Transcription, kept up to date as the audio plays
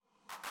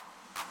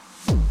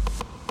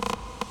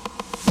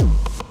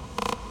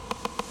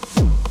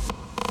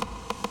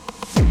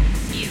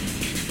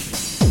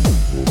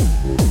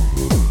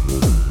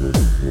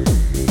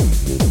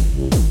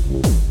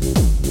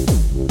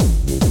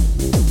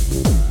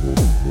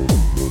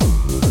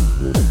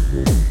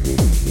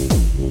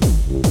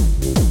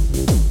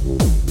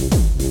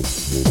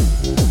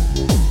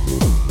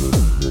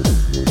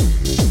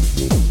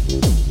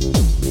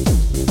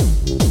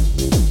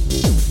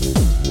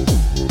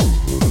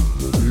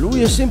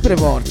studio è sempre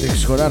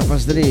Vortex con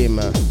Arpa's Dream.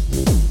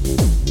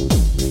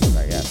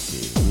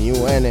 Ragazzi,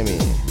 New Enemy.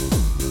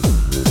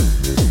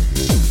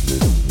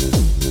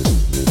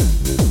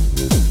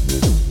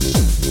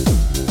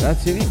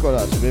 Grazie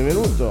Nicolas,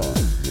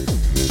 benvenuto.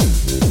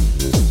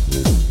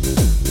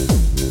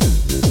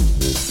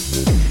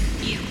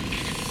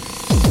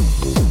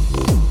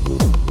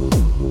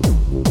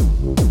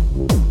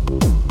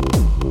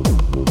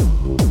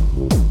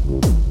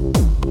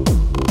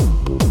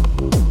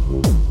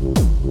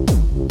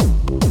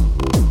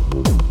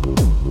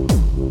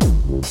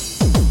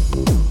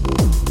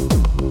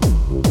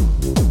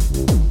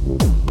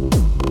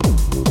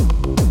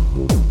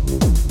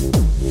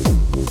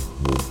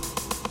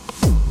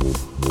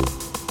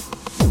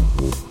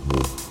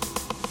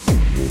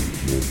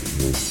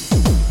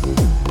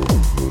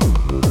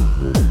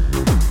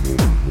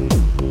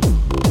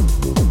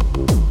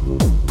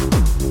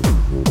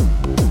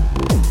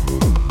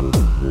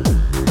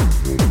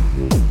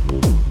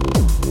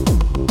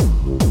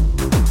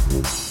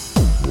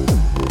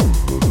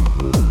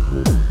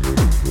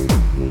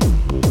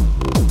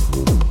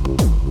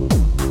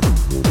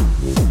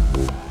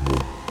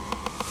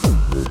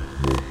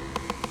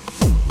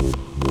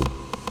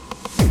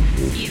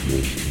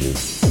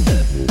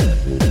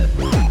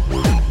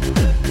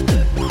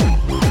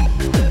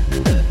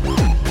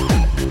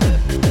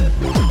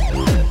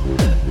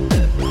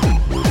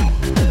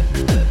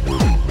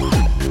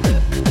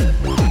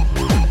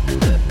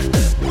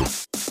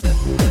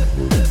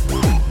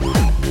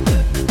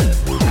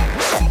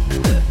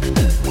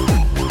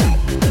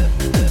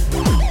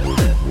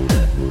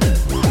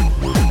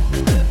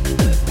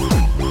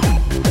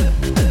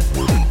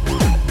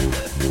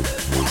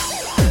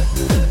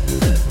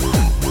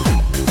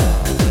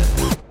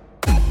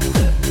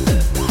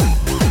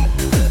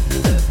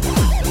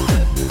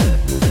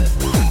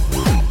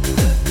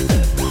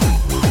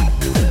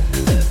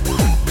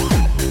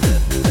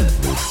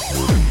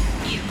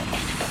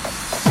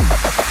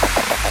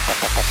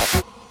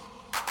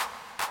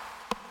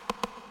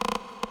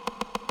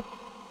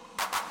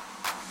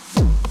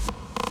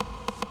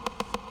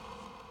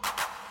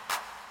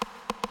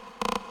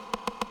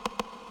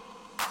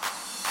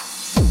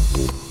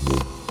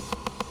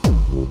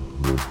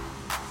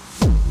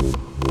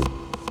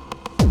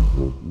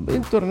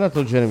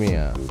 Bentornato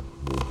Geremia.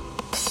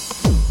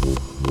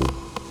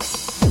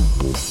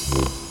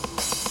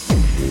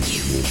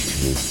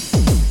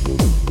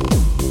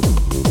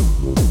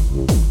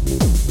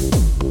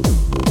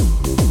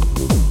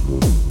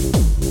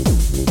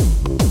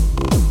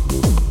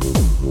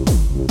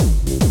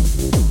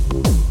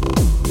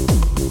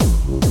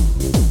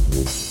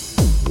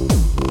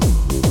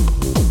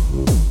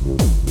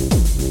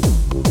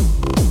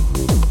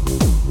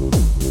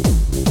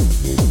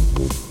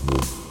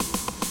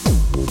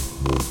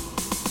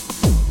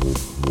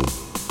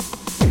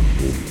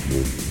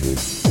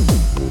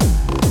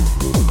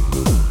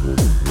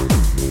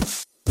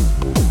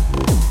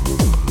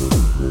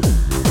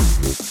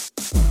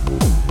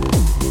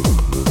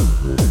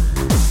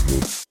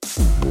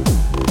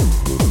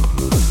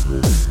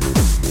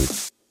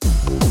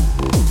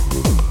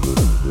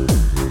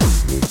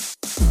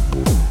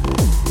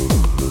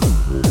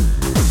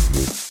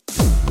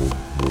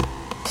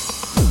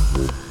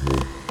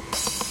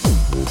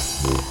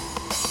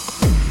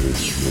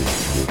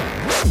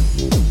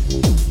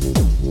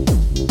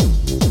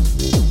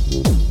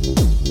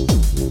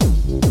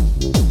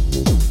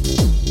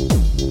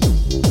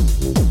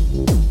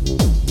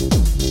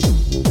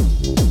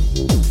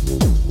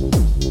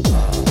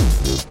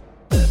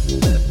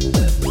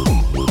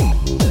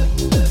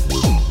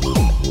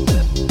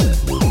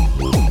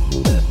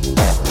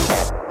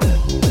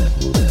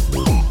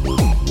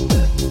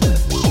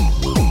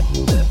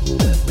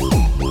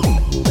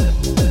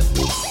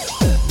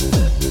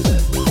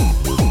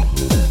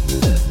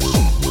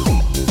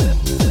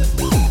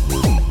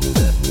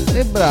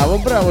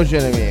 Bravo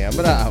Geremia,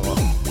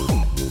 bravo.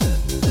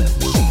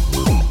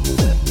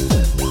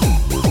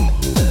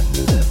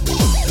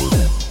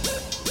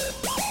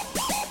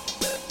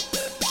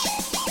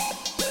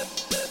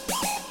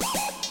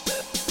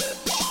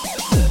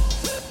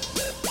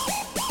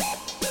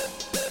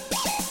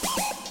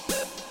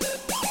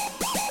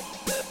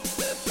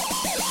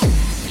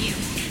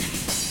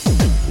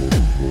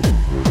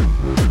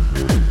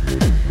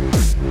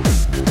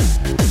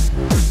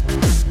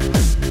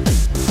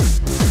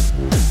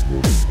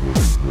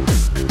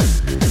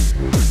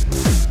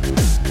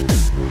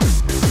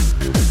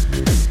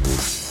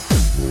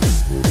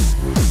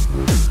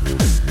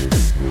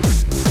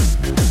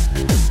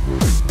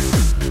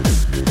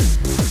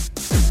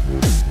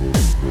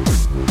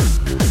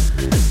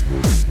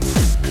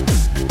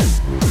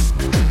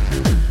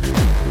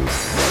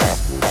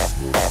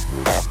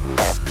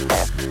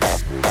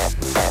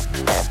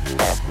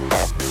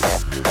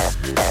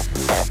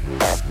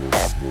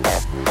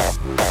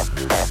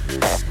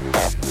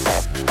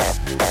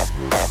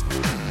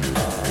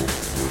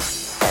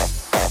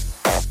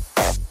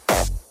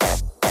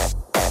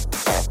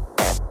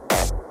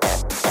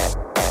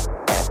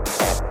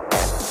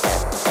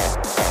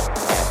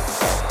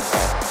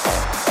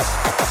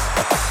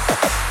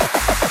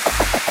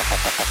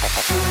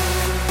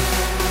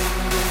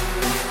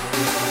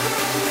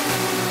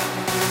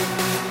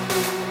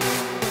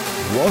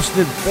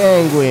 Toasted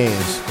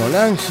Penguins con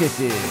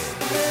Anxiety.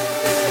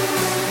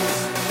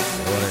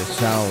 Ora il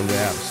sound è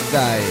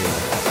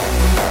Hardstyle.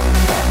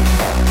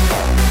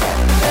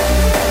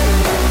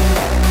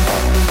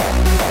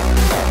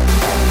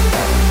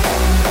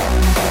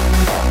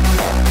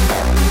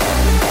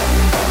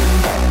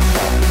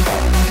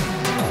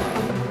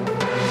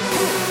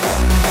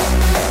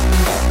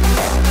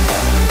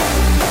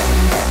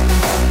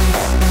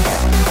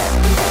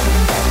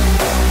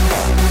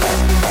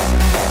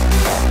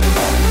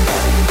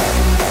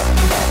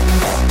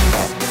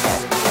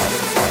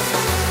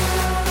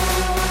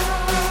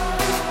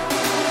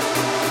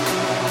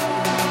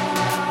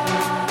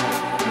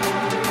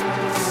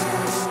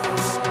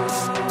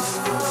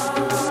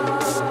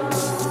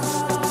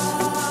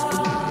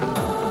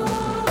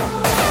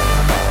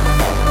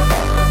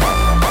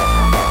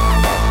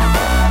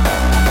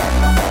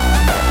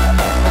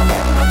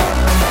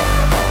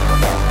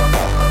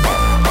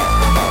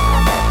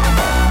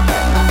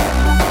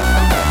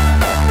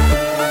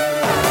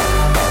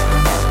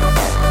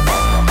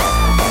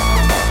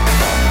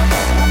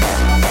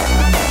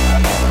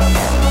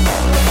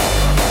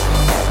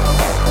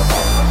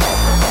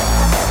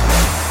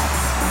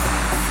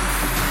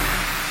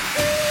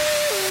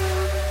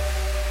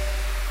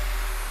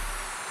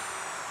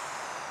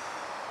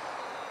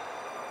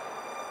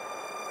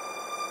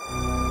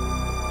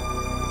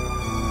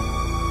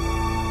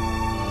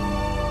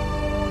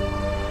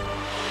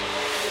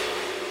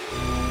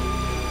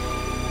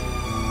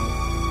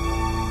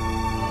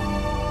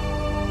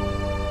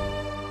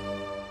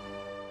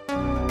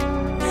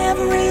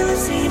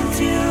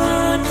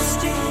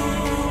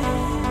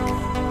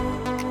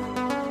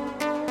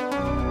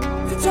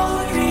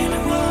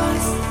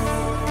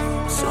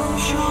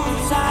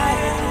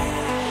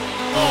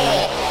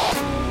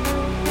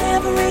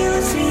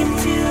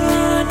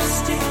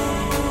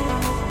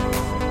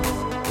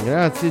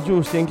 Grazie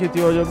Giusti, anche io ti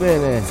voglio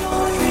bene.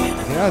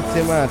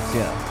 Grazie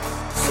Marzia.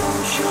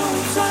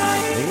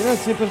 E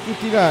grazie per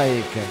tutti i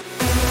like.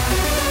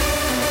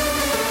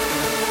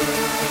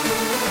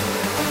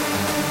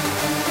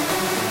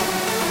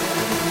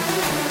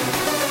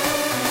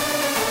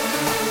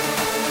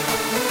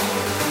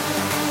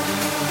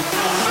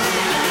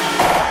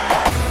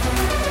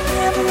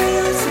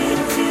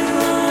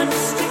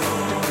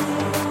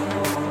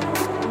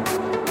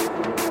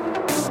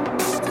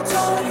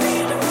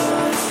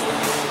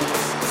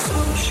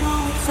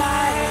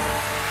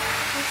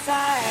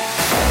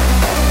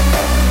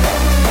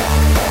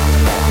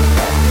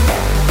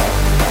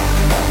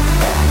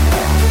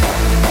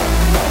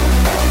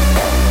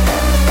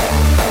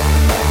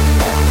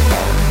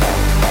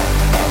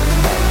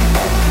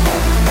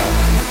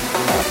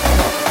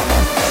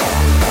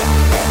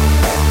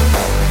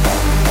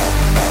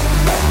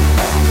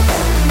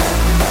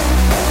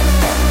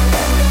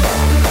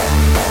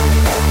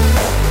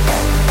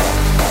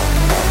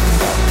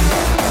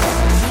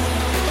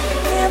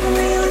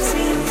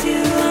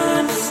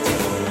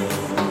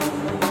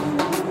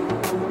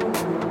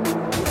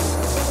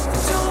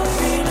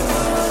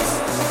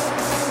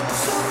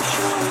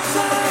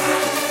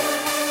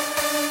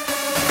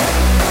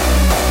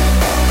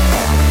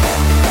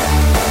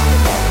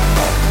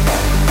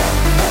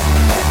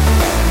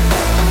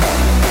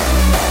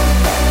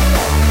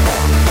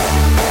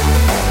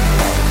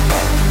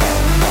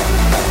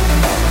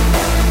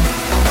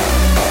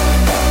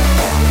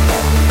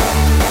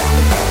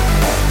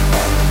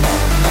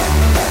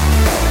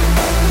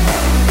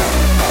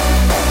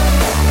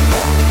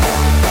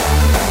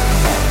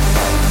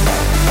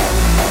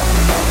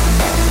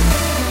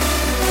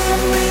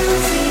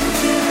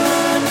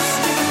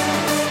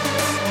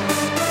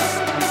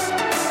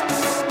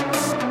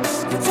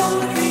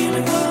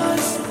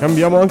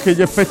 Cambiamo anche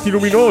gli effetti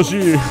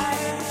luminosi.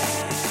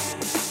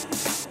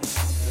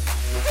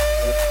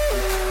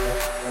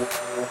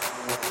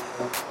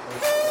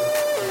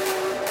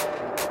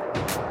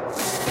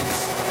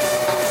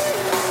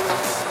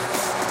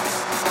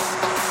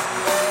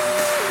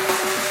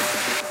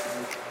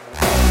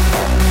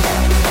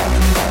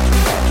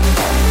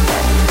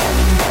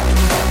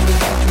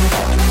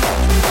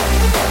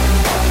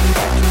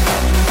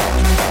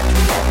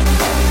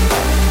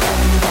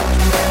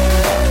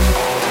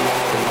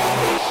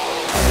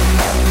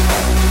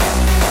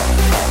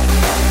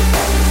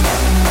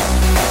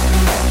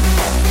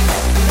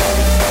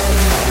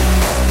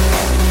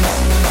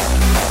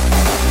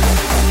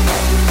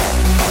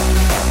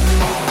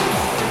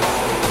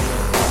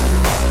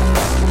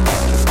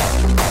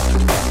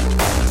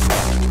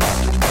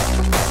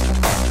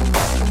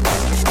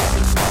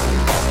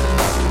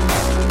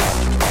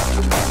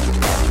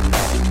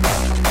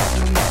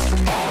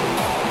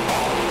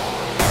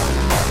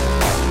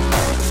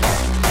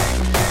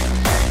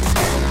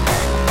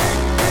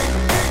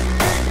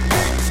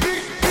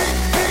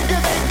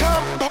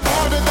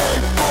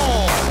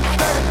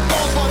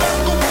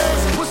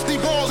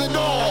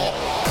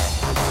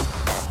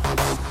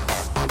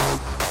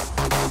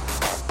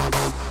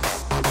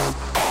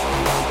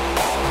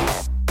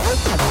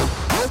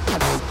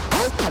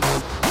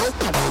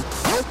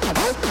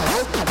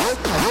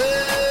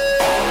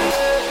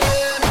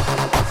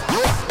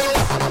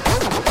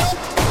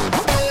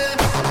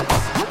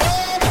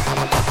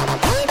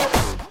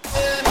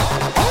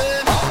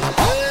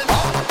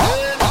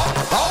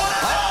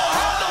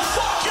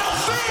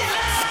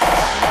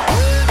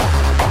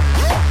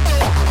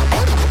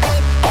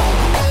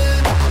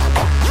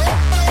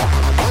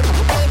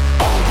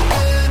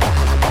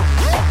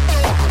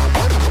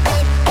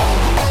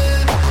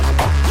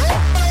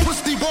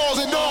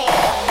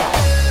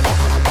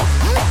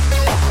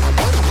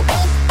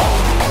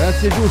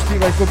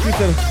 il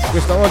computer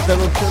questa volta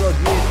non ce l'ho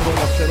dietro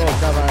ma ce l'ho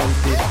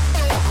davanti,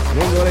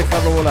 non dovrei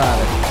farlo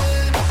volare.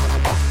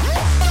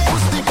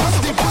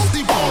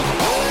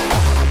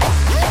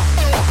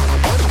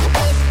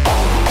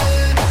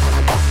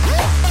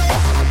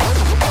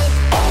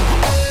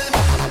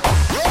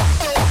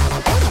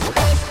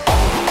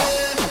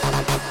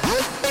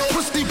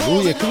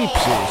 Lui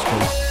Eclipse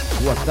con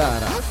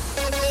Guattara.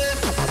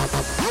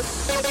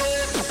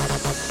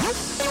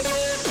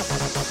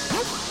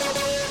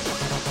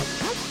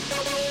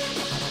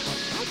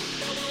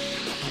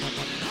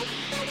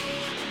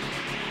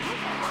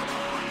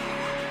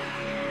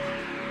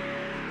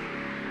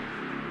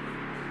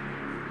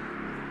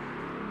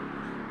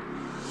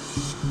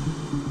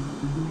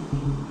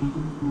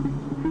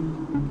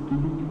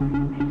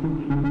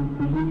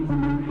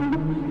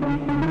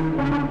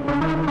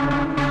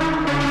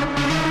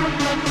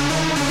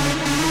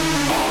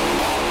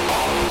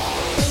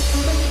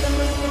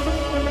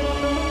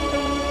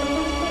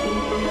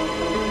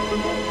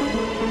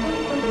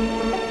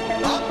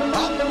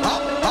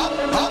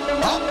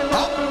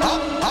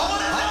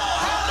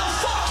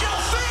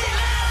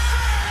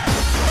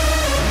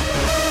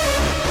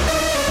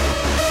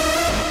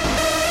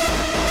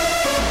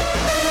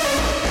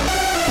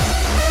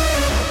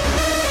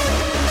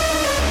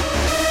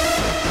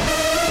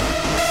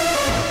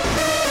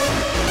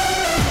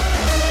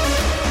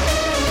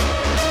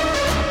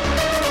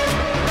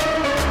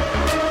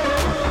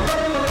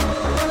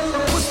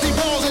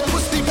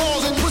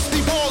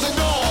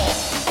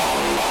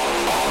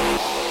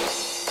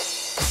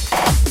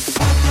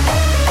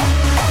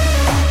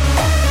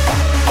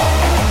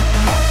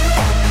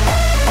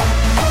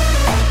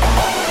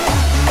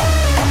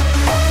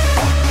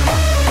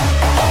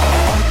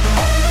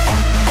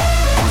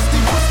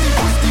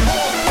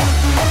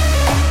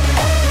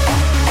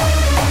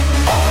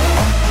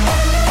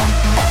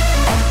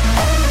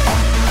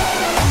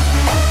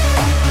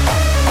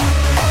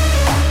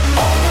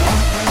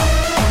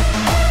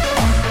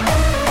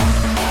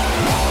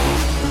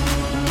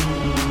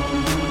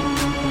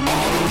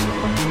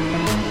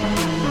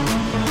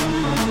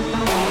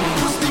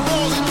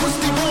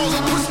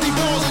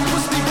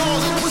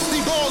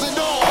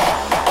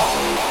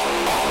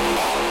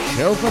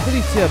 Ciao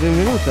Patrizia,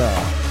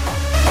 benvenuta.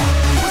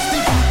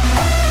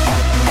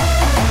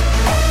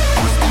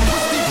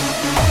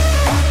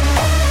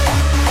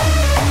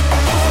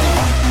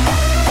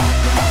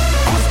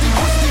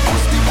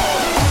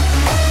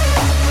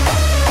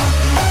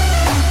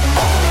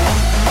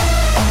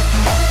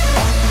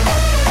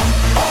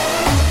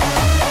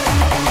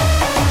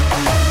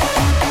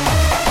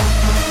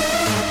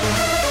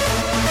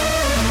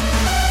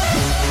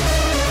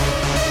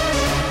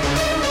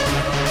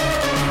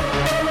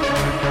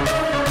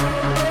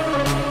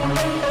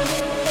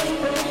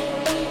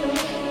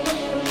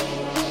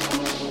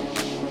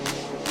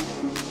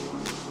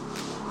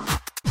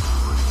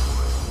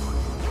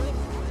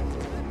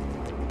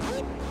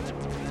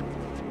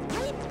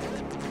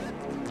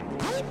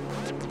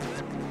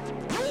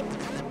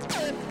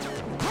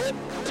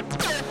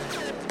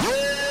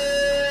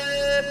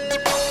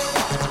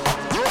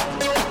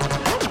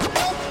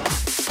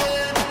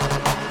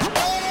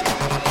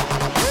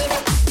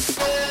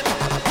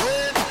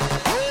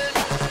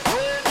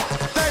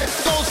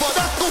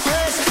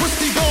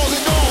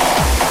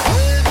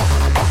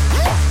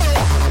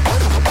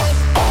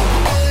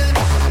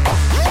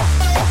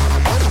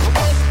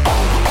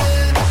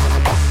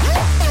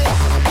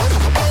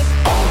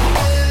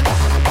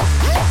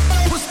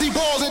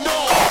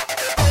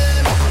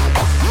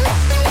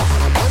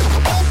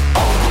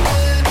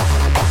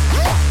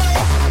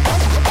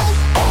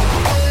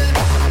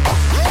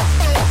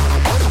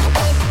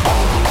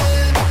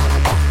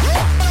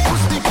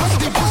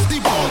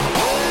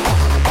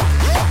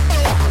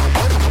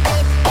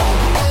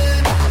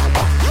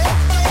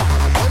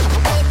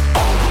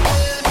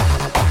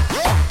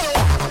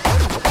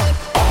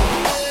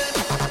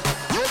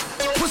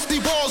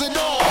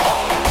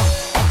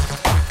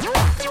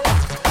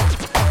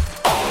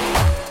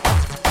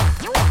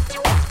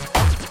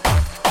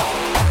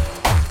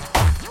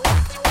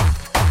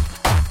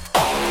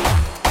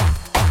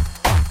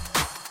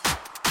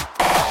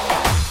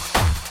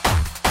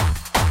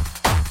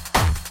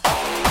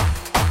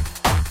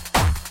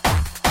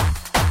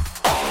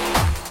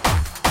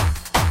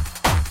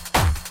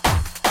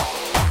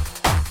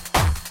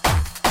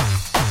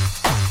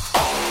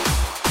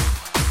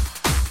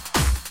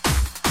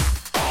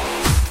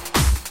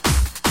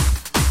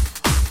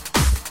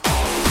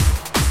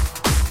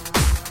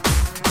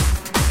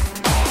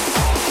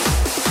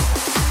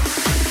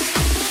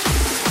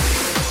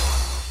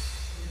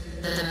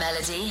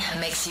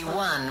 Makes you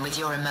one with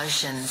your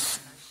emotions.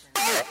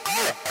 The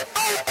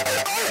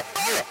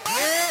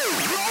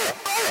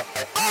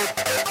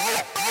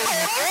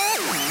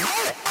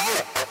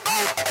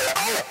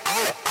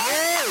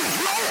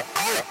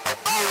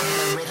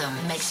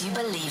rhythm makes you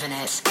believe in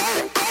it.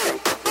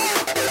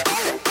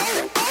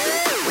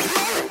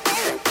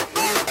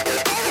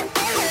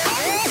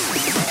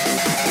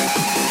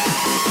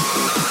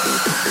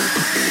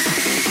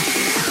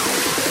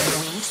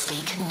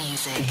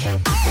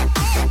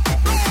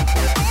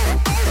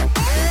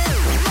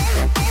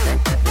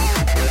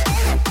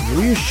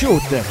 You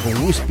Shoot con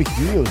We Speak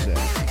Music.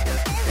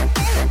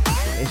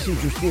 Eh sì,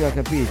 Giustino ha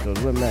capito,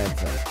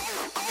 2,5.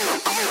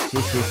 Sì,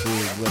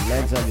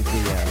 2,5 li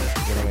teniamo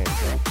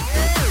sicuramente.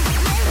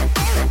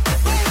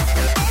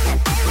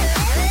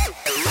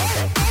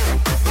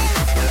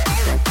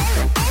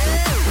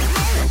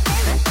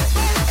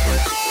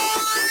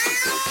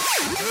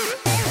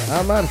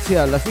 Ah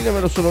Marzia, alla fine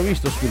me lo sono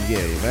visto Squid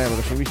Game, me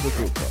lo sono visto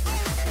tutto.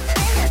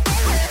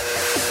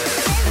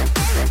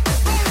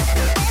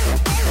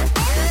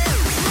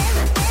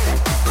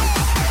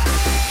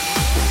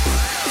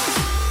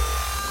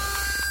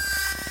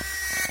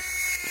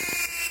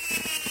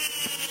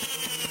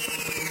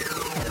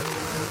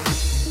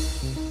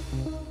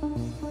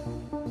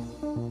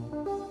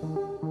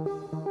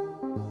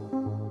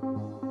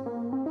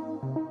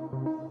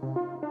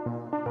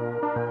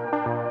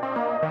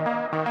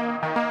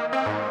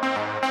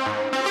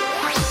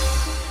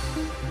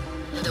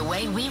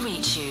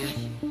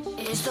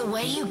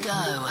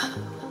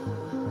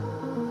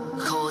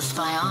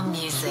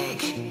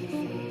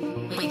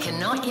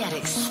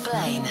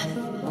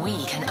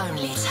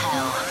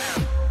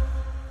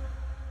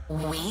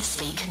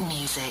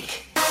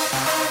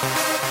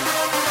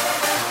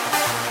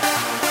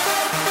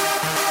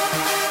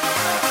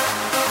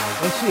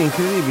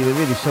 Incredibile,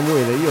 vedi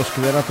Samuele, io ho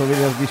sclerato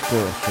venerdì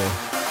scorso,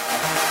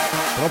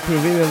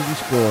 proprio venerdì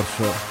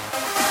scorso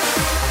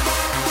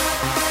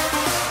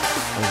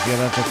ho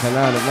girato il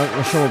canale, ma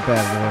lasciamo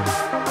perdere,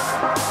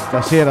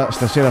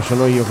 stasera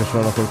sono io che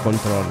suono col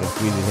controller,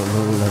 quindi non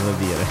ho nulla da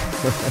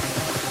dire.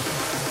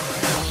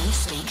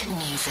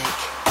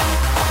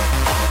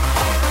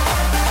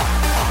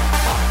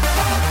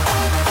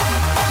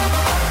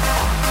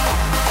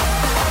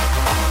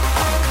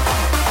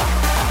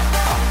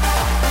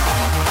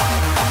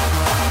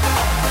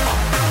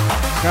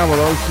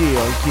 Cavolo,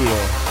 anch'io.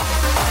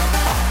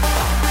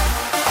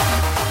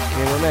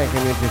 Che non è che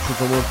mi è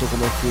piaciuto molto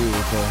come è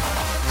finito.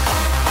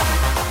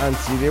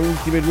 Anzi, le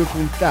ultime 2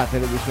 puntate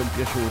non mi sono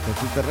piaciute,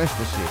 tutto il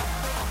resto sì.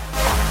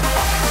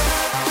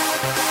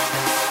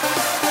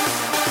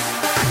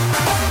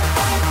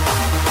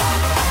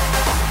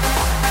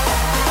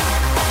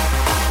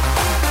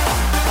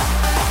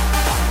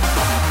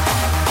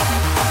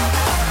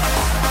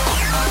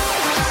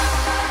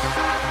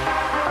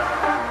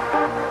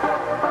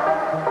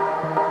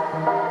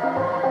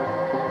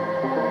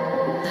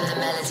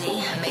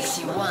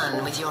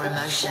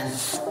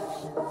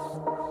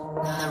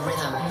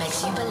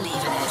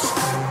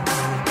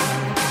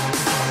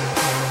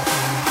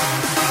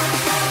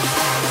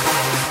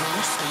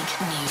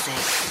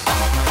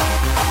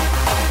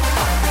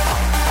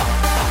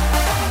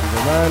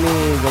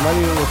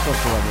 Domani non lo so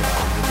se va bene,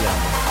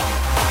 vediamo.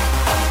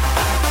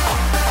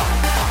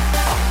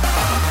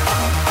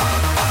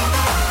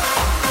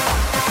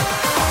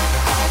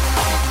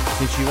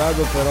 Se ci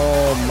vado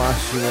però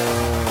massimo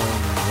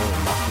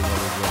leggenda.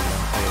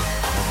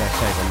 Vabbè,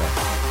 sai com'è,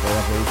 poi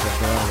la provincia a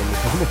suonare non mi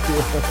fermo più.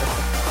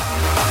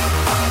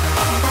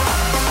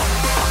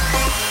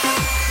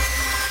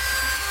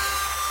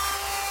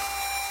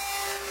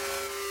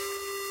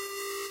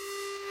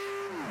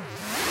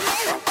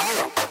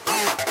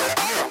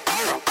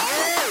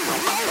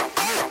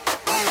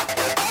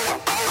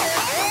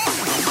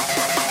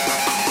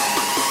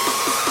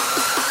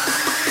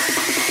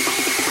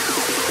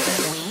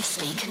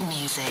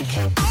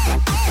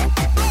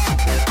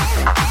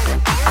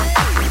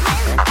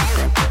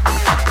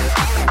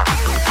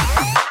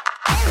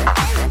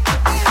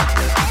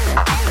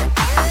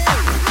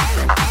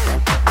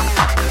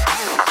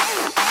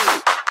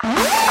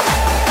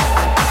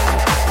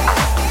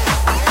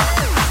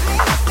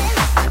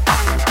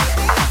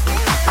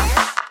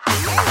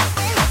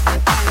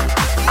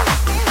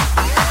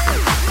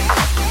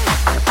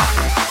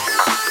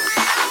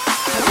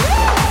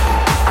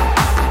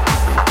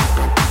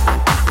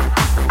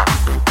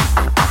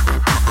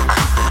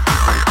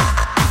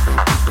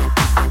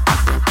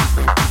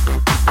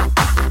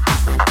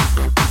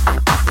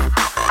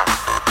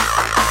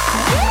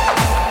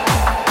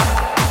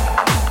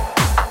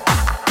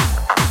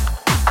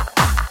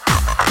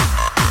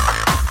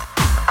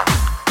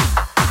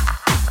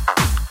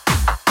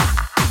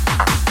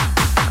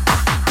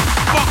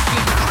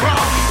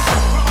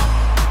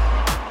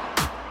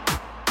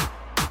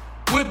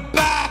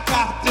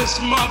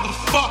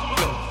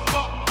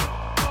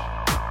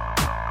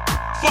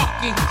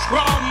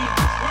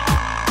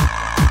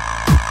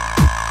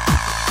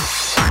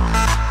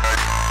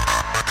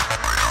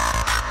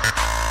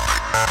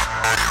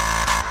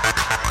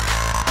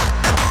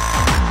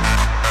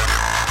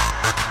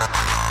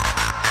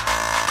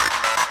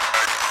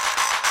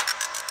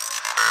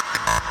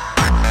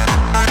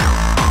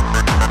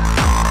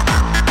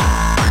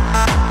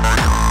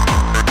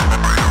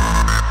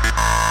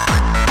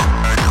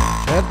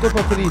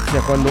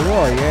 Patrizia, quando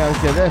vuoi,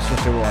 anche adesso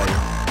se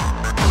vuoi.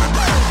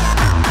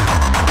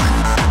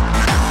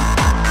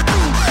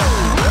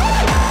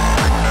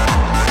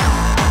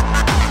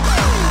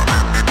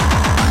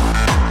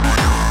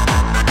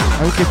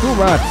 Anche tu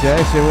Marzia,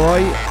 se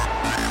vuoi.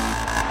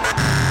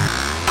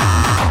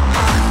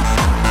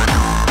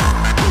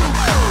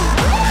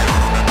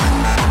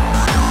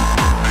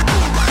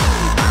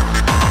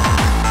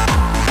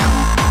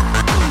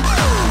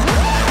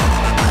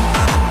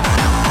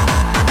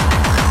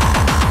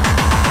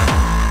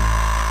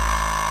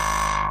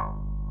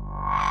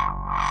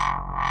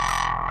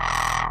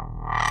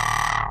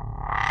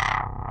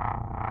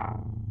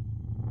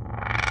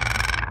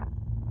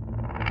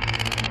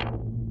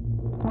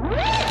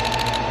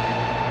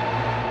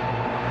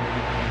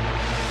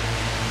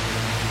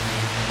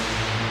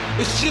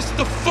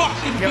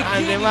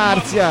 Grande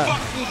Marzia,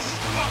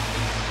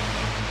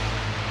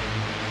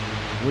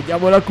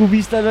 vogliamo la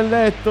cubista del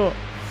letto.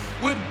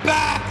 We're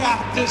back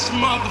at this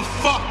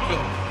motherfucker.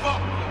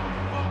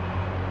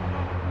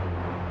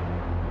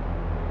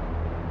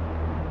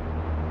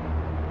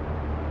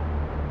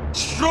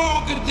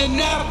 Stronger than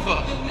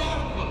ever.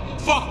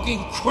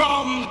 Fucking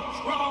crumb.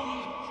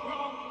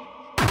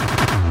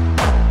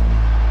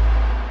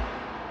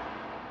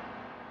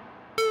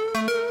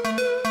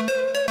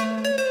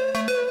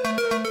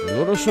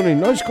 Loro sono i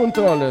Noise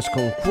Controllers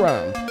con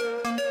Crump.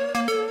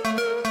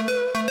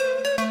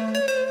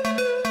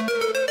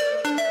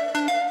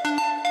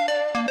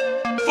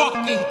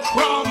 Fucking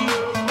crumb.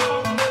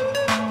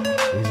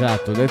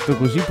 Esatto, detto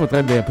così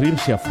potrebbe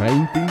aprirsi a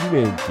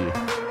fraintendimenti.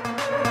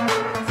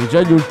 Se già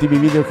gli ultimi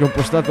video che ho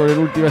postato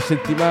nell'ultima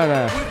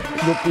settimana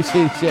non ti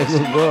senti a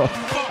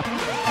lungo.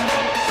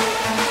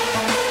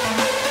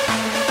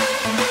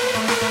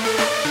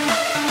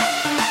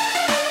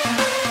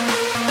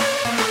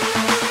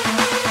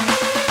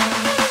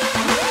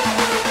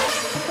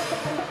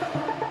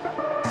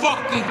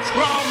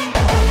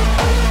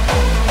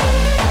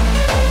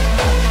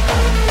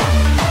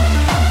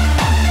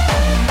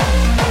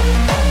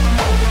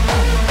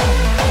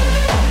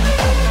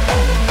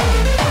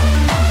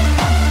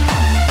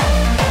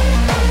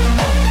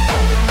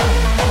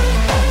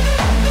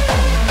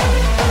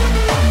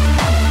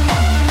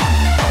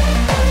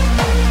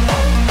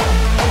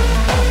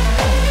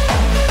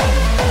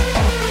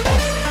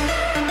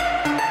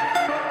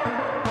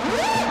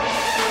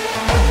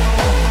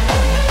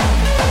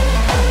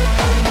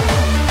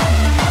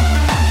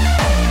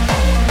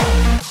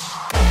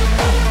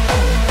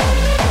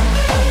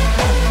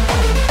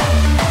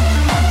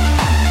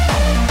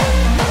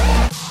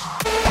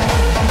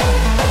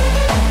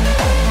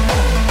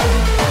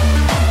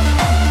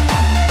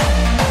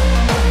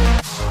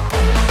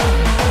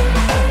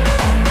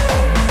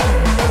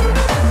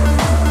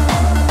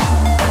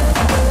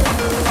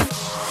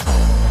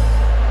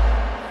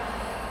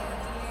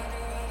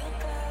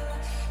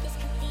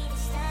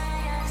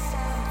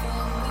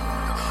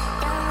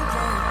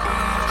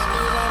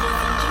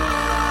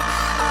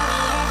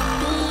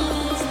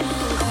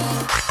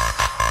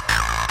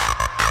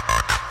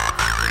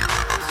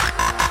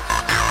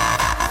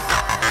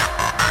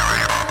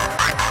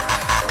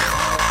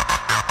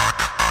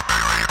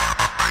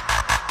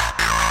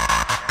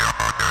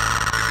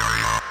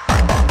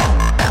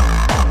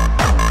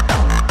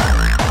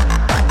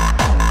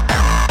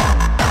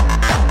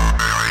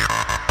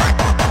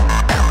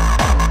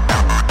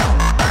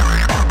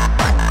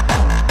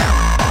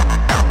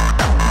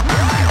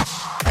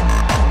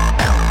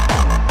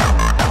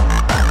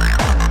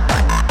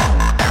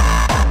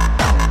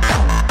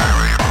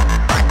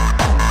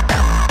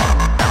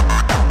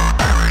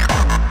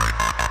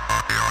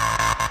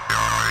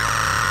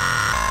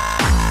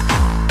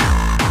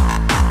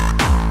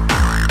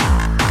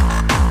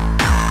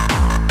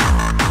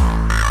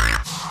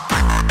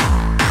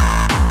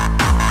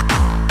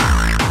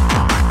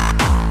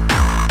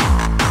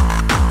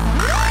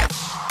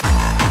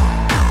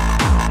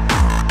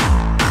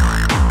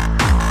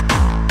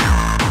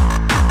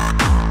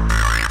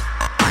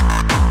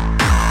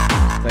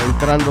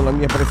 La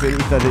mia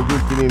preferita degli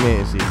ultimi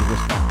mesi di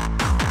quest'anno.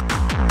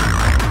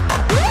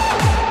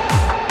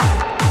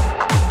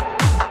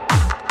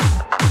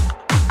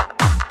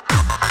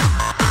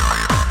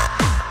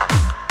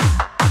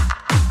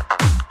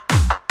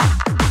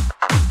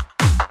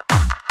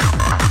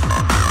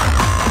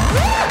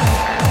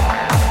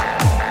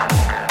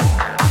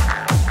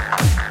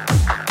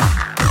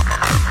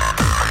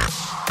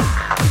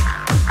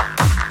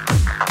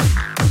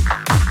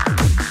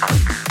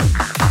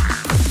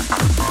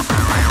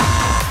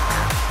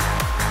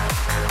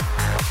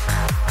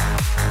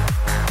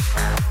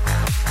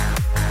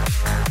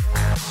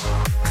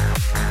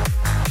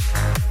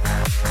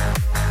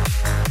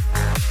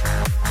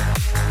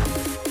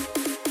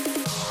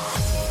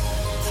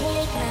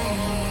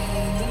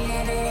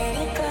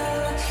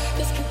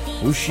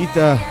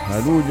 Uscita a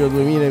luglio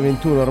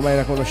 2021, ormai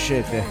la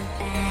conoscete.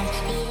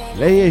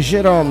 Lei è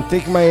Jerome,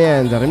 Take My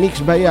Hand, remix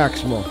by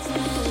Axmo.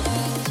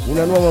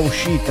 Una nuova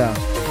uscita,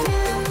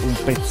 un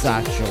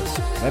pezzaccio.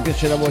 A me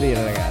piace da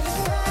morire, ragazzi.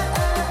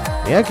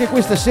 E anche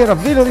questa sera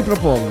ve lo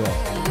ripropongo.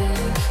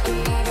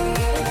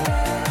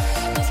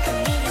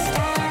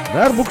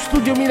 Da Artbook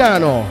Studio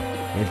Milano,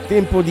 è il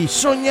tempo di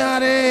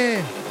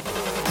sognare!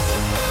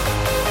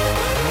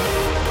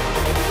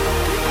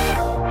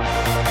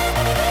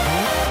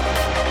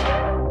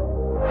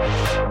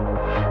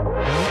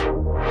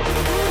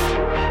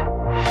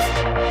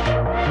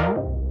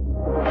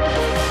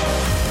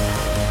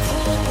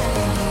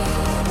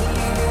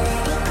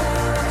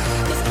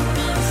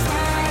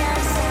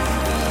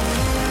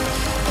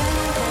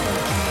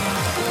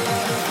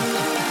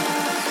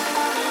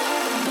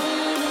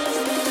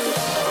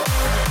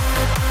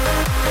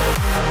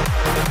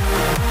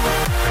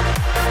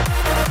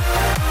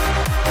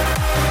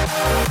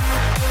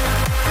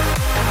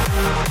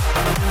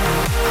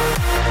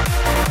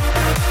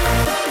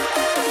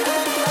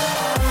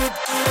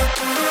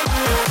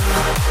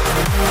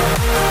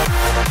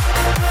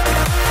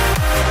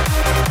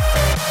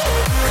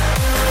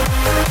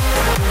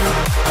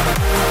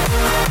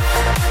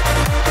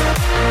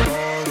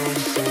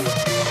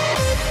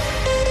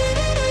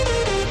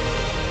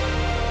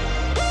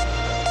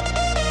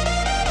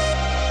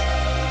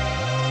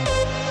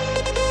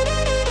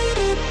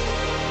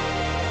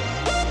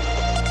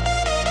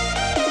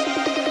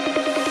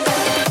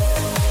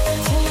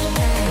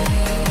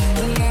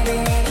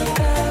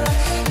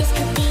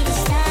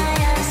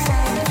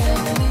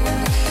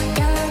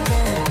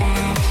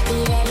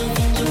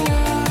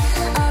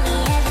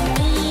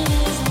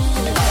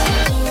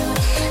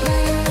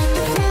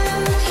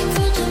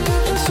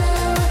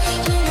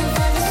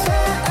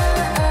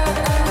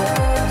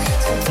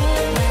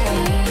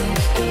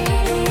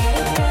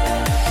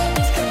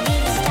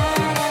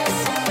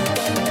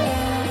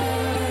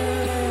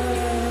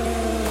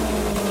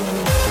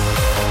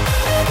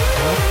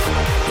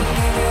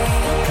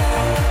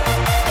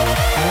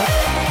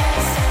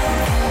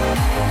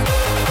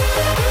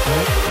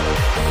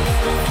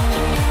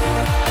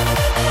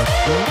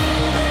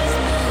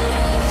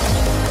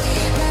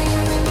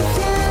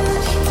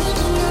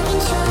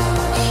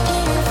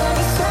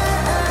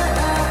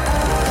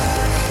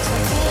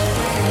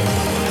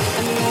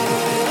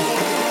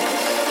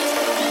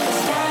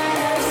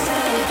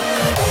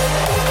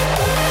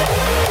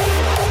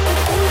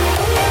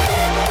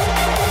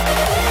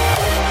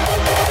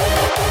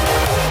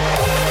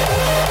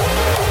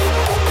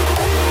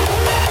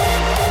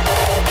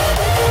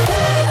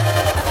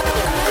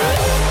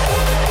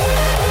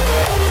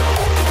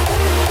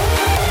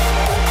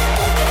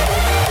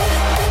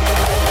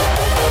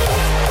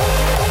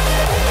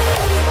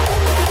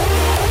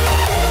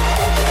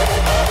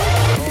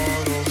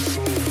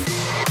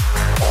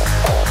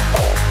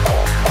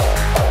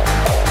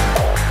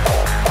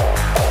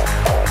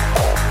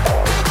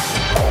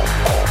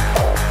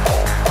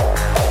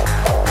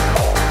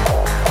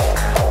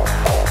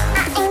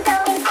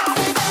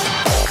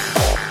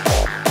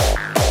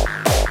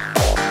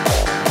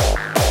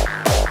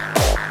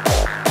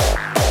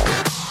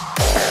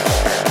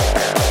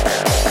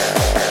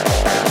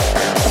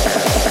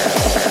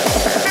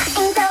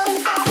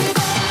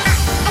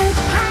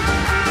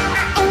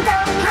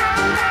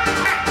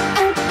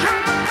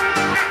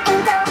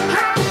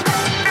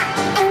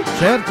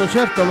 Certo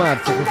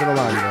Marzia che te lo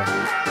mando.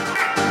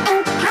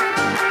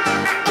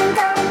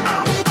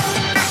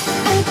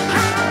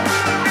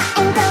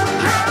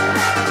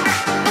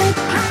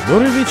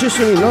 Non ridice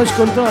su noise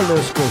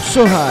controller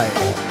so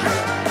high.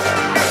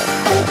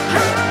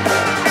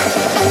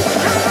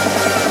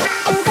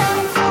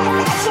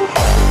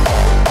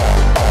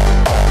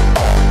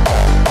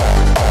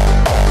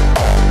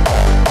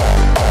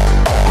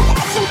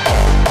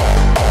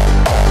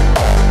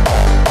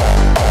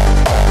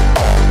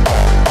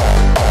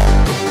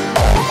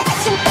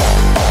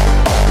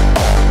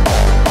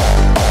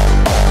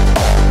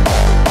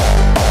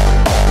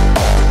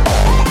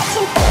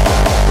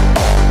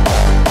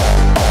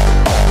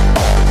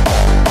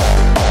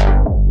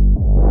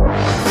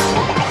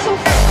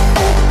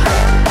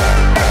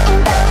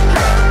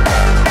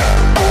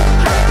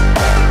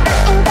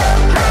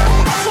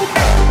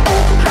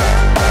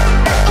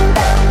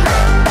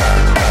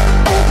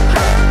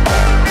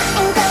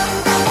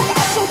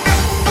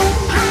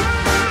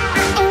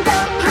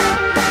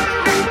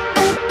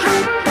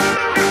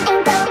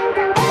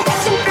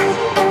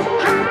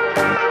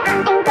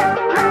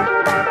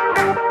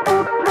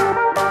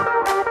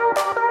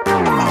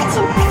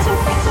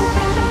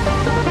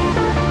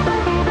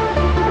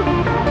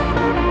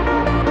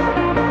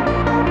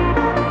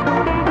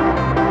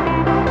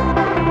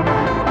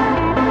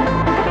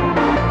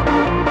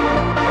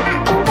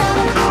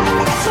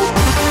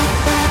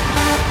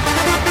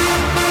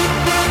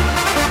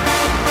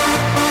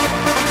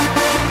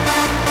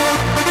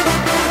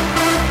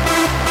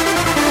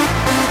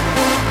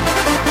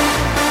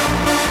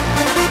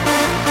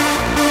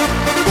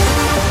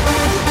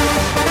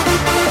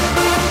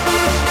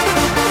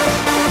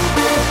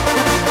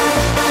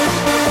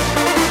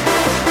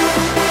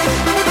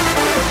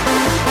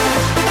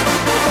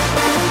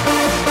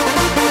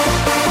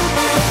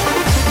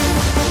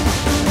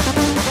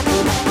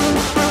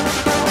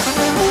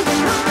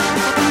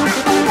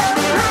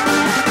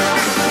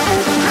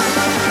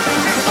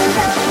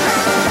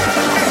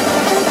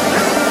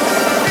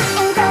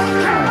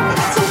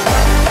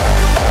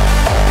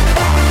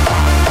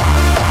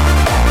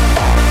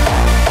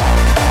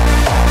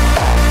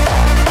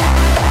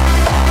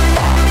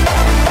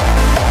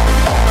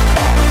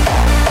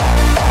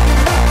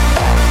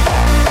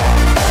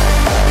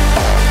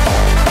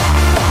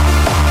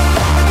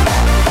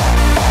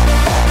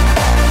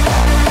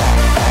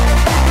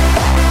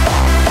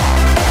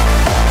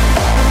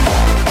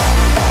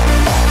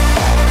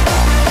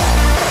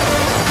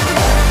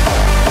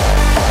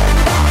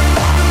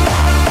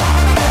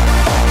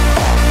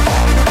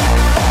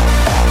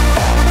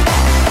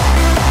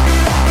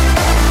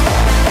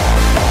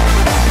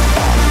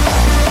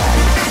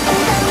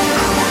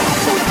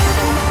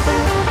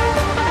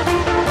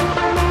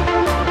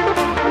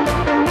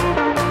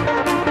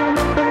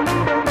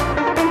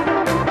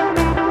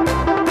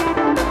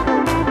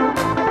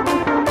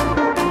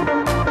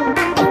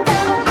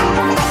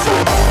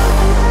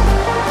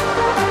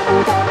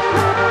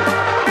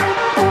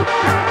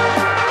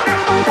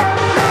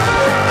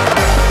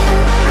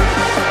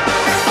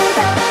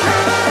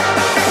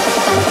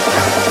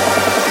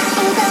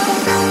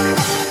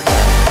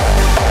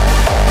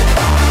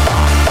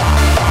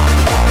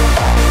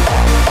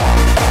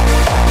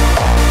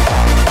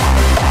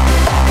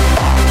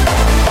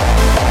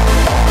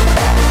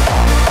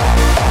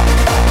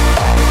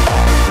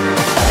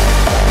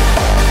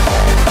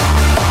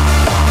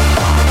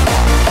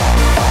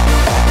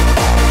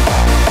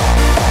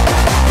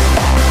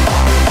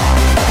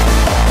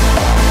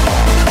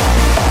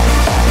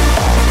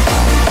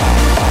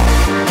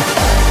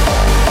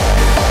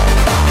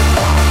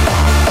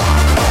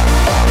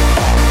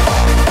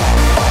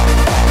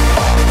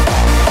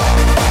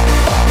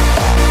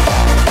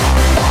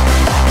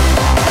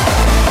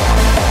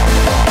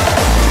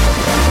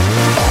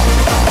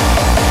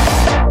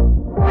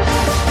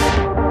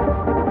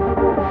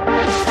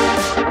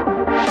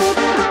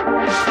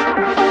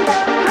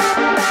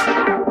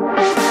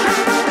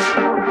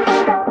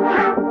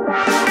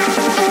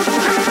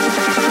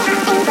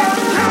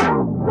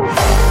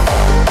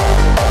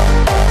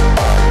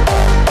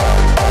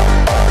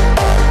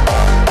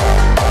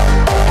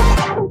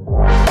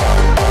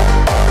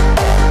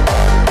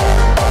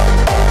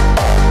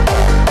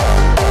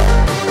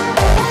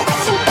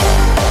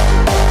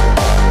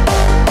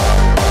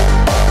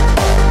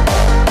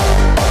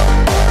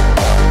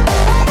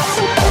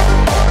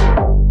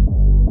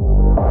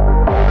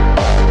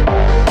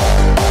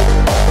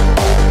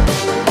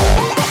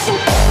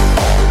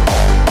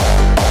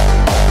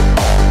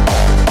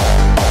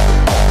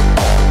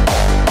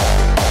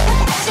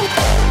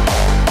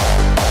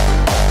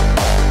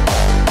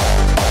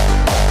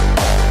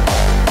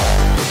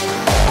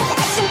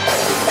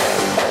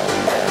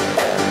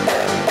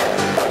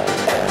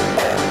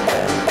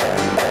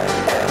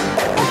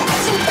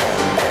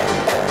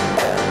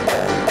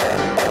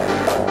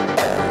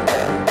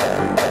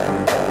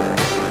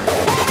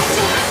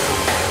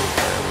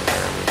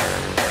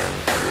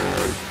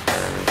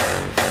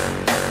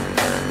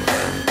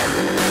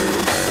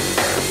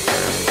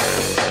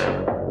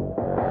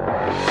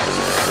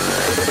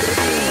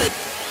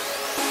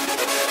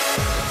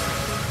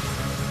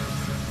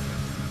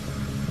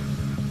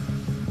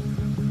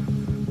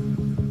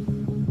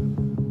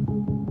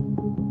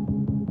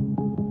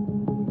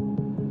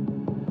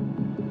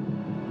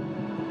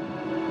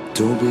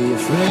 Don't be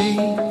afraid.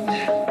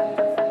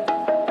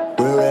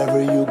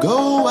 Wherever you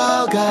go,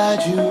 I'll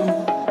guide you.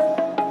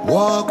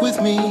 Walk with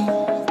me.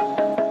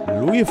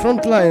 Lui è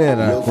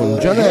frontliner con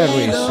John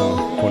Harris,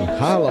 con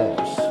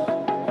Halos.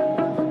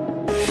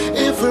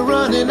 If we're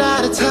running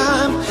out of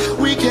time,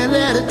 we can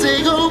let a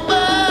day go by.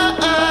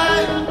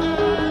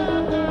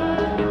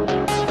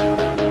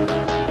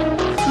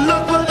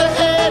 Look for the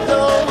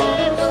halo.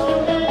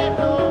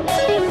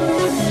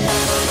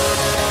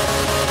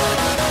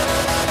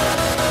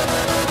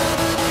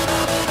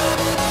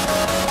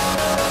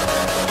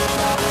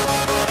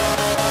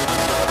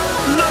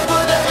 Look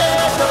for the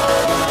halo.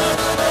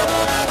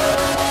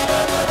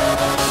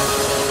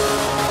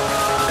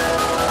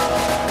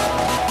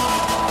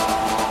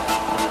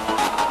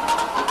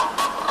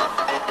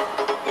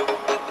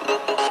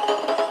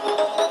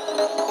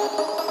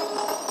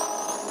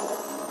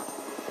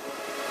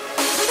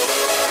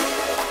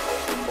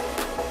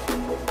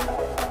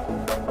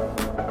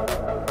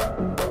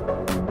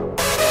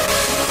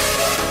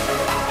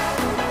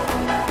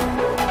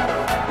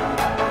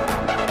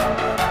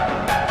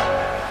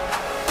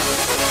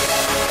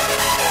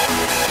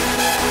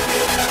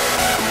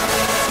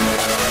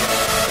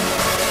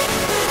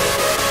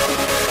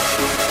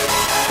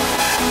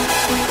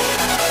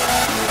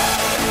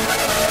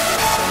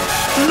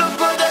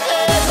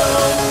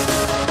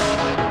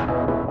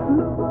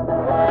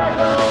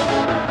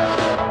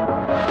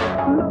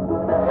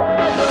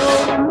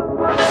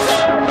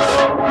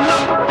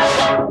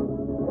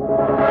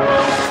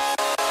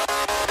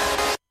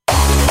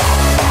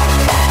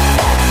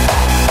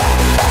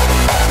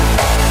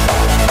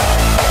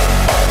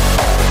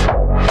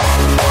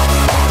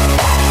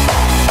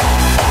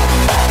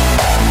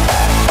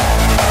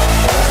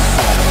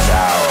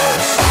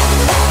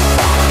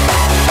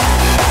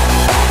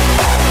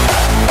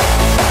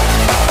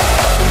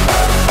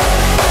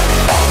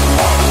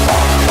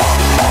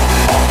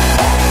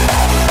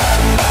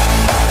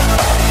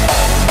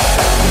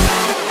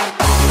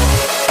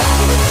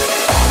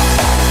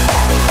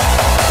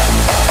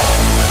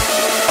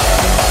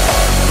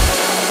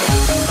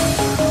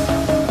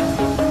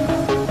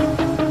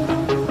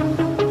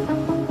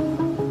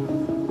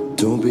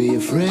 Don't be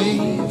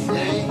afraid.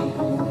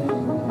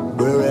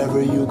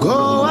 Wherever you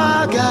go,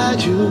 I'll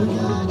guide you.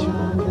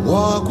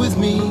 Walk with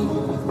me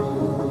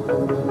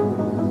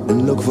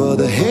and look for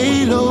the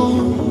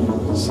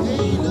halos.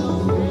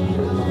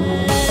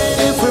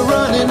 If we're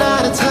running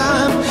out of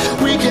time,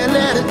 we can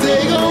let a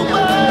day go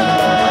by.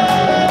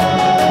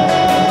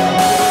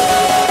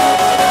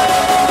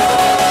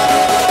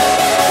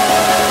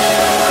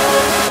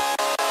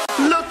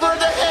 Look for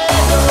the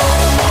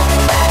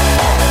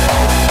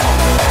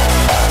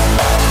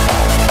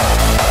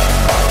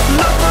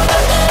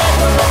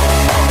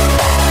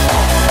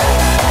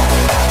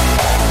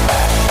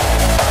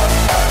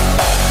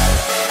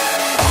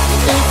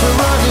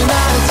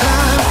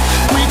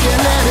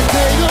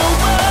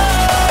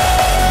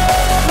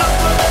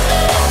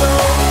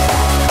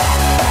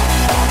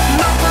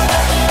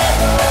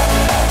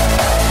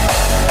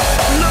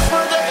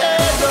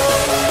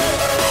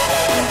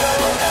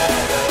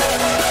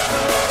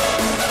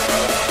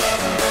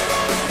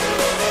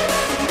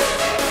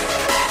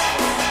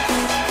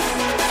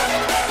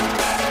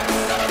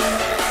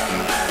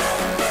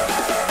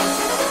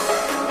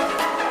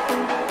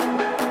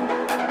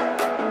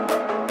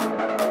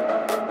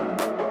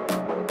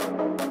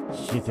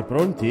Siete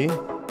pronti?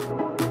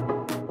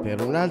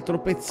 Per un altro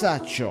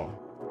pezzaccio.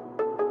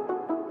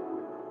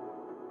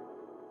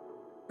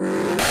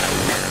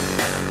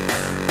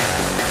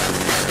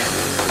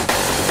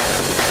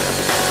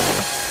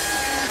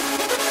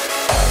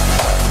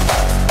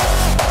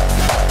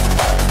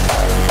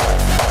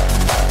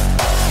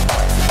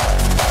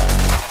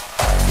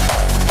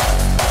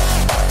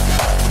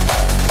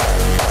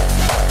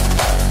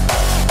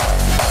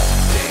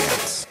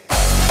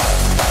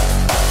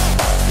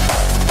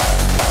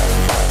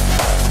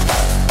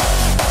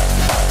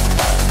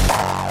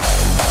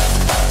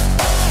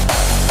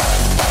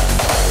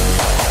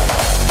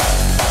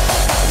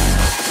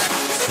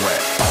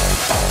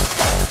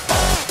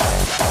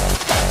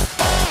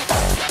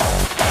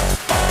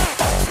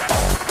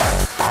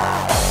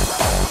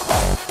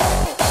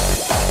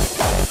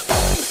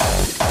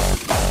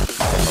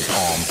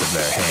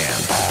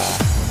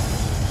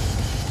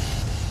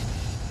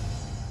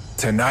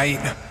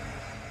 Tonight,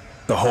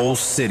 the whole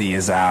city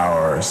is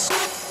ours.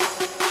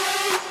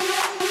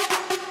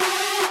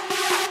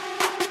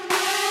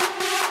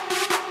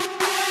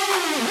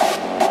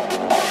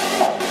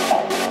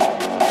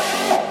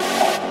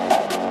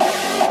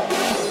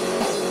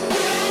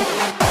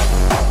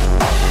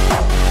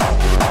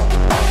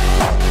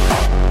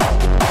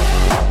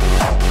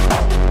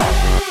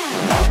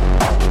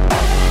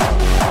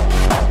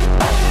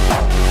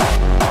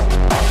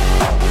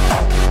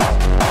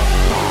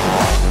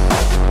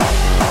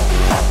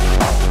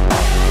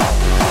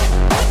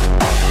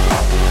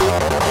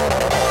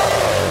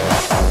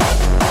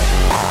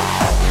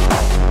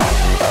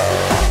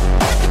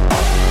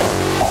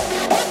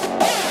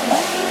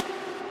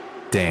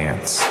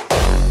 Dance.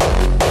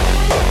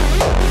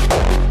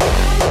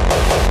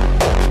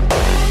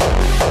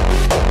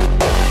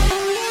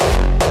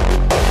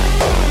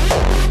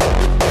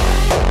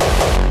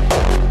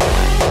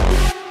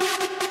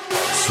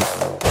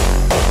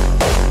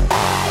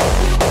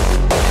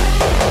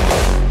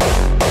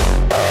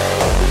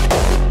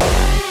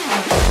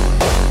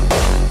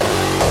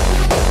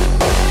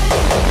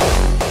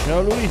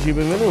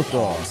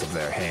 tutto. Of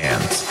their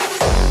hands.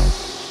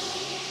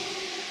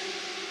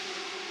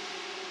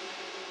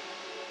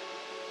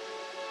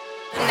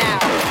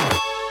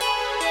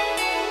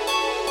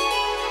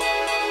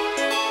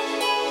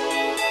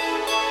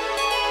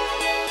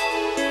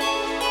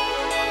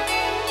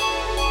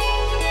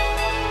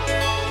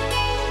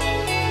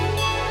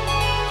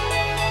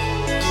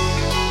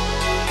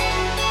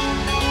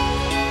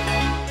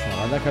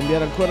 Vado a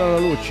cambiare ancora la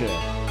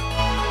luce.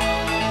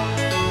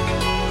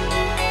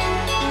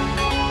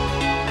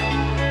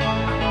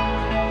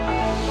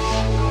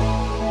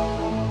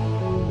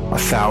 A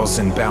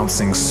thousand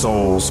bouncing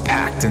souls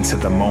packed into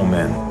the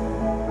moment.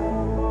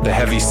 The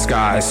heavy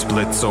sky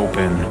splits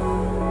open.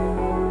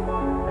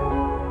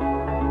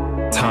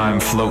 Time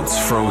floats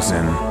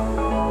frozen.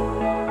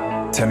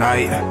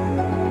 Tonight,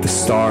 the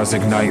stars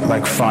ignite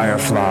like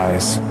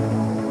fireflies.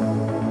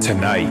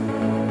 Tonight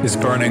is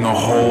burning a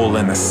hole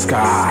in the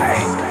sky.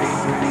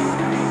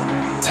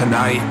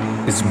 Tonight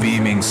is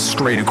beaming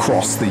straight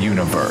across the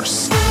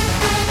universe.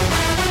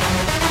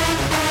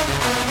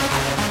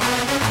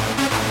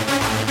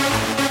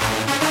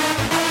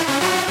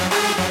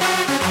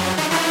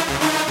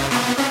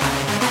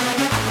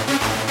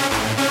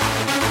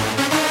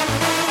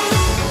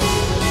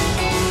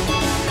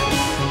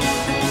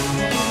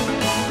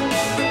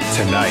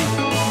 Tonight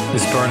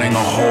is burning a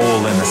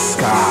hole in the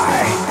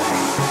sky.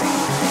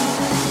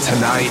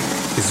 Tonight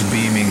is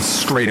beaming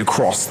straight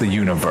across the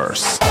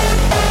universe.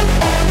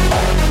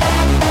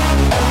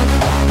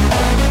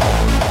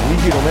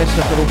 Luigi l'ho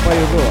messa per un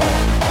paio d'ore.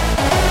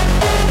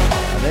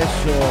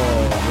 Adesso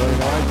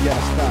voglio avanti a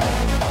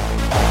stare.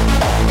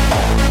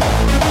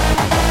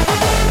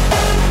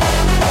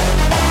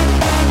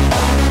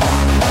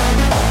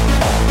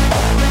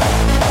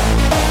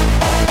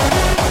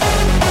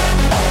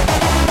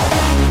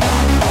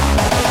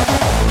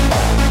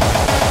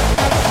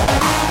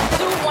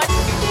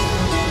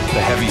 The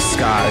heavy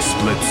sky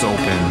splits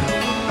open,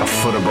 a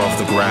foot above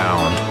the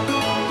ground.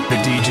 The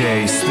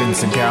DJ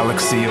spins a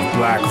galaxy of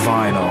black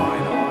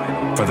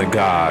vinyl for the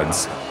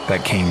gods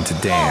that came to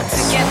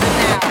dance. Together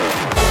now.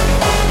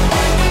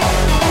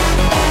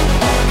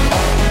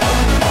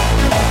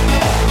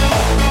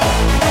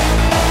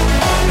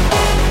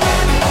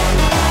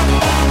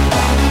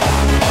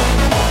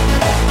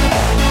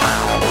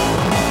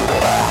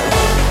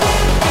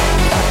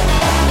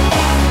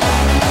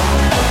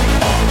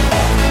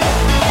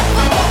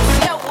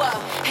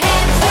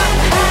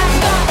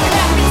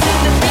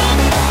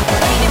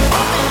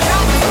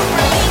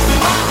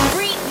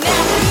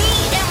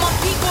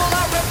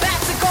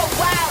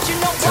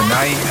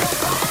 Tonight,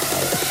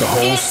 the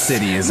whole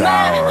city is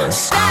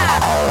ours.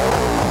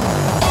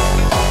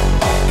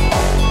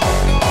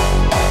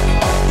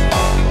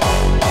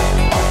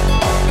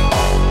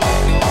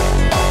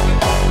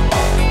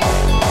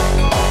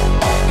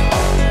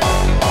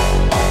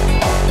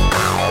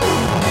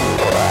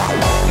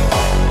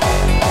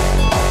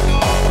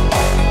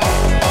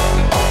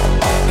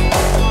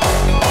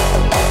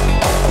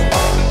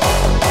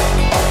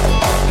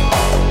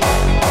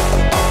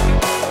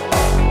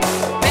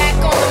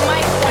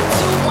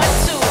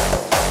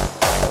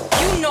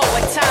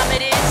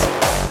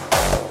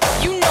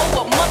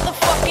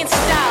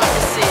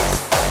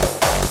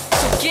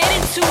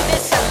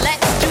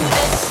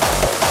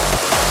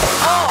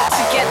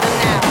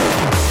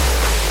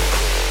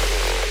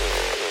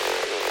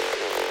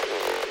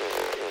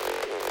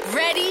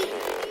 Ready?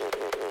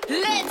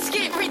 Let's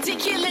get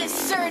ridiculous,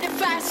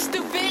 certified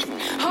stupid.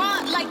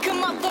 Hard like a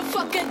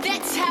motherfucker,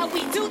 that's how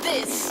we do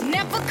this.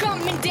 Never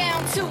coming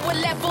down to a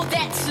level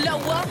that's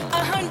lower.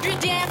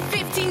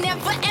 150,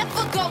 never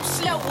ever go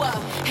slower.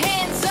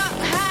 Hands up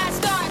high,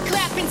 start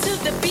clapping to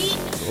the beat.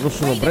 Loro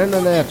sono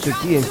Brennan Hertz e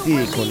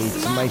TNT con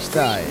It's My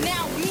Style.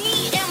 Now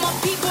me and my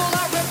people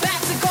are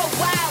about to go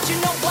wild. You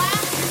know why?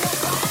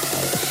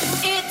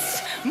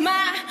 It's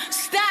my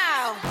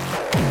style.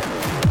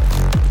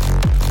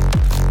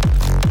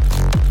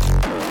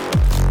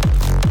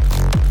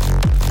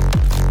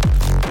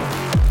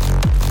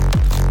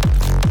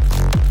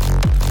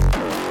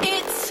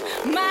 It's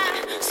my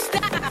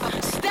style,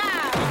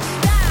 style,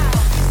 style,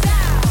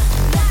 style,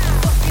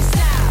 motherfucking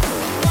style,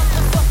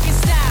 motherfucking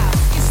style,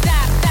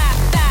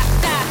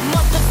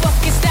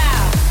 motherfucking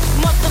style,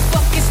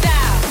 motherfucking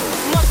style,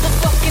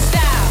 motherfucking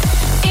style.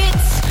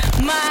 It's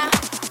my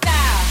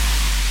style.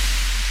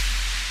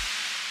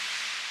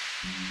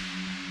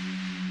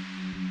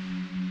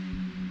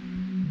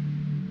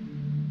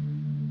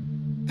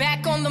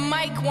 Back on the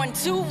mic, 1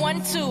 2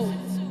 1 2.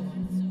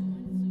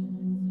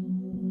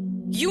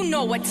 You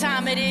know what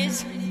time it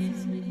is.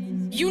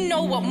 You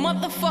know what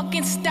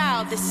motherfucking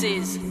style this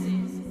is.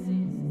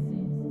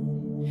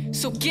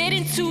 So get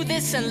into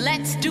this and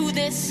let's do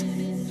this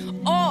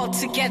all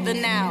together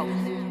now.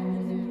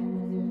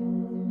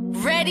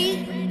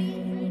 Ready?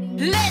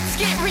 Let's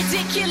get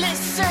ridiculous,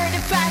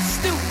 certified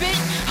stupid.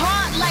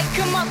 Hard like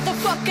a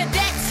motherfucker,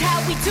 that's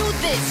how we do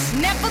this.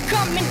 Never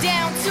coming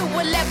down to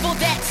a level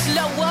that's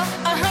lower.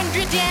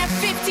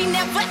 150,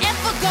 never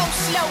ever go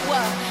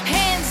slower.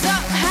 Hands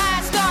up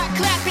high, start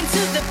clapping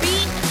to the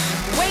beat.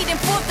 waiting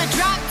for the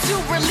drop to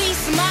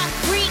release my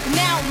freak.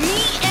 Now me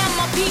and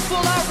my people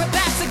are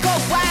about to go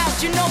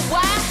wild. You know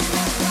why?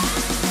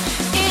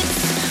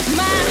 It's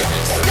my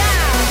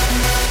style.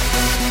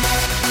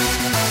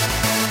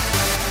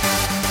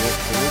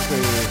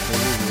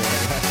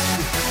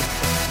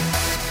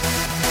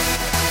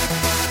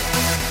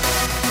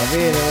 Va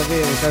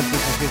bene, tanto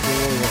se siete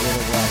voi, va bene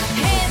uguale.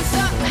 Hands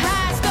up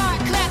high, start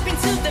clapping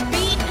to the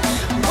beat.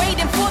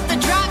 Waiting for the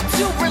drop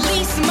to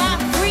release my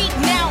freak.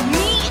 Now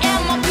me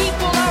and my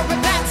people are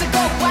about to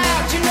go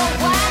wild. You know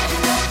why?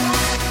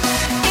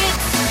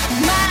 It's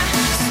my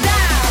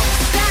style,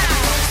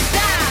 style,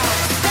 style,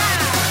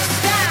 style,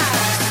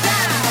 style,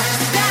 style,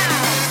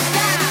 style,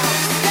 style,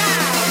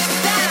 style,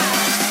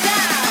 style,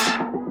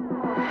 style.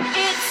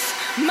 It's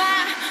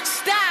my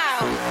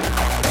style.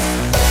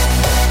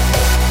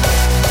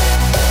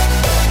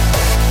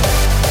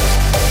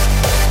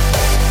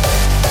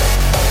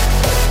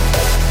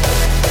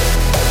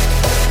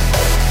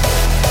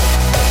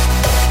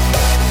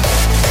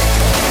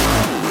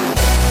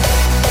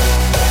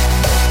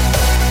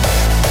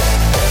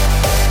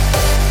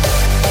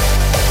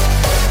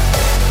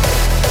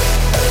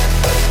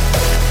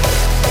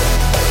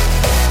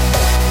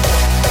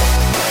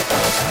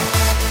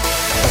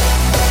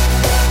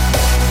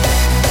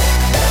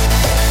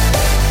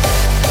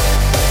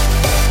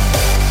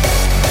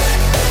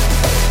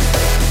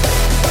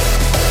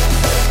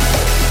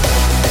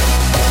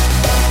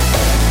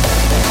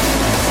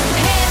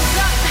 Hands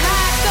up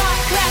high, start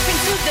clapping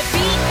to the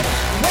beat.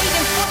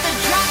 Waiting for the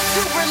drop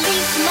to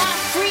release my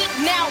freak.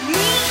 Now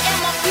me and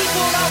my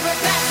people are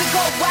about to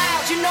go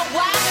wild. You know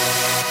why?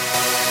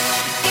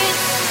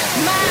 It's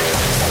my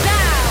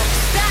style,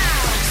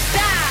 style,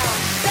 style,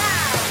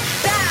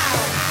 style,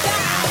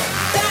 style,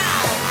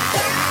 style,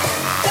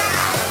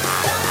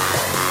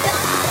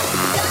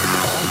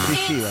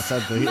 Sì, ma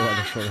tanto io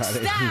vado a suonare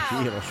in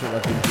giro, ho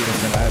suonato in giro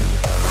per anni.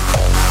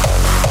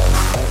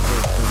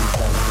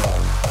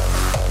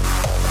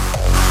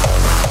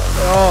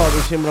 Però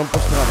mi sembra un po'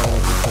 strano come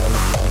funziona la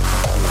musica.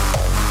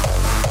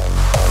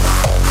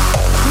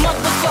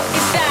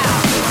 motherfucking style.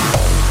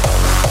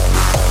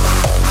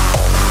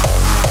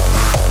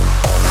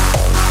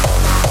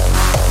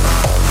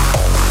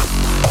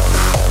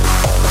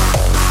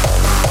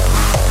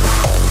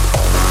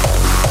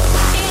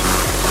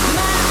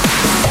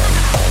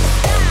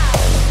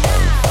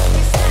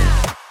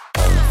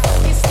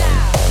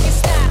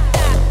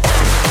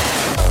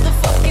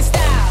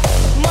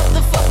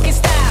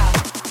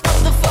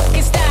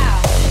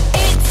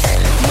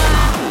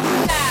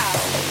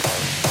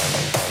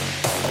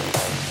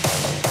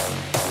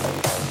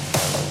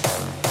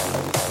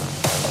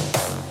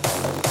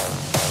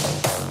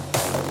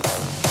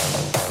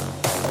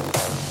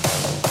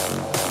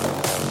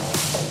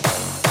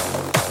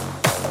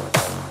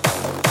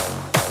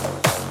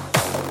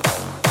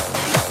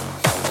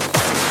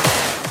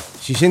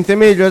 Si sente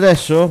meglio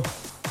adesso?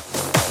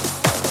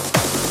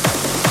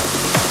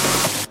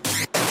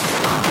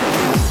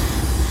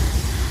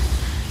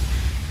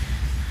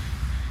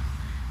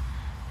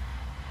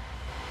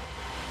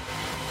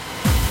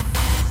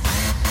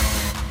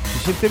 Si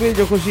sente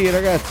meglio così,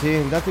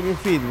 ragazzi? Datemi un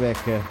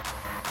feedback.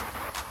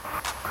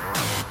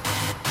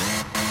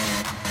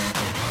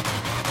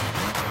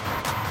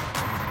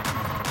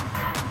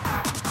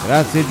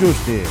 Grazie,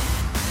 Giusti.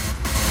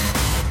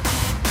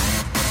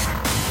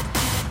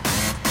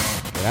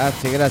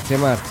 Grazie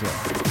Marzia.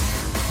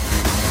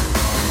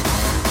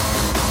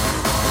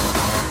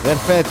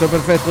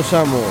 Perfetto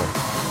Samu.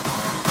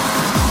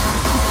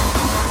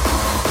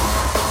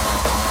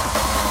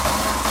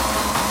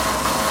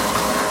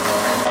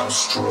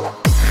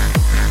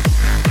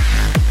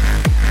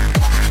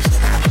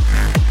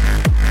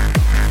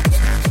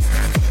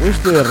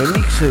 Questo è il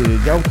remix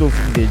degli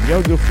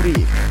Audio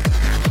Freak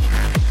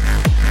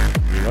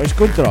di Noise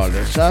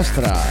Controller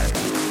Astral.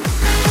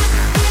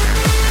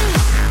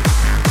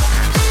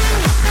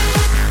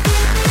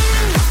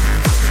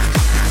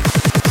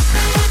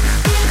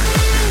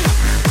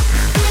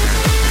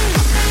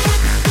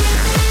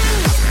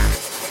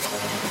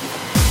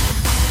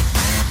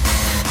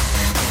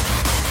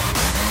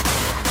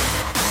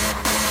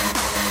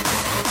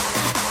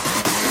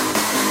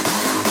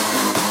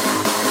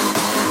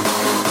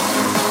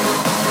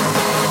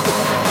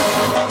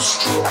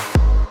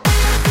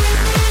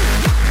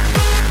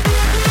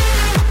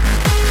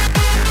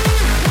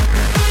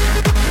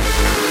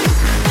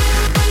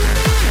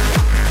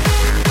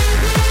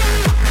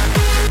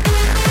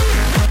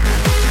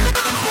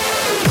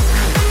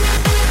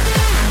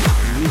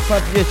 Mi fa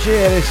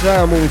piacere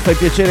Samu, mi fa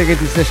piacere che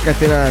ti stai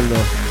scatenando.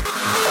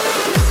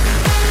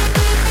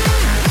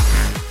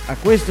 A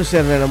questo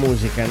serve la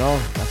musica, no?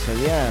 A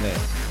sognare,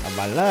 a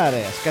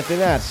ballare, a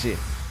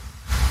scatenarsi.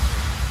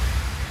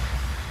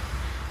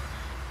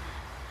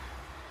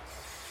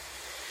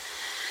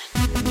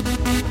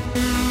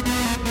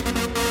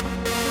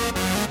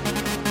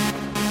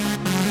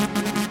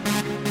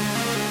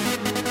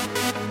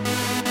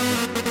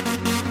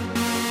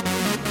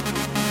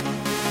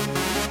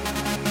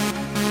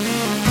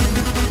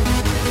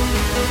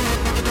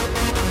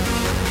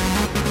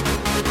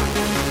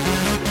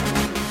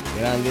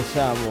 grande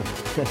Samu,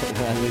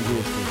 grande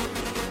Giusti.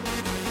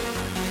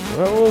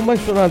 Non avevo mai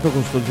suonato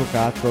con sto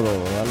giocattolo,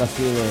 alla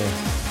fine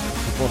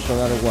si può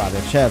suonare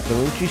uguale, certo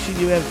non ci si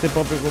diverte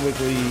proprio come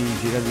con i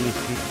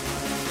giradischi,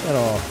 però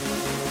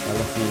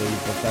alla fine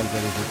l'importante è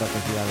il risultato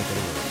finale per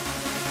voi.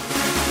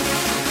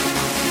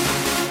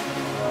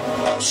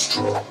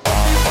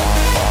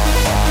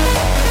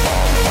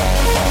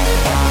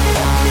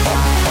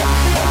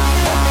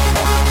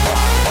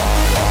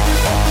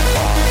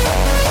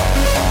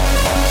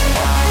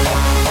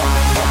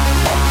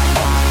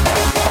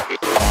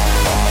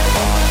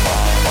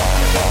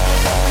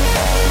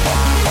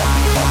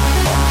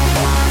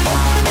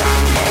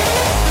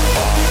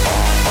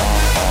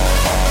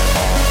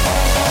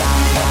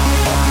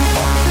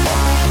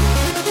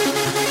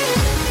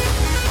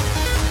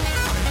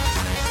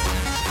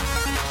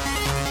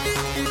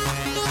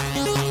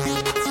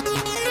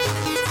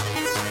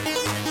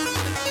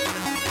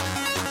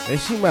 Eh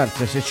sì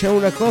Marzia, se c'è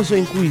una cosa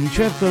in cui di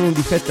certo non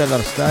difetta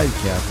l'hardstyle,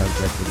 che ha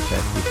tanti altri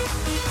difetti,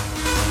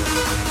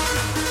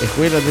 è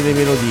quella delle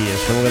melodie,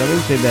 sono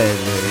veramente belle,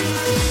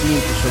 i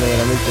synth sono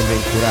veramente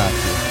ben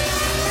curati.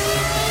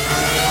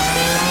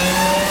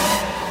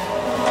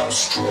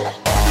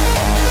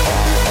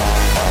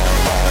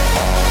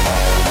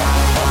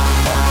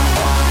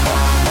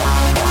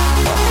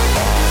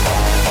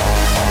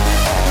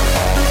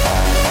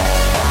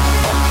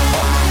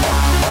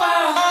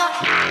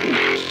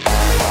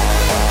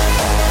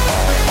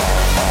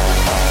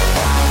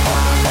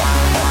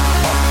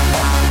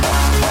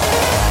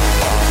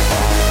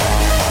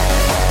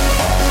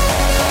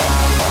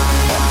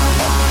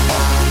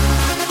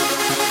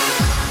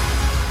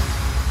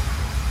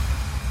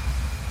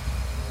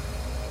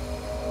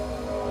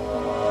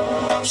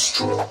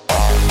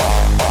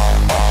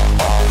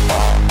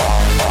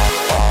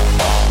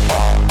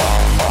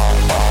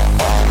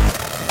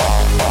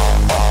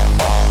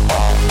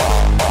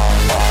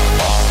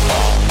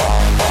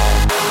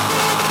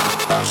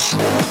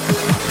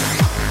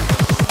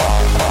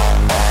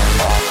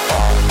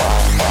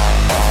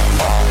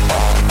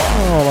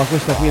 No, ma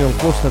questa qui non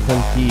costa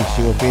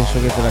tantissimo, penso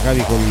che te la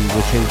cavi con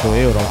 200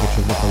 euro, anche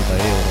 180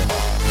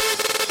 euro.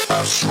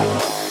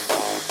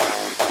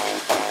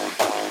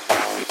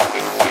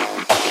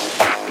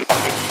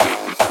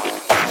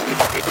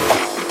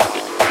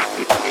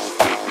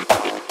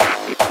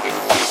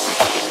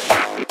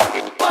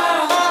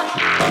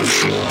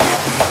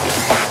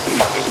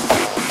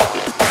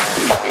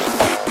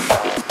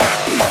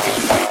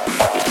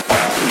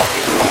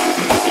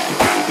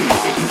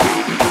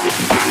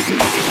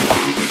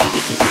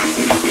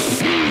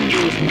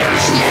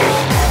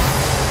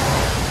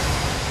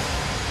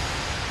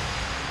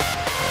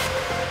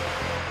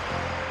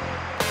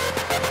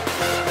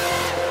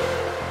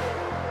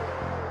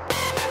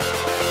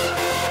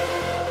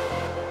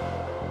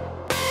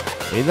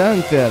 Ed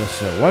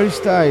Hunters, Wild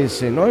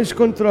Styles e Noise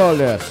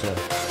Controllers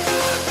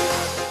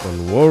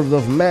con World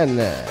of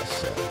Madness.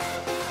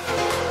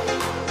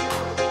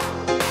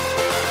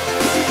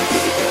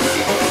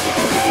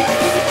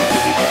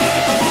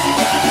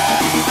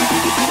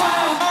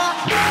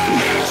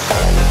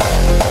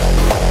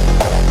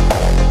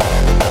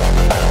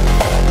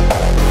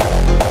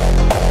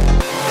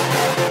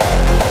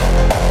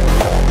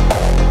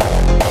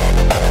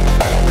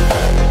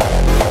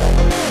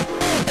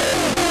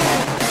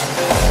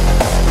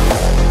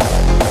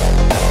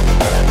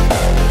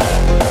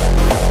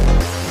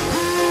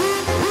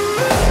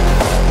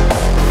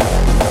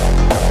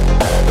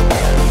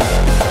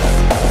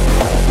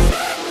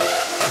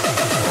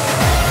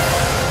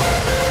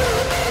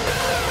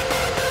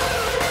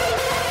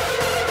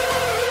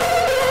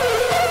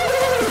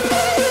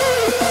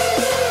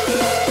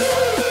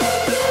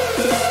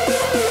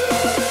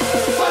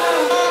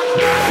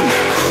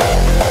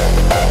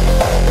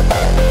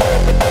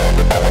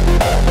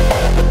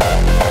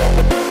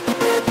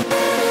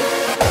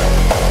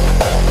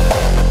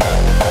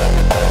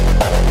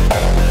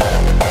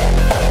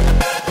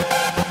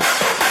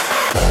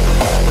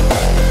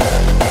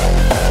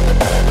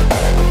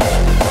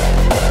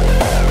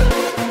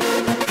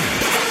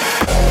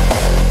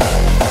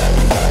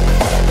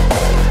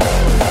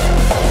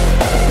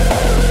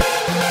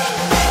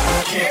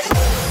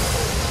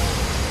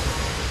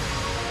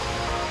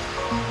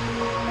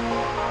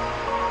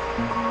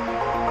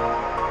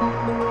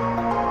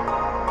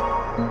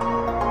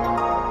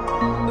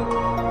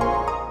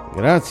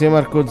 Grazie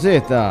Marco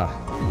Z,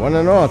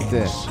 buonanotte.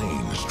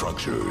 Insane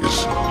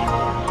structures,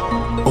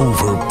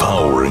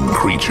 overpowering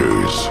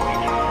creatures,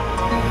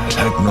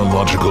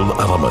 technological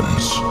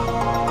elements,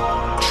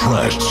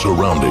 trashed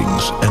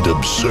surroundings, and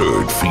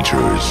absurd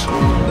features.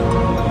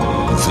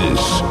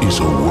 This is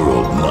a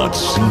world not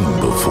seen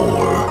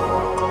before.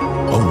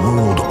 A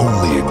world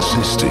only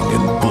existing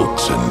in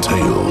books and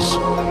tales.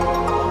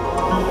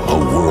 A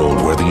world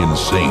where the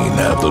insane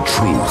have the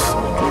truth.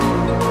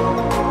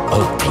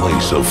 A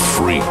place of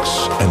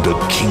freaks and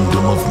a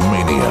kingdom of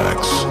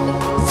maniacs.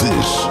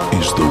 This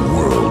is the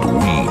world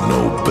we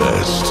know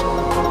best.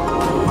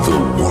 The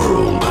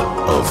world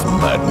of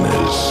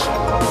madness.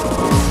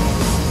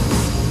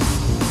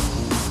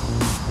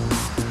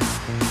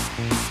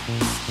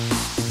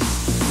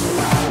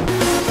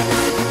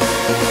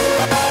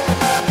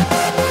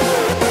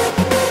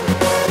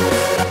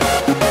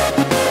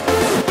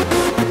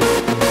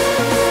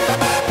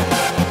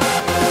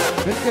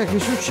 Che è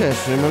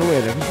successo,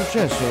 Emanuele? Che è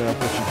successo nella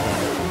tua città?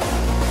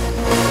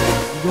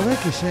 Dov'è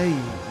che sei?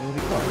 Non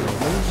ricordo,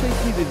 ma non sei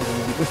qui di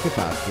queste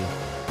parti?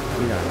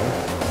 Milano?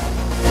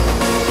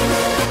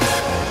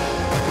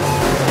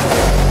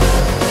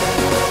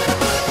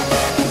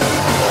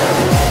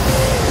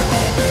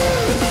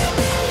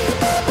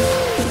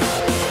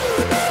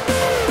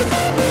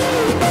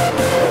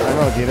 Ah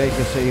no, direi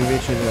che sei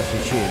invece della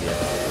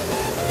Sicilia.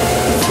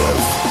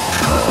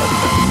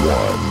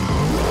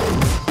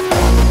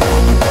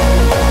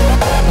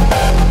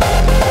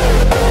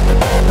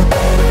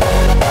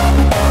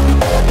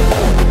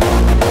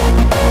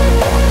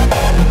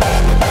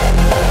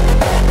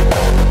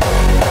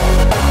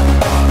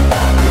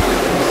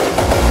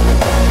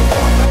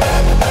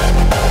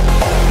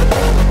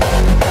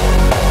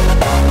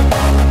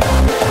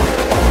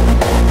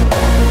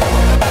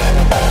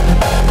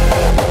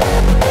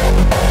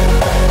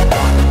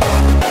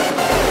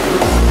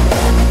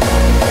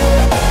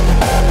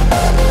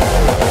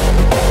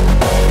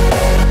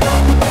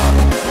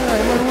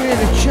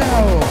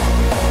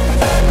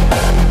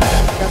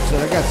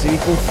 Mi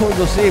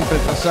confondo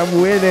sempre tra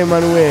Samuele e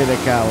Emanuele,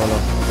 cavolo.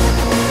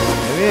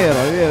 È vero,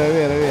 è vero, è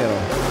vero, è vero.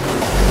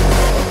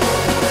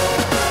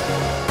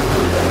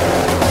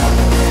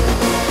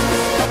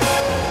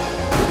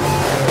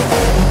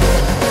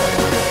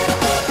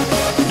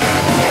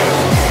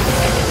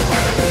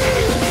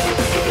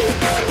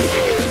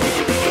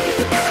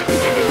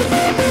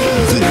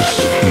 This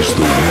is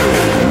the world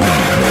we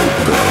know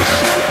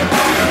best.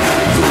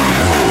 The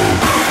world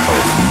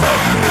of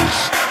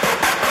madness.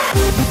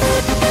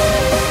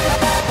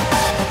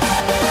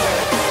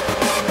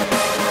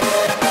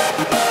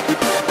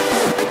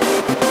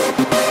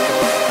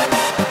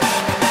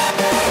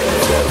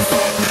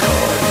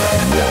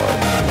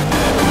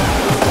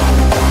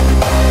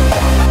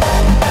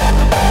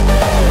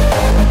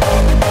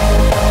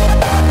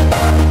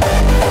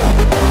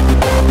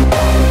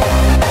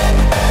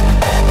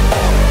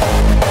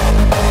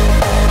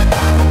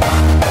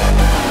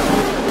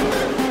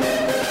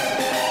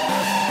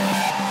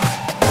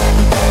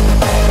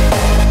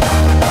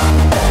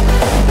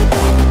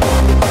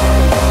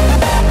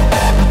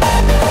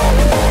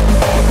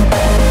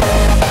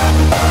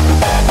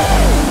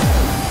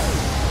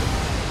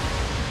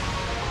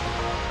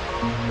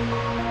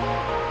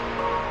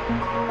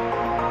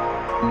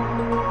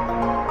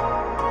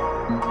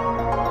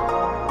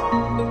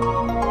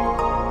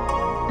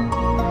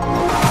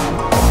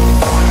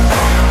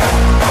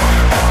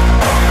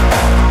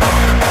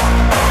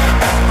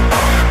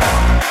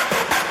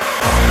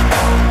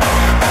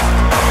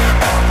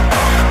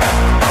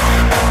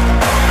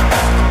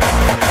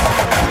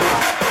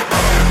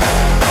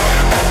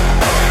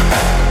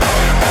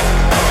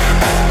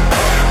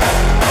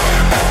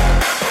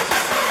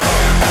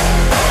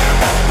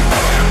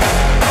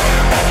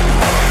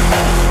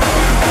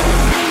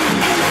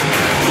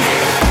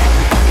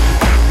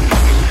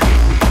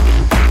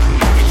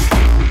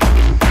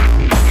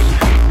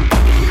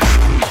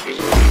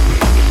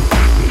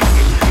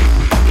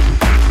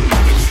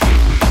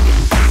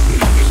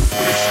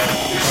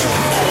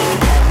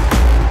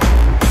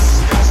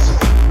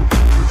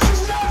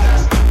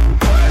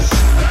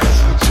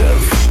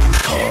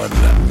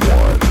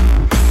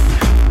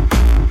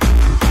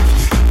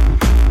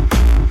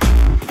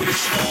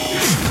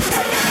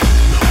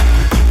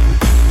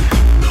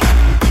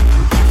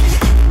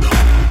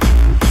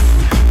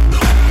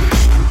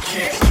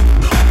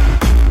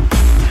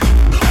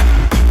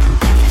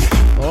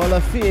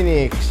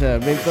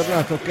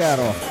 Bentornato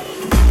caro,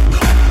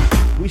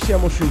 qui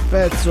siamo sul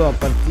pezzo a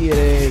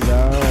partire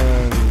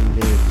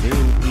dalle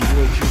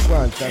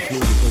 22.50,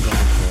 quindi cosa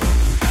facciamo?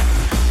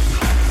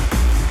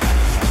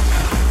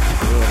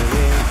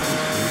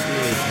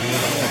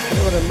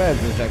 Ore e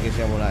mezzo già che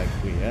siamo live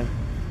qui,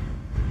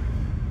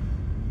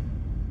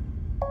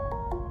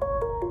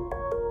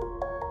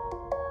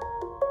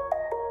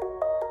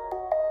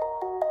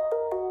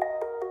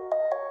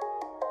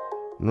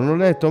 Non ho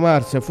letto,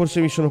 Marzia, forse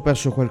mi sono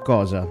perso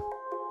qualcosa.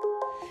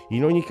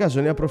 In ogni caso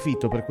ne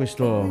approfitto per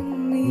questo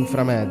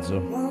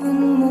inframezzo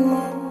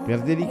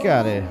per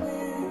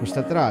dedicare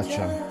questa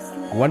traccia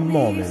One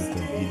Moment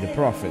di The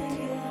Prophet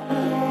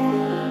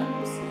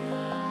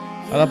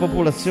alla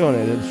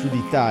popolazione del sud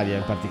Italia,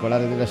 in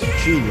particolare della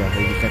Sicilia e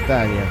di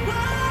Catania,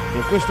 che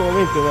in questo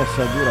momento è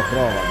messa a dura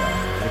prova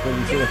dalle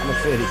condizioni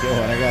atmosferiche.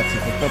 Ragazzi,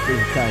 purtroppo in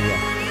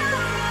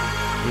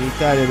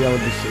Italia abbiamo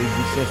il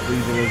dissesto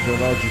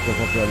idrogeologico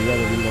proprio a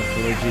livello di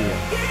morfologia,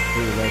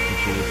 quindi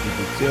mettici le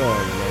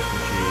istituzioni,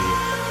 mettici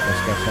la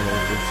scarsa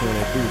manutenzione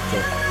e tutto.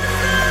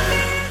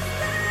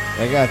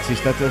 Ragazzi,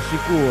 state al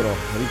sicuro,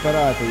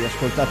 riparatevi,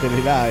 ascoltate le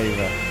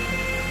live,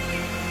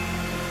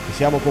 che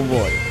siamo con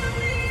voi.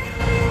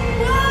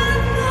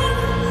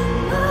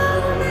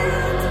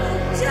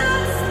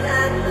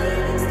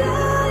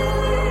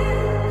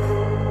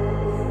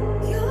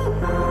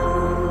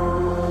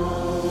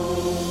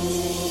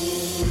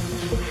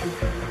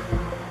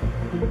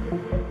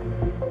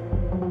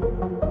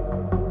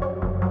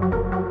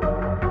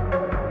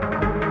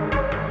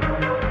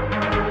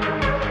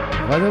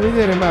 Vado a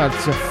vedere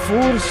Marzia,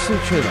 forse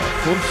ce l'ho,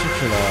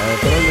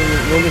 però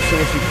non ne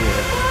sono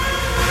sicuro.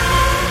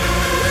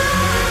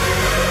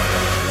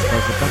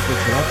 Qualche parte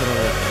ce l'ho, però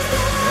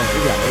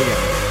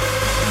vediamo.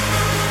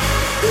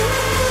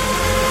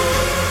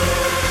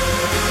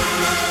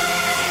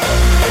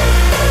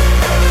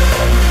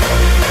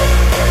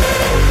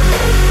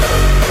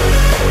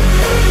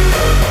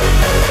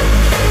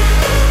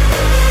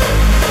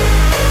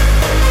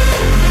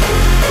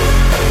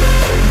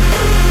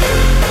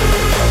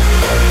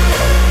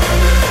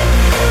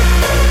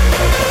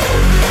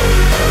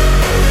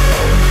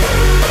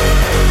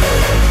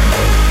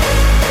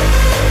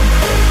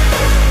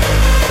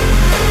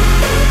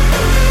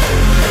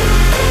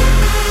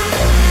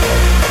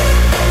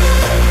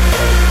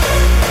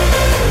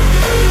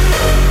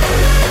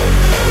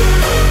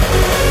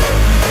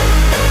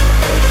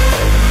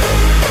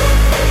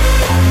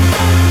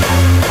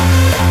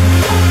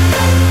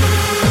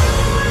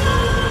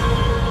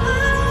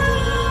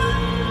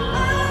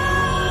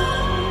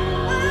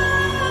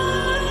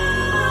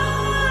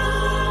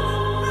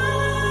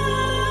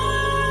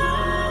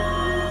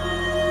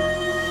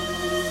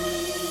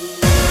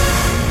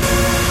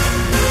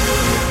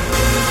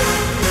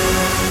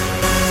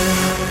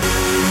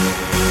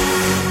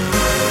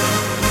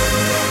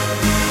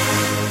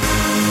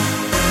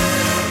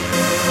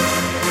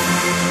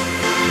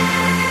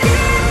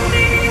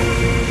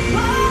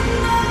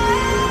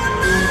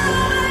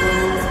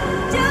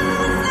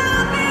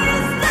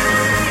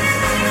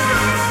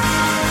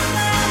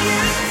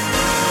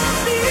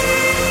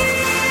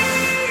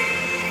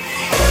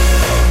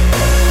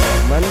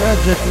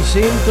 Ti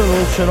sento,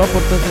 non ce l'ho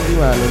portata di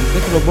mano. Il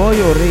Tecno Boy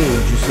o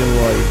Range se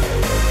vuoi.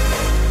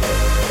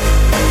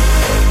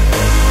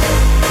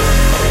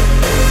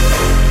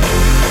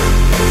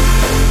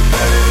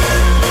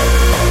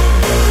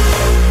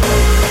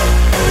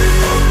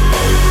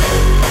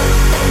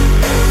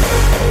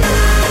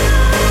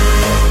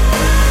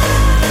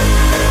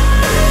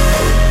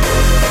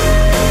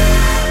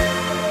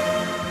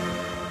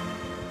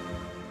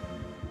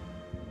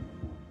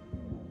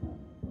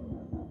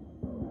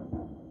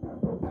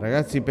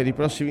 Ragazzi, per i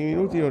prossimi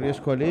minuti non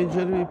riesco a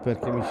leggervi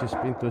perché mi si è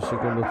spento il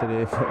secondo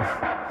telefono.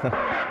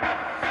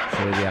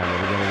 Vediamo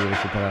di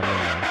recuperarne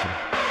un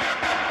altro.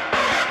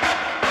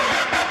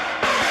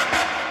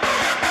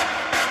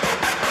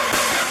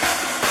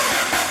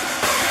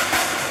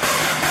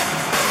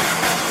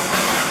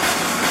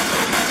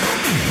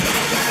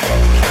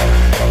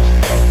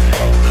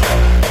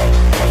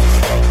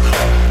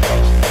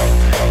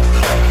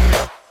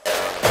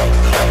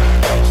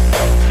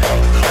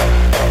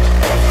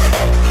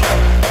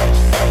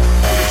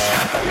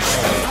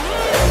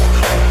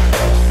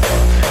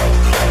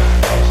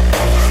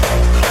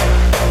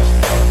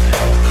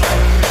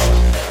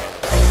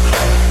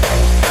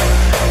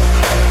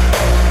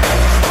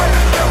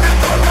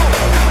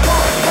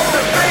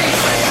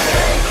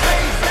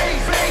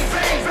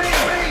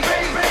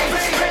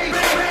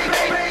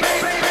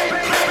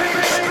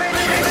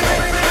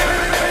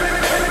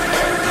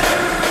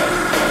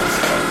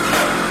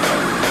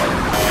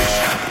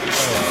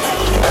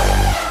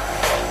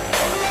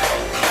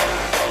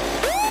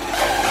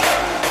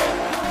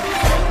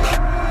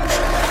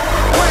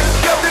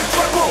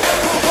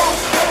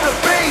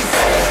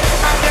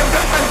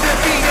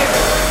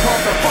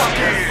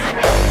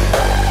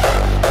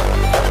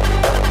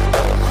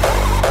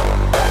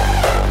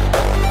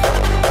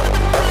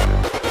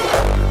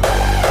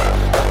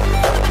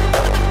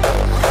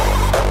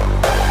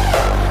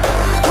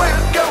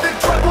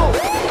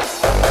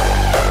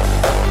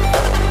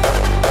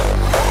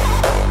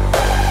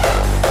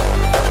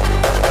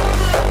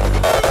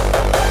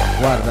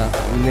 Guarda,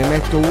 ne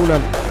metto una,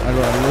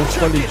 allora non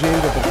sto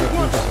leggendo perché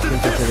appunto si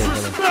sente il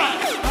telefono.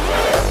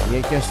 Mi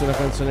hai chiesto una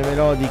canzone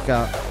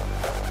melodica,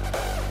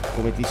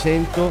 come ti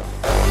sento?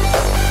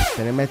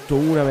 Te ne metto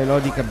una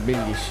melodica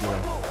bellissima.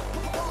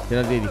 Te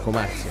la dedico,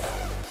 Marzia.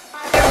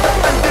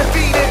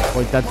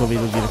 Poi intanto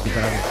vedo di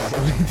recuperare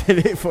il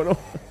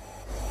telefono.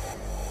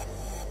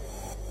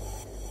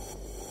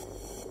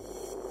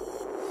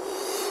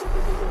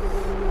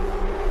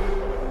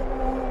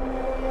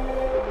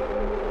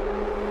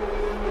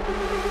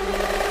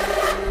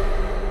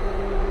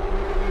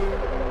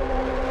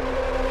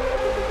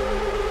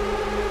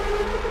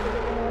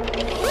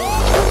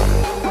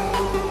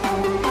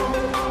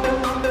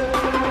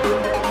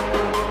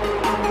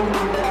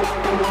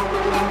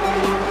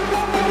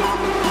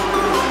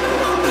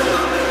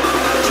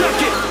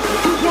 Check it.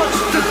 Who wants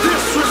to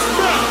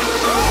disrespect?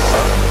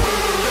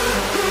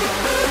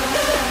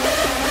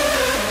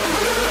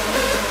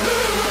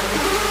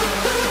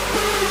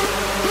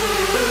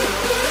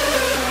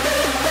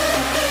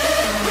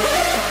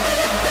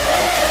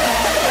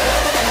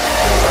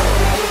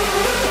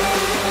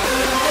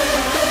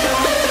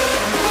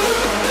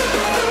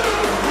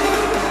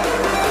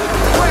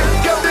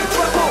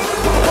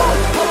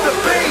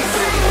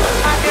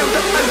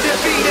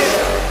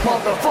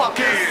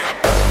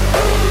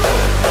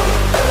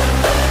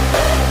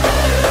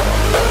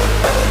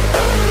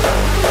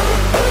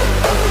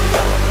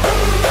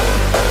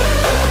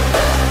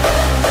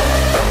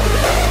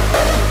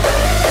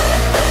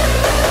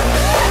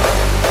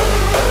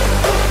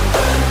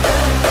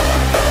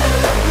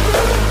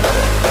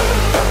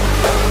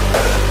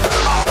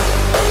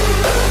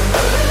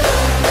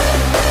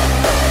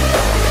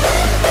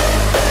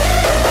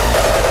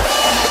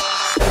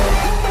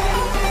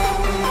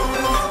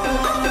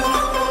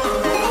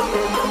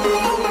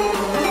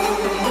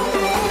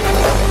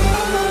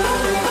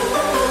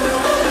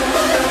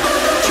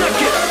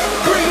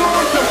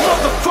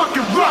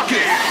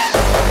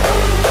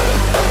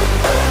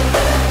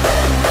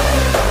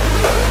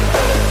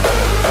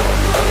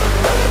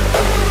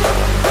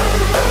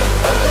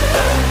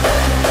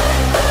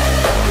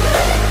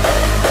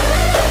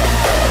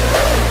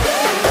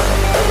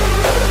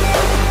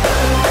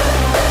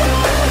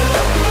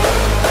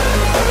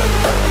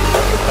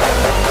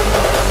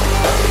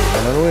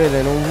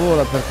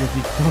 perché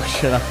TikTok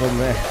ce l'ha con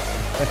me.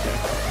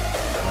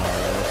 No,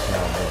 non lo so.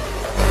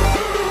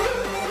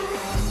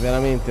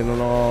 Veramente non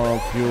ho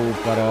più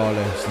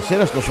parole.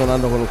 Stasera sto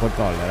suonando con un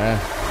controller,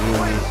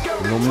 quindi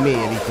non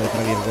merito,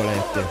 tra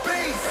virgolette,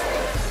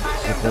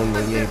 secondo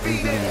i miei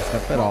punti di vista,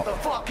 però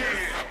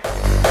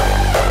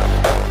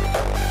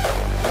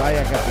vai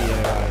a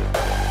capire, vai.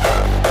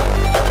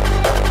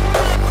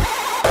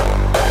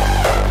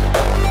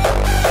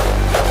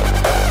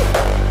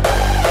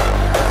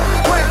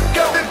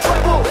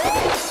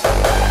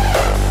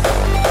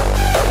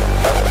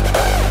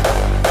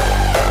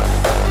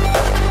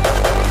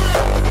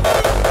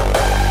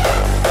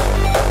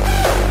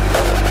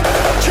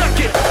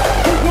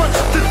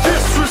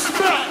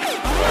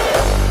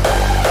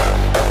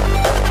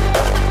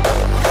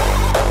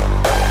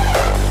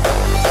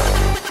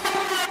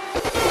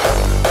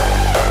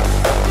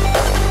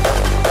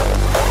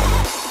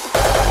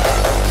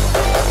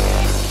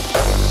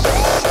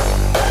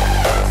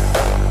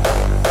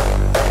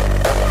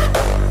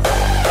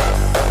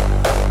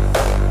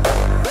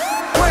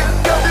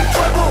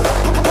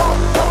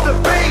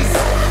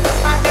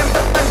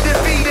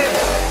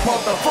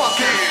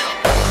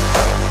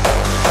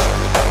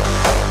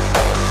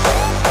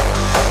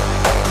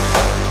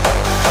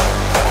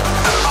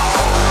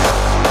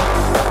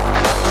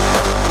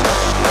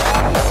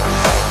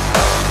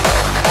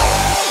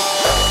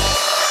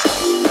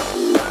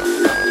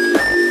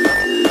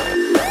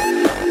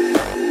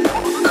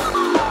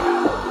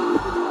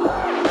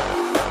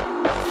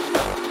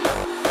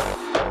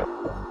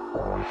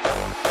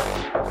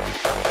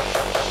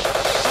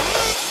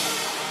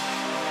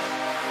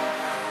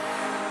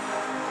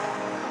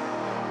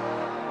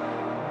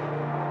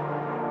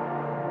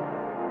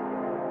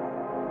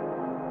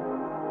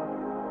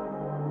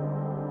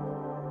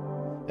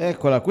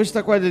 Eccola,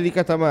 questa qua è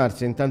dedicata a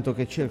Marzia, intanto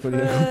che cerco di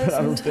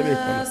recuperare un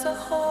telefono.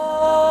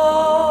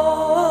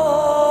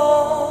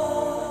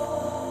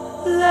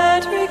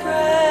 Let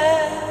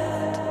regret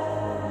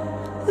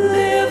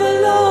live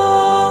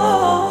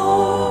alone.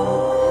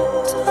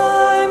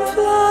 Time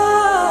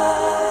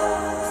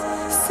flies,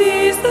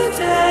 seize the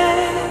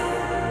day.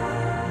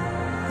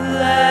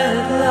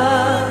 Let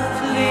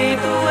love lead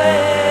the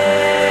way.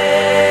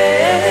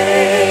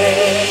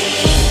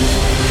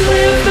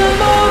 Live the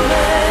moment,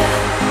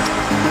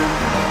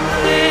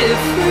 live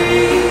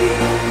free.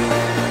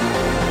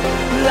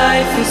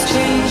 Life is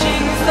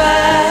changing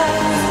fast.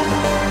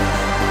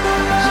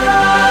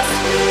 Just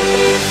be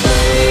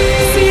free.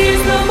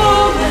 Seize the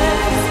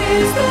moment,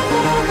 seize the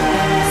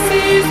moment,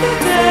 seize the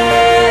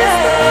day.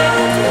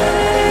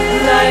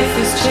 Life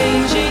is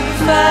changing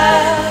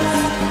fast.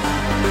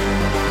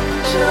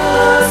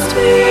 Just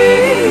be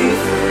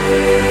free.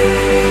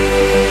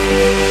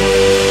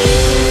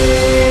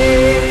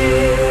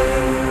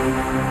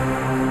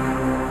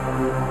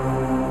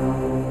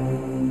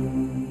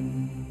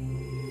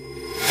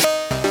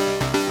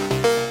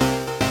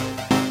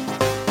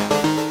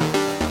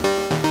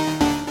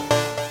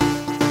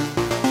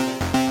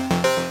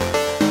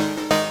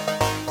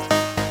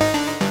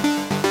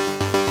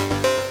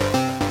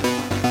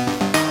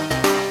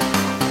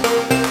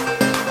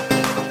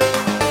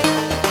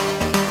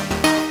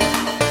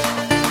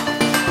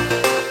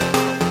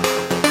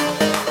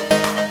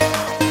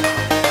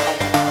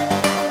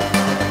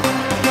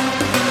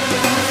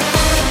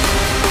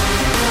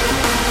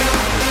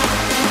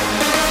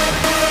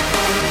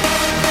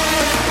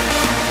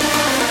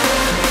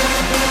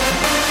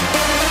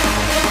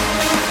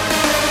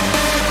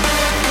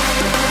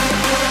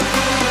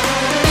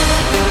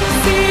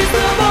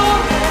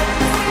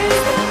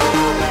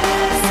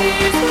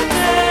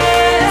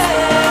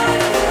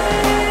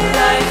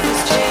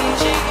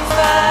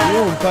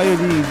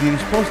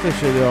 risposte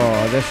ce le ho,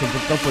 adesso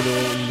purtroppo devo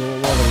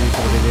muovermi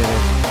per vedere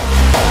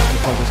che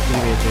cosa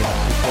scrivete.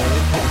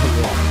 Sicuramente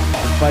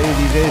un paio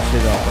di idee ce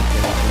l'ho perché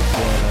non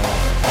funziona.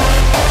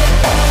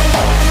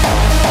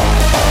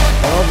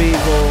 Però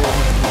vedo,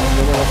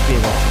 non me lo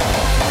spiego.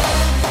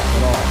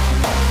 Però,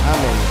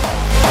 amen.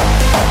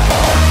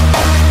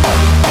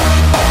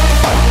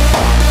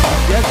 Mi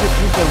piace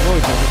più per voi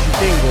perché ci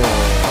tengo a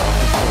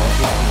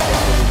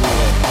questi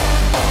due.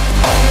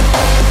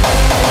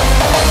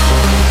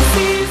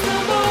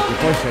 E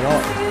poi se no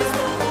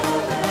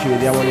ci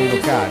vediamo nei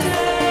locali.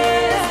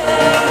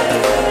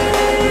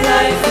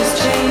 Life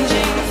is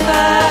changing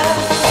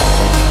fast.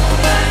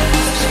 Life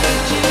is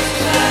changing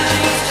fast.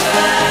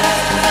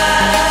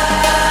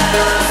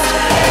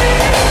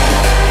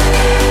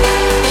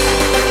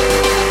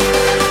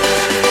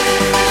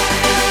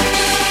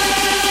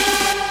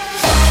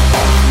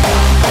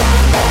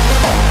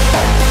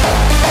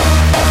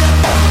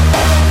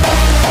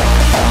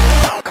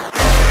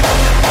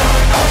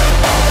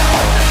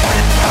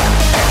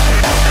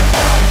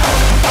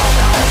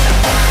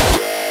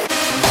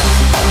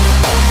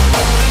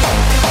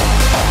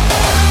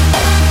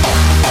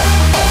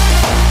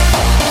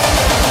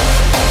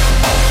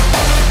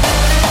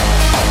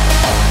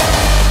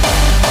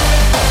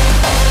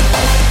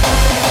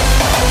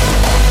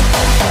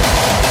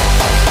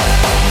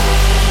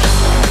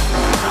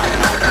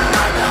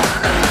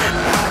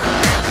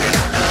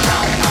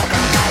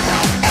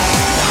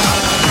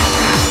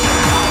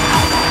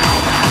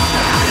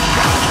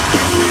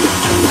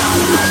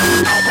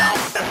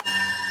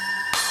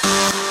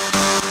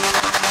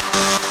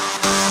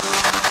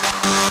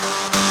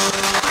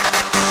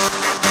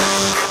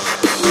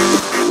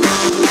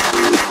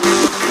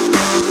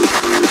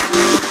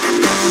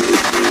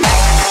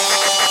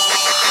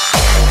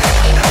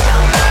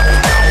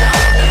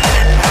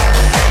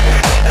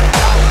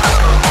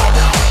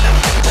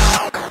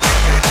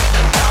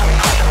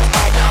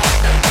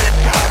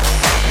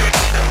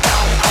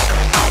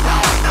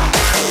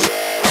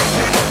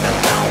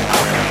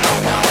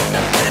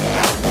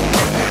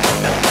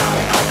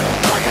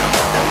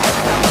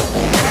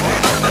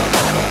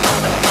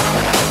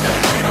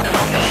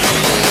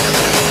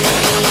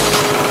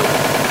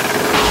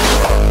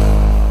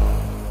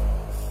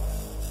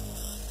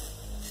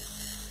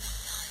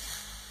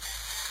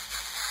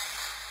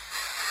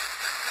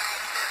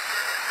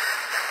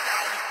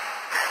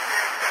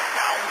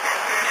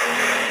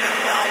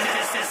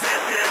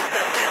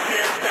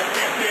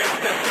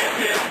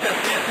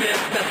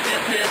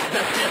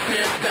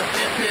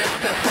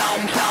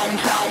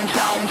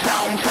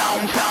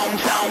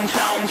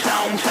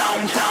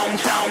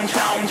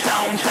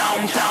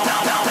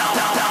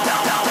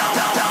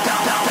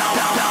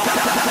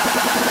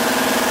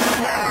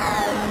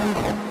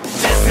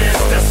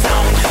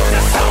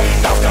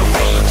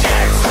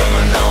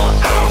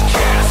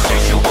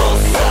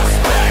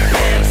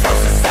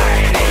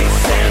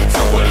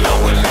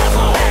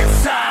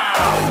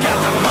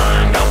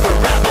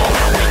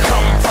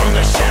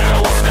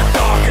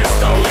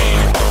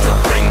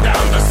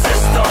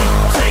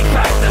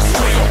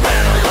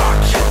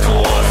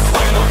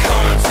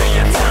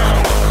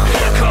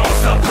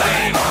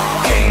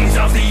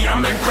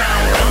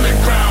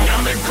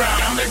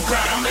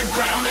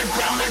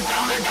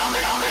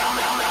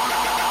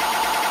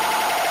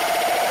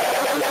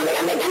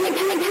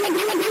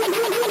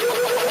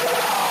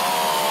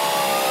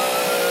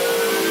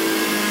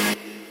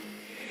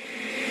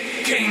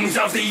 Kings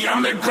of the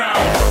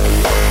underground.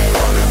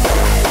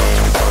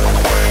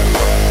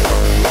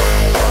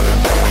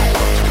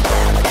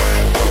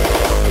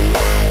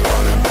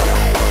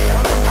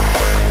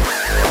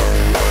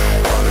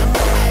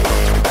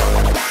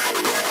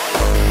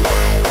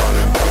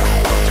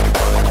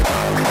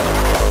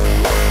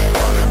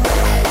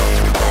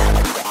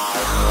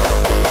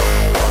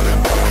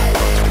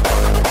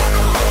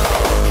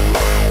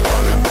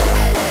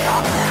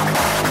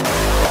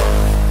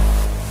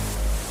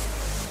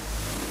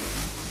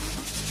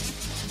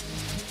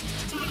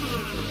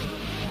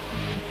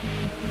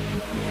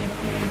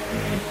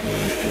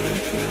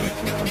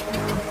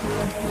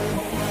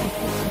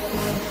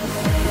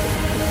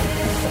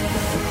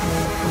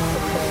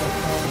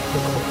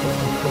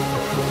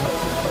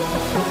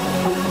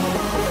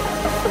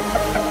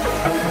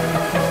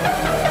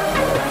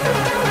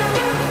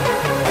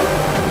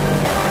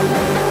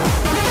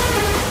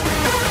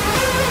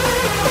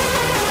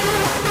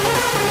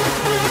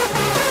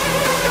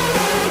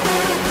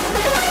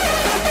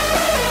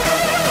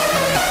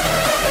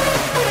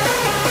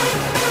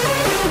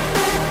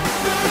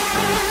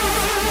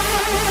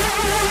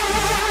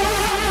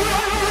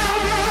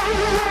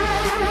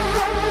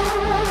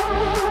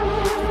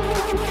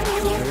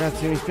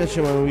 Mi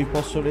spiace ma non vi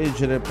posso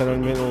leggere per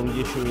almeno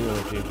 10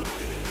 minuti,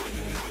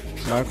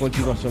 ma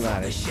continua a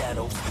suonare.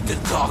 The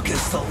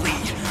darkest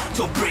elite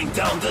to bring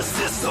down the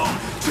system,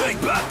 take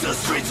back the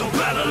streets, so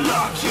better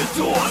lock your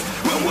doors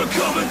when we're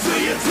coming to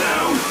your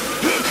town.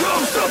 Here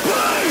comes the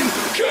pain,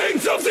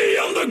 kings of the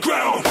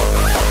underground.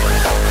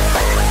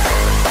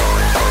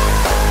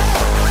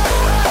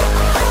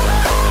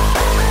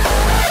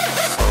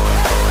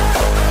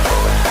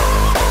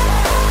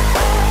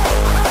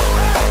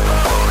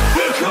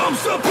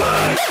 Comes the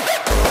pain.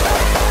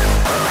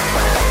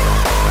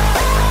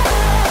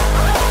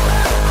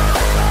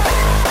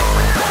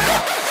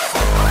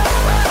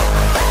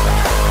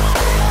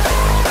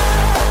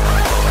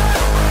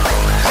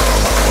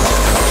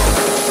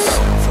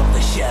 From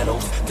the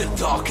shadows, the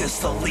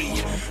darkest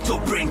elite to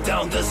bring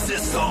down the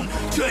system,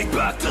 take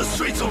back the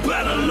streets, so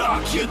better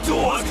lock your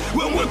doors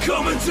when we're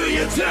coming to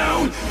your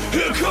town.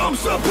 Here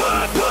comes the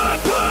pain.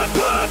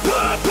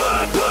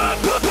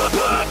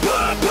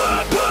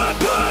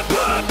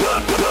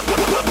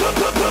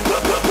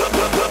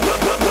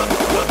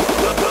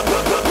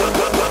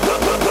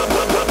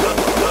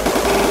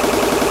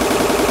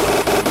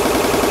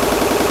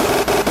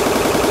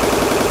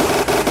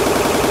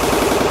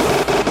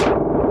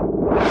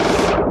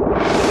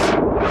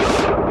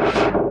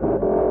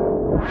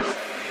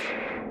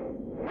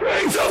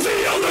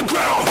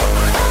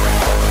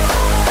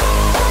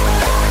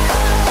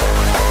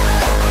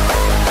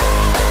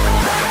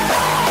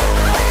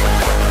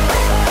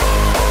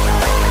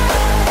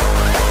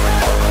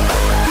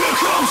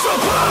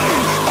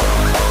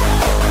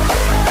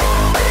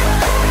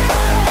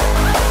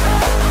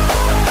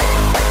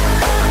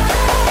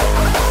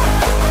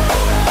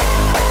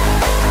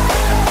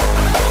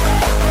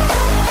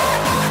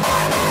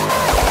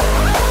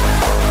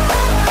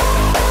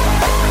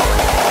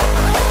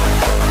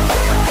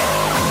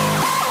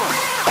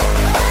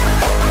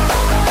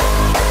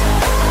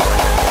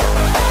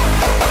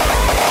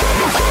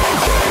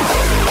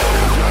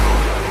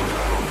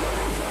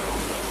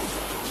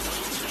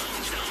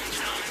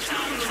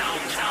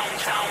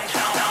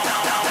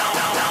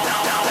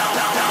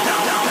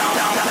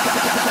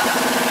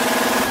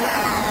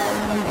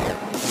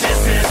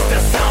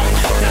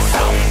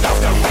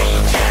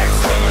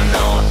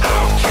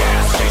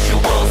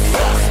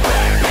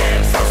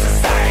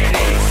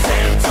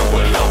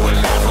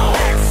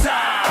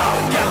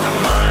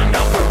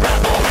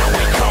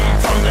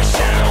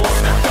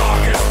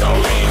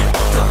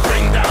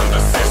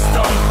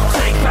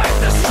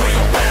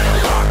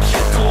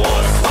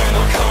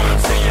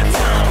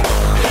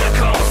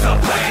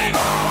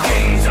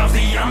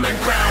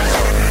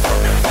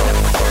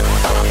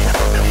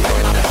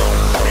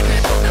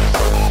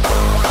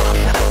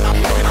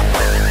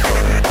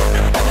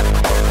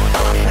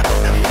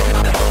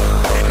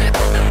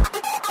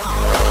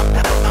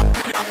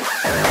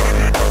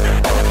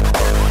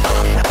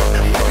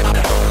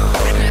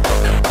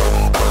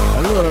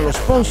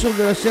 sponsor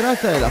della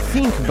serata è la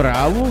Think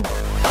Bravo,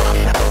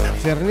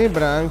 Fernet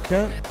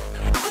Branca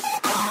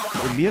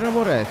e Birra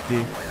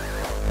Moretti.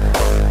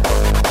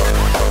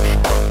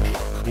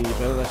 Quindi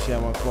per ora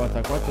siamo a quota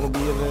 4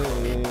 birre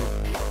e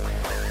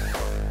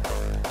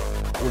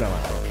una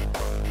mano.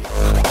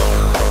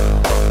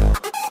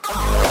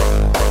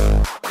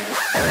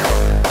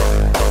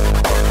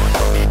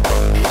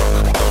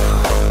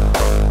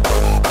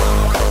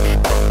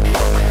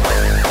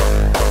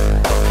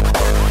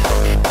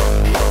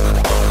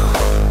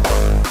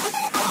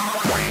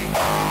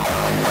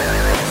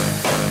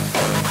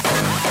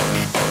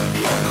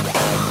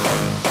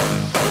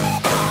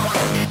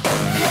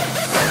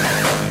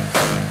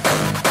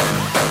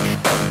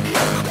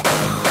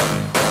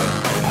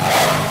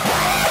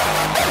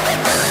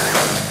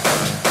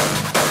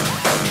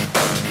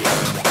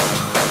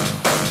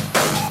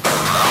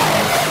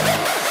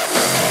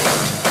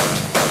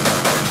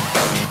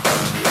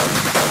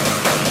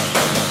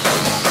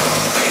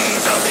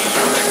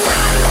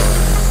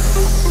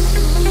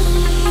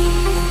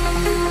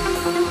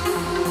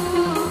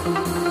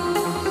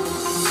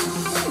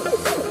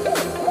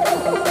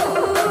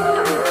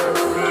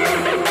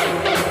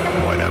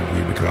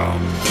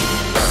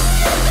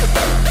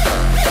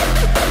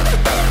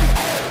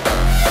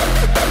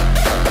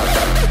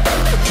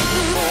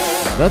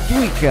 The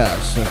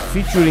Tweakers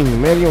featuring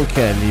Marion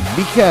Kelly,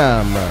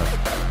 Become.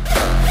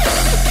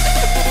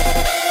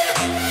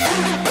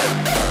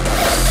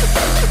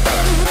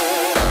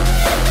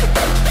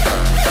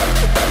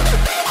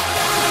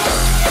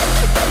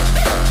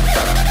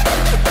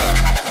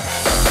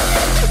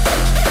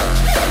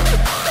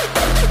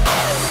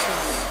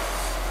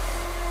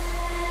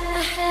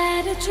 I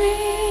had a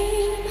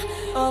dream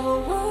of a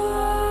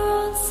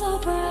world so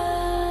bright,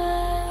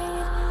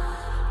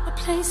 a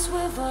place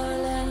where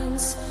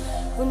violence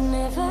would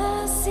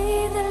never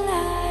see the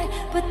light.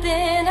 But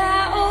then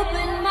I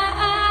opened my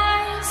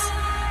eyes,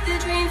 the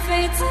dream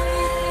fades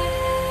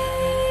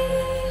away,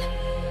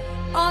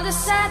 all the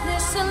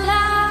sadness and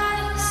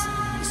lies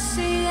you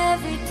see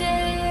every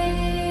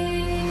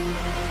day.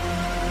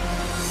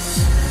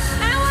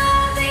 And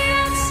while the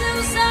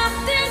answers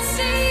often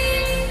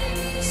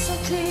seem so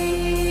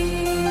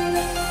clear,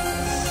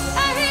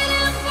 a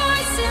hidden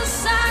voice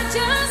inside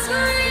just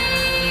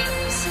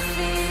screams of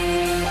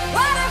fear.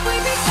 What have we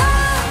become?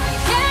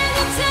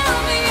 Tell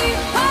me,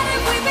 what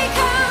have we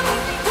become?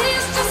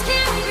 This just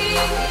can't be.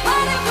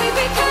 What have we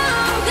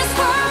become? This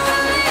world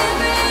we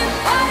live in.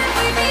 What have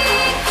we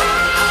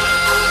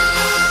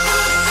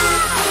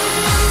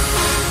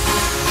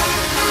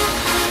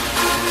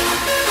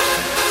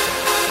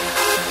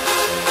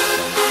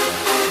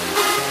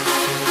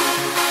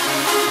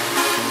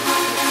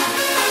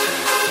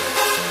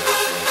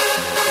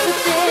But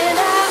then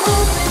I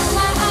opened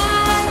my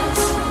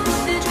eyes,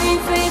 the dream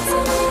fades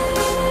away.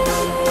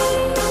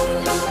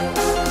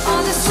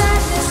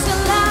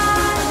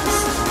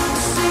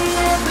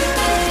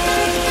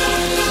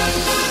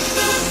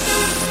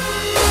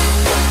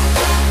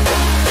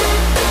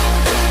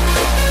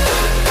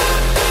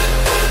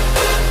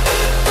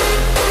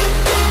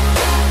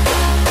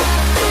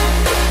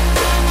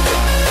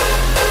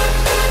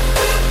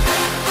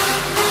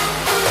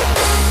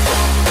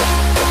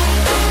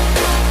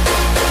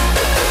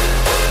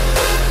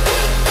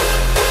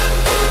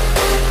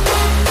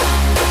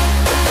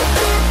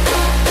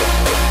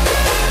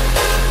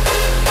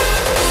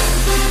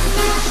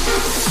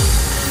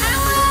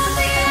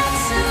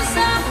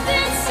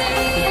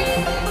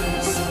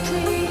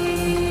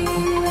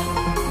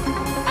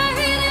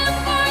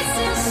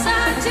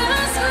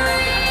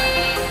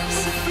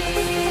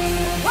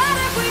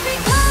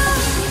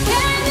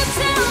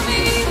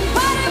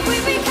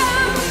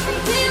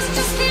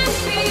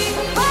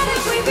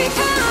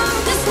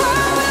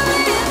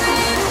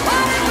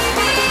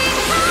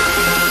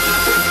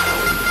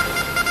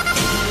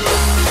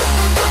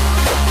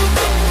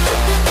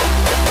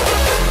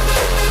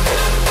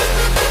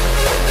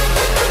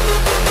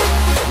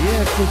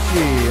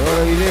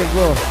 Ora vi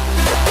leggo.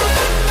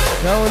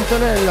 Ciao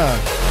Antonella.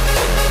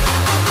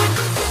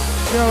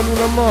 Ciao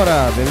Luna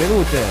Mora,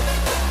 benvenute.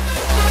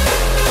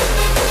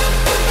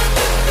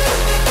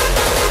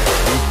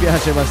 Mi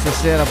spiace ma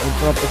stasera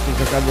purtroppo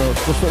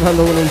sto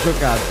suonando con un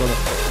giocattolo.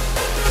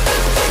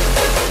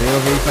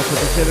 Spero che vi faccia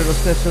piacere lo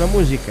stesso la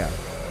musica.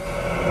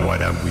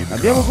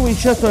 Abbiamo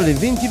cominciato alle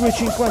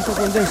 22.50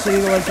 con Dance di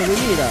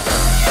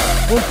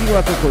 92.000,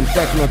 continuato con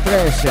Techno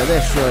Trance e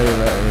adesso è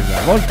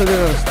la volta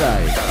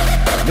dell'Hardstyle.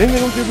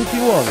 Benvenuti a tutti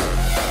nuovi.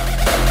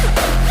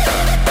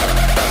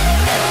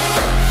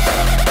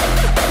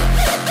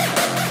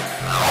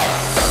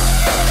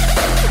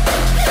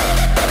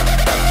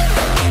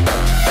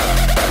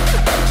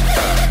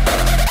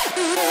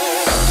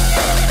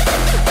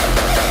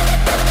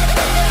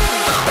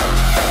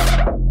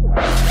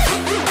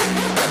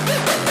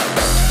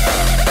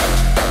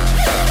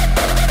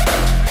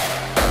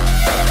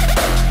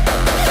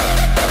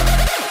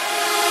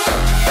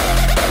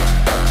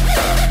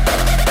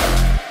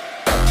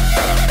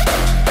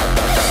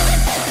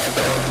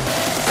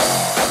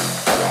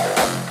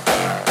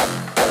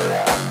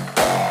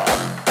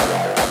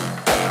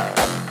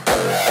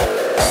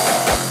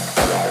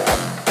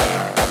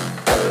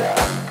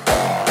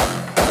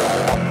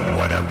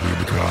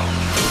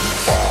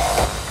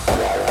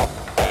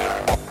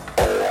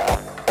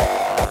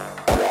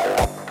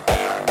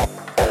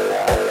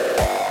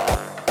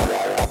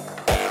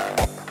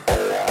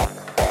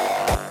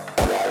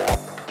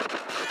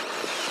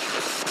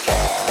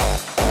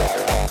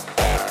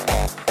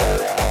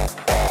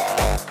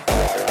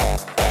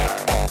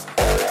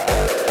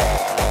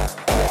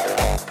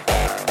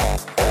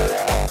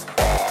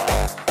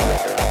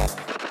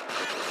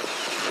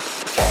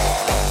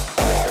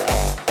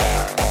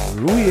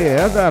 Lui è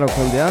Adaro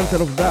con The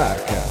Hunter of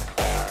Dark.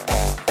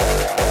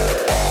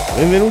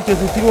 Benvenuti a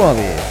tutti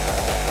nuovi.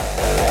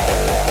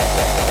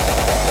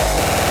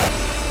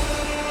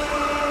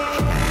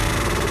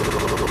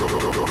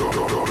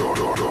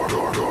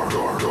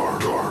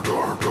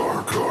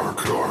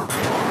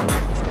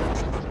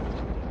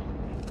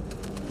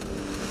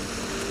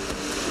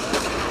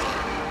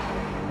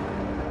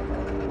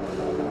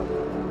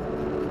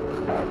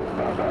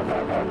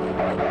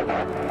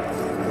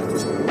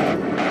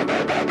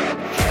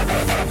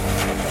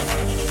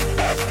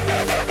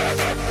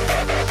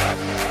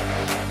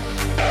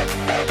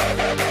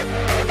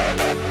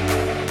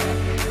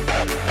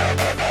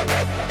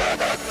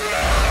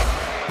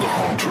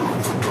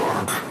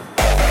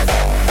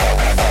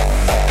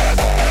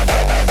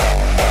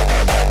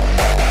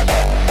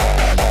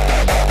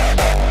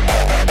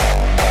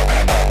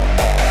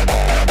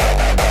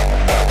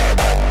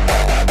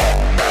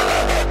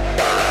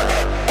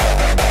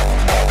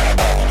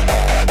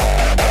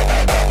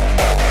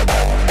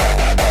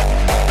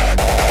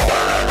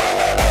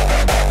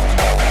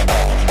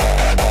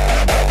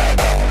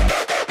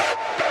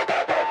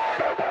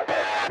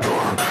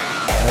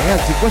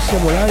 Qua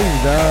siamo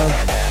live da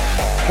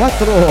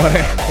 4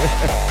 ore.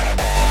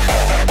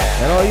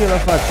 Però io la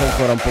faccio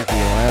ancora un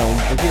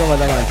pochino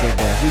vado avanti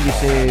ancora, quindi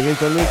se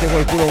eventualmente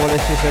qualcuno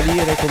volesse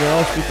salire come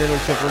ospite non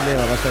c'è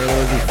problema, basta che me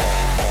lo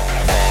dica.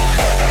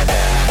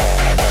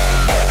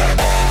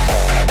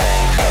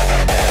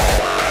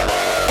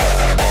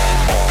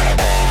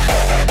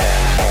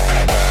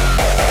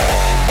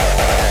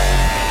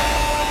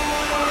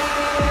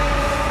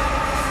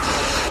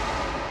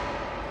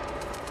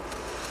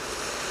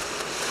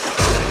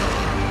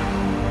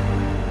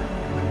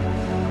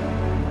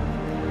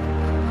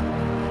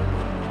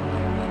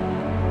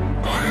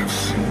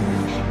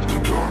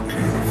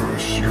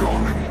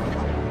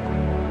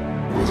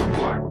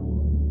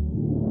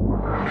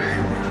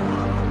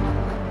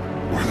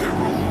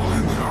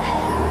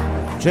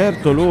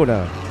 Certo,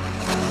 Luna.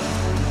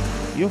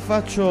 Io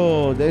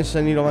faccio dance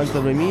anni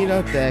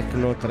 90-2000,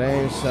 techno,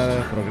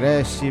 trance,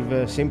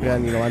 progressive, sempre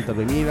anni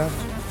 90-2000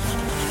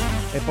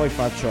 e poi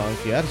faccio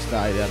anche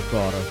hardstyle e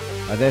hardcore.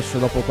 Adesso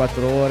dopo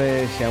 4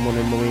 ore siamo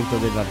nel momento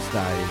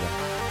dell'hardstyle.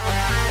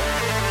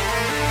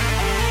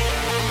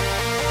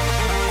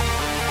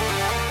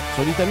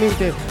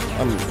 Solitamente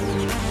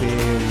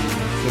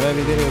se vai a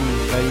vedere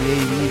dai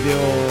miei video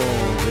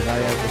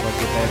vedrai anche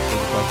qualche pezzo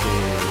di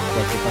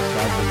qualche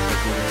passaggio di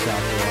qualche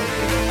mixato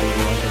anche nel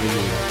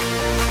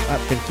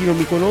 90 per chi non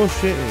mi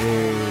conosce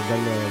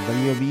dal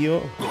mio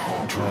bio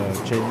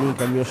c'è il link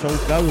al mio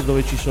SoundCloud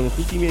dove ci sono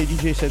tutti i miei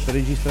DJ set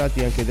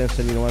registrati anche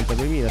dance anni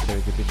 90-2000 se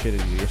avete piacere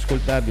di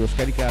ascoltarli o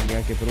scaricarli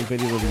anche per un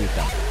periodo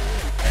limitato.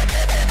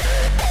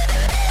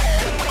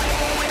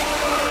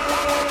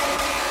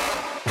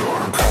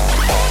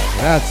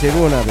 Grazie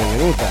Luna,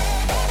 benvenuta.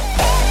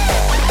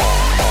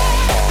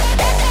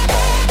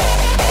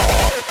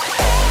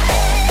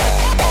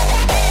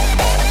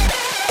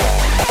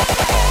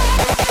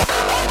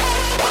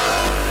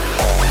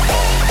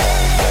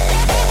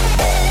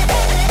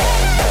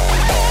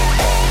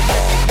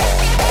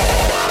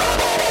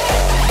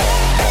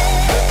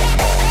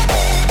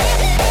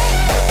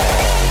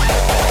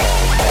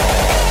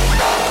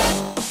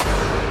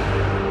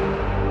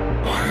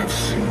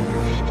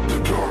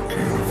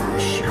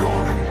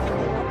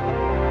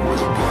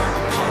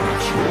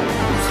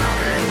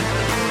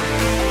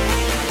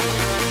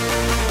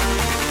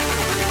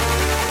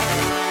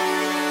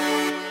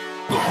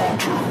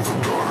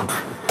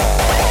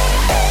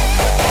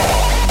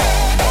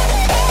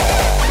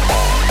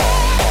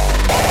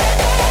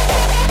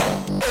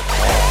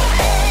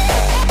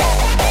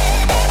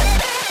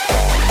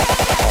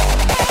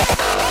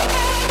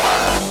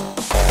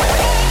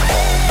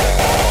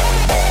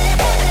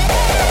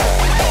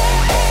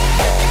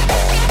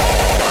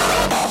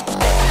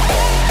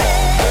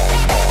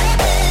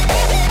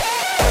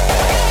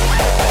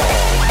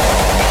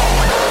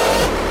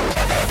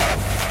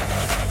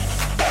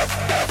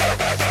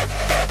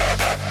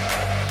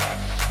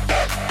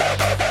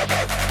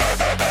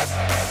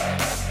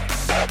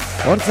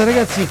 Forza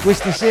ragazzi,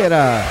 questa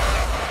sera,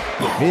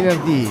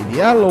 venerdì di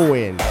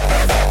Halloween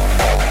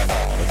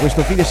e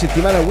questo fine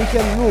settimana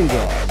weekend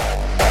lungo.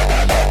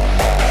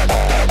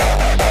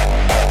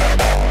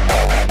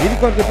 Vi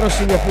ricordo i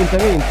prossimi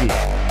appuntamenti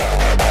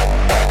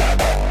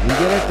in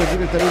diretta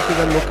direttamente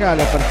dal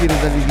locale a partire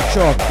dalle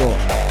 18,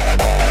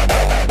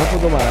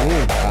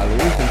 dopodomani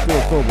Halloween 31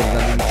 ottobre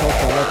dalle 18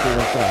 alla notte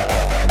inoltrata,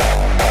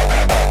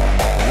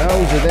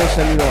 House e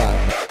Dance anni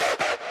 90.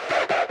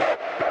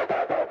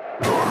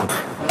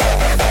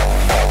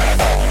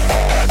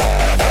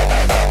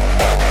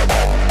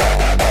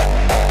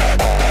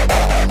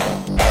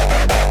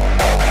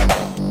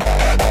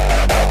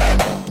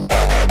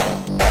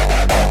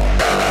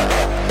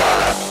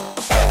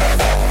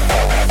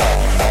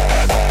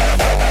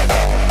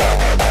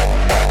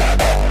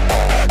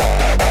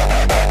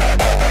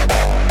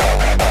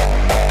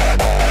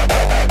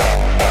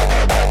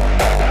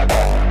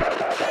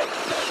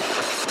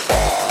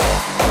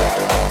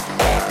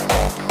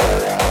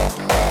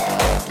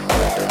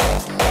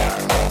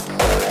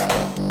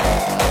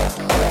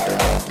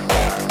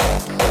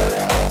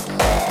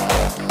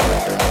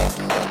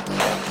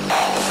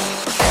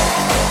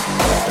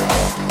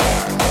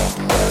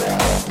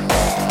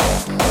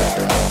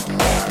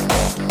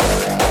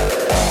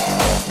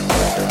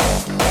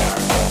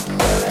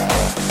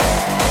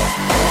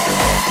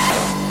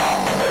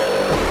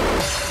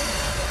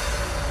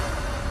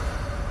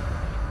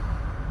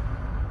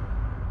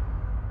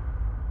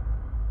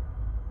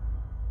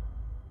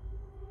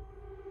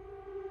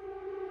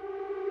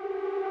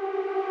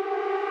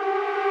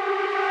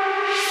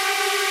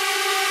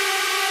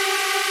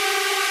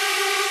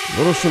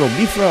 Loro sono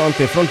B-Front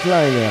e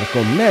Frontliner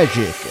con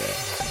Magic.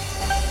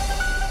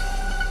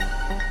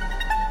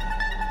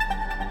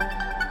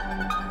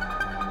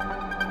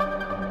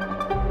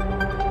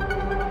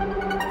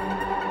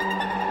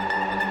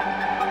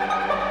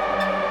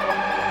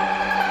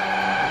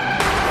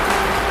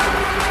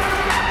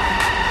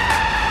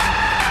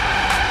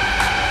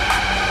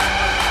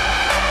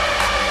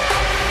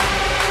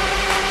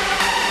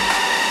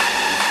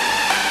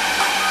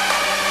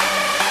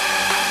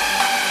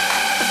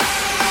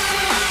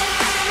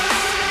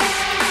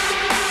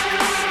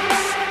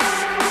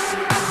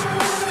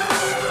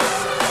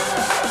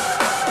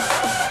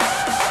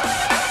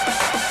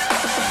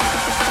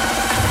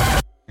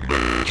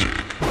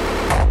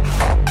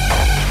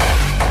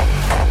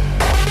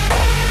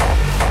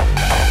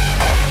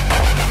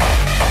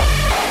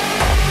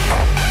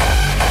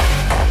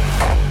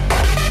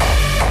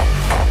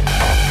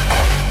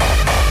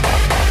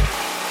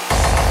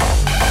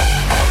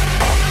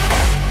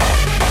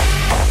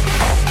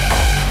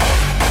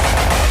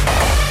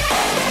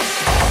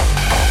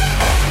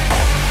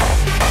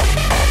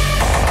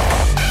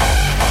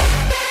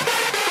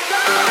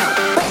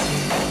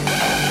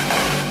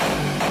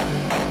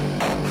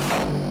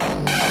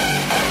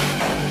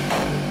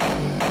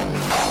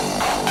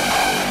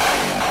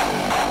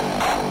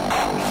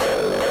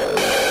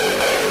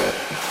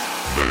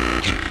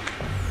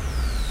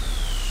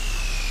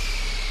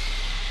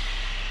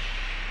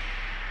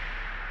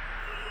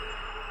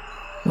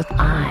 With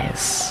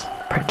eyes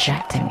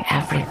projecting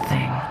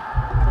everything,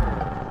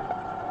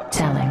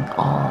 telling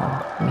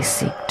all we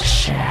seek to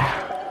share.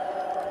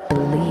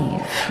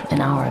 Believe in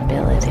our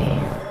ability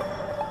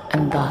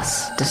and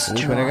thus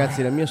destroy. Comunque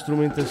ragazzi, la mia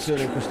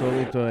strumentazione in questo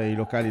momento è i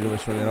locali dove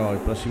suonerò i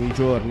prossimi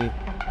giorni.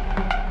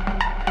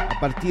 A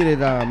partire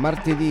da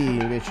martedì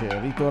invece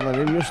ritorna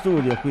nel mio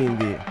studio,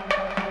 quindi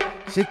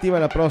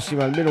settimana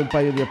prossima almeno un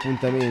paio di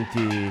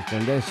appuntamenti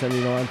con Dance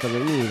anni 90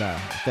 2000,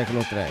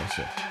 Techno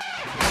Trance.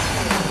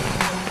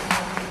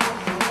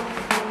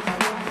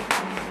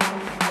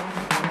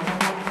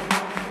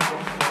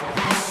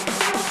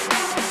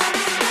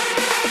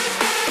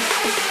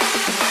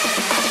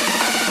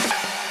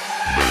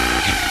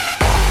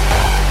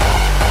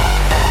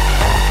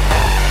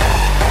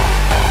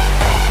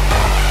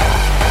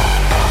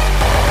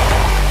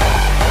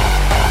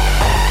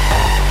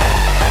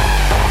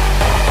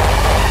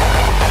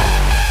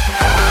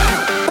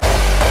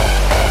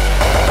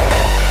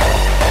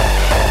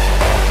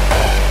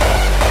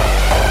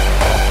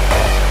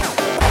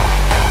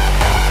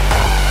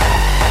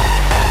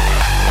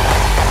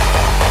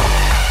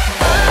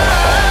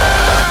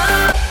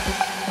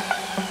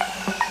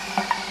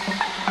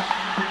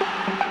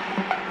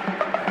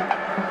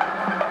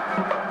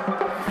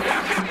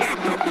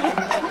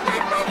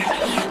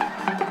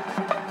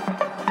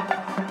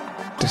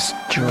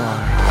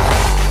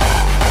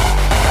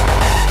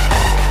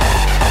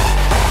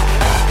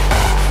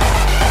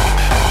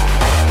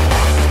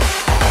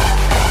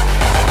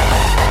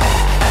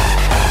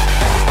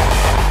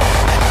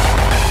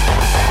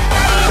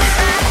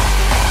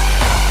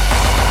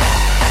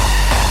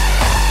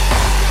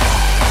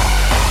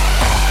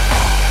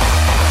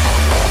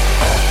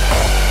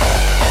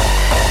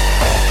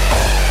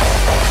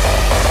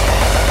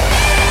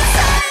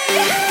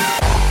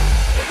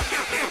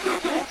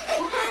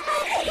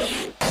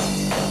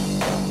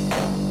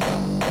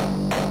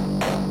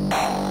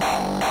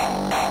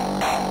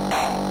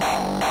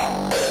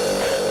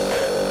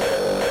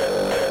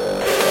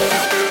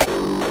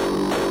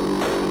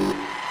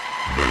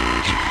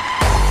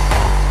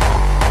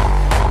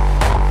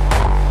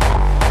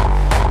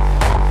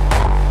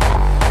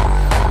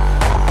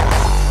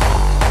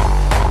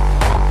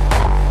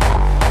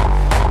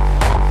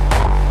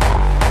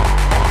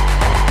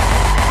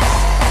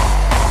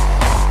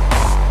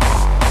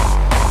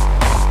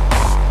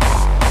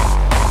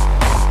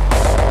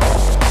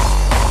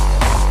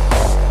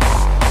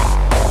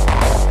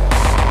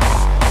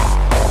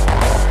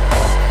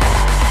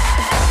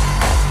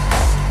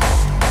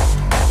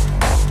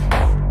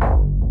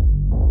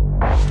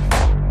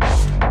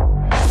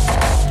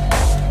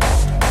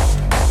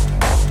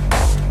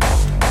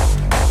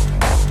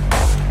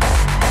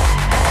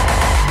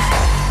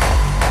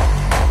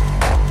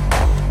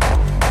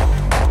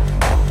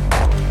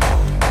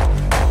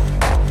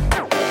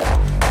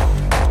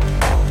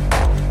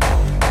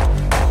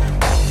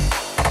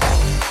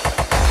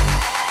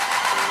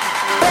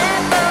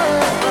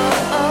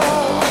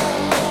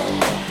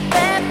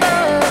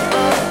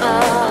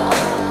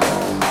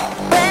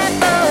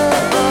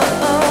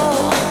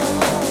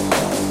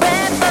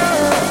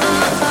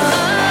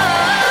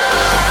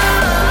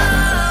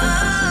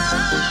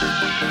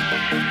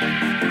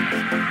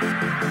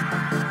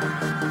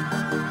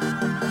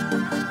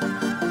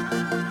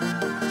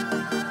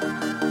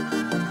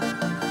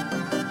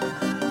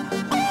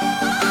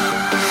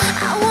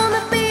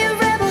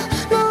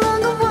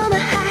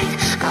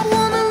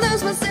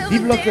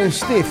 D-Block and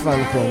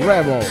Stefan con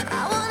Rebel.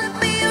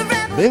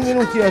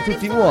 Benvenuti a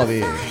tutti i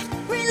nuovi.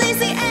 Release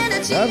the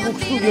energy.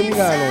 Artbook Studio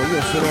Milano,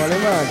 io sono Ale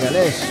Maga,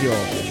 Alessio,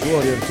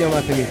 Warrior,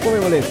 chiamatemi come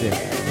volete.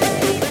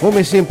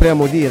 Come sempre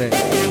amo dire,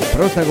 il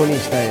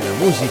protagonista è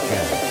la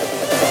musica.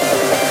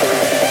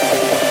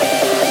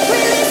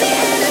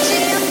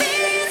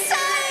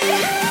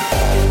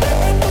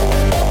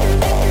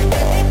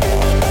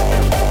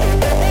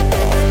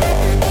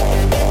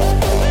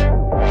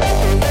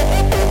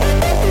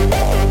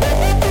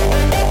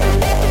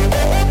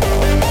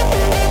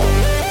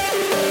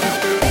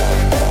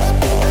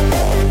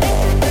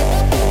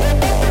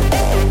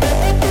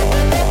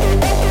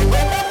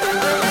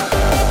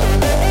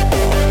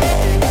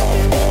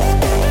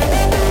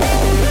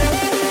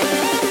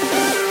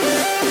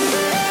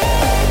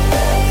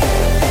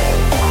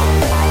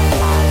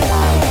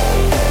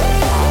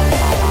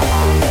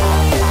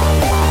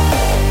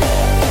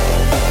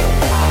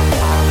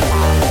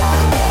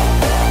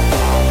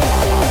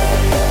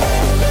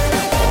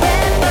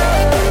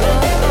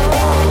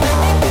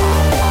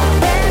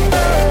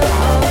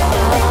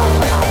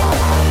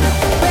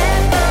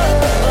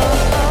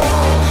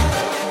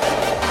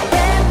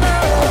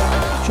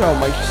 Ciao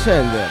Mike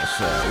Sanders,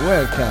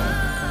 welcome,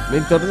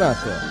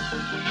 bentornato.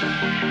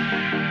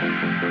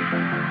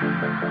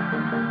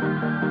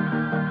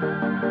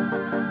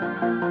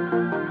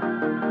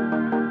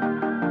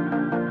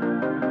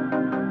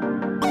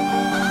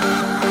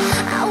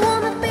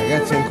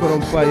 Ragazzi, ancora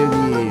un paio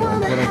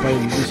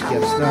di dischi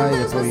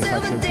hardstyle e poi vi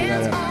faccio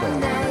infilare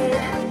hardcore.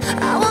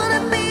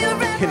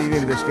 Che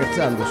ridendo e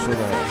scherzando, sono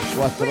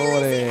 4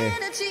 ore,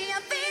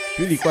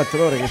 più di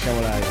 4 ore che siamo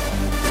live.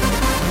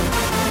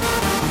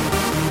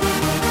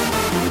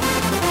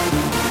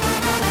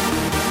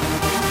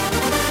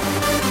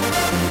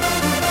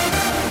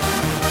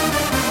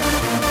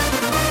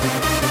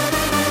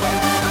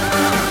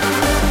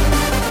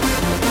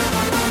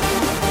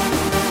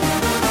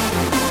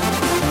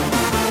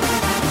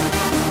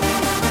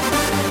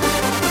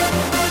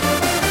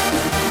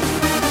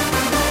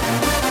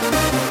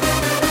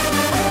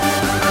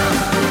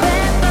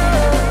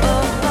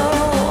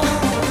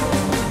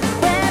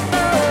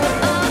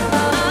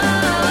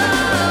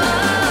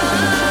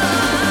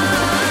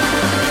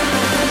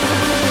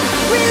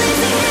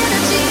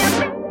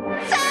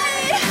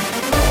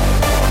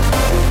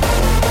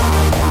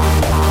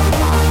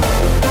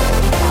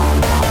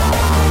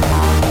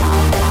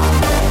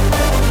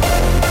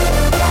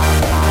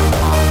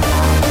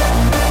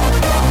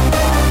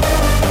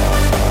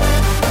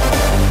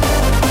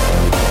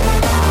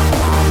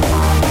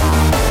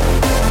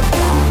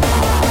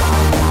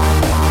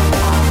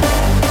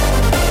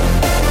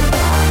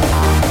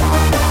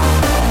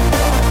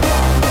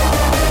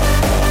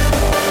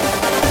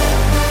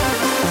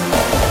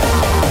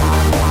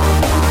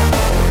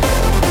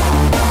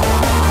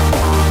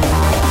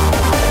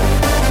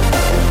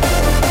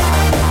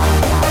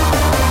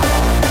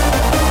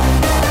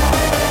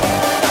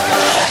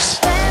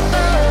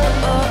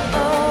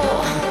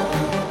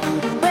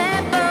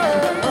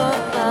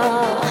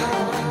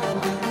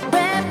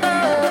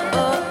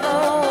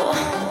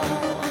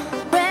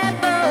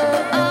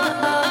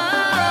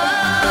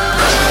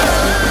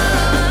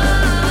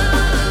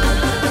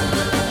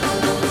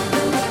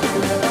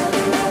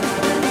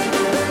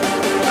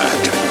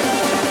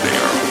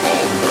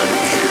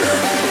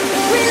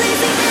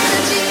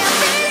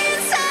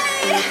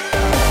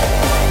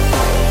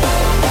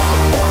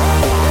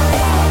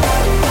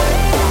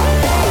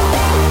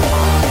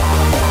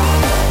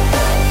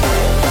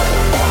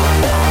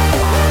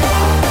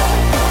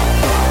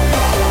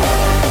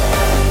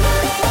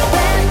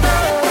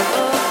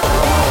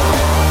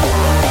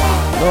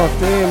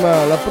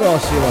 Tema, la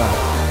prossima.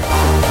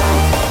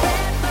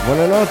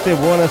 Buonanotte,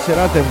 buona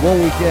serata e buon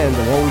weekend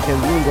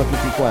lungo a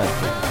tutti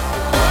quanti.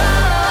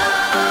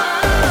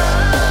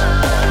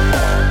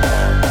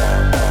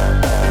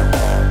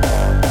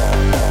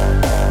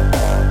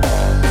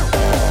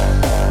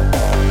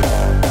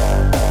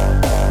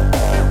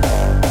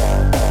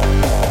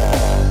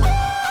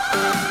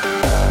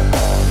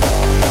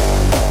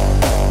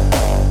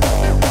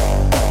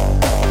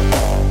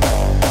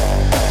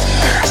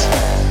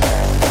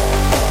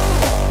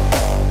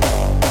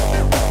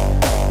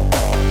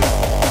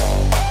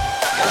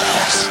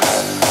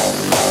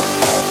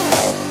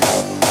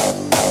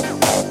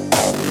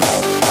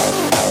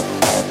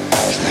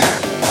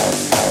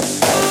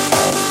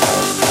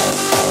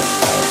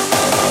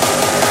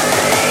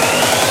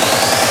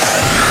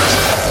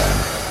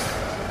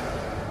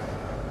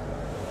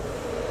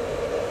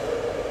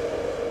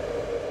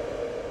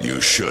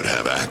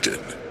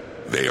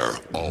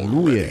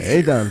 Lui è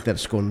Ed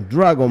Hunters con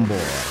Dragonborn.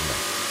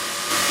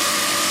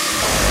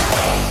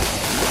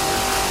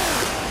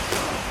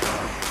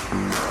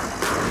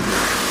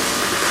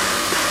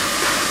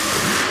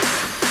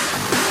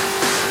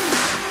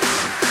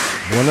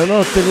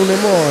 Buonanotte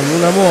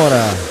Luna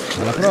Mora,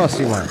 alla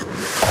prossima.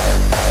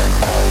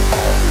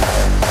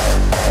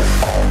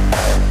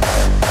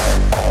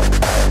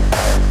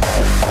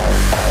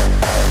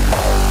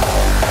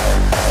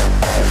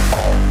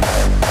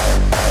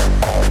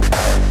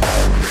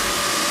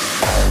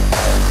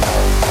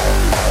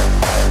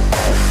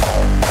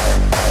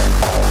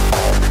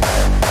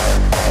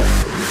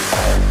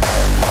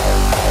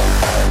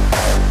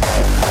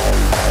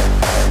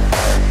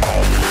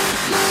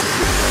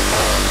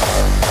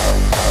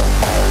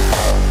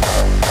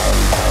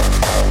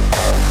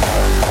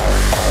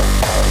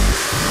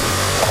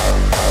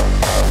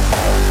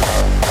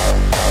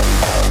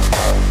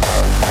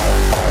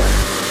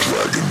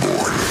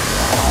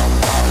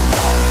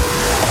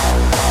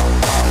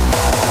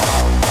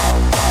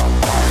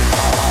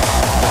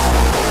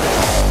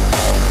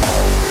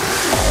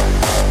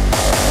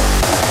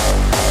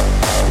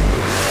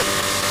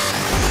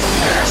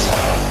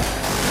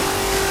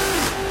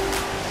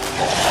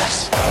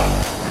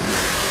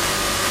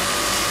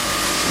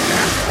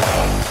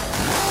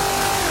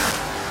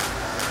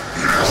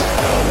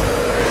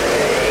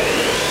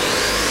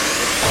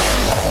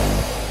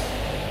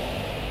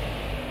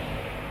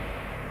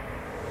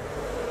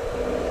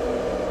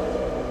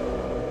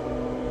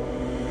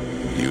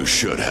 You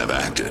should have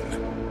acted.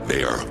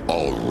 They are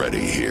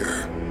already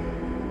here.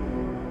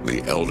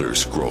 The Elder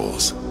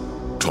Scrolls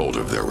told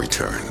of their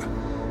return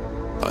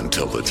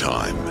until the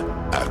time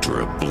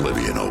after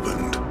Oblivion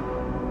opened,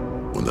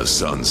 when the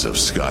sons of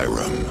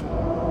Skyrim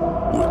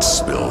would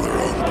spill their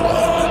own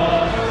blood.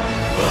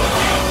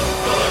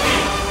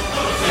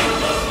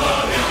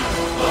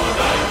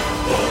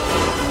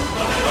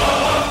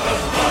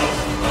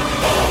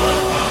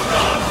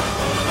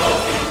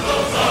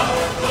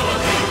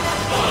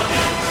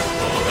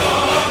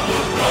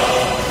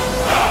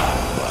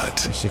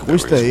 Se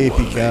questa è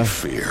epica,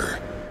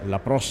 la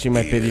prossima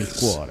è per il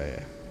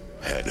cuore.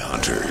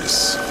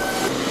 Headhunters,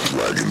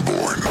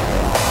 Dragonborn.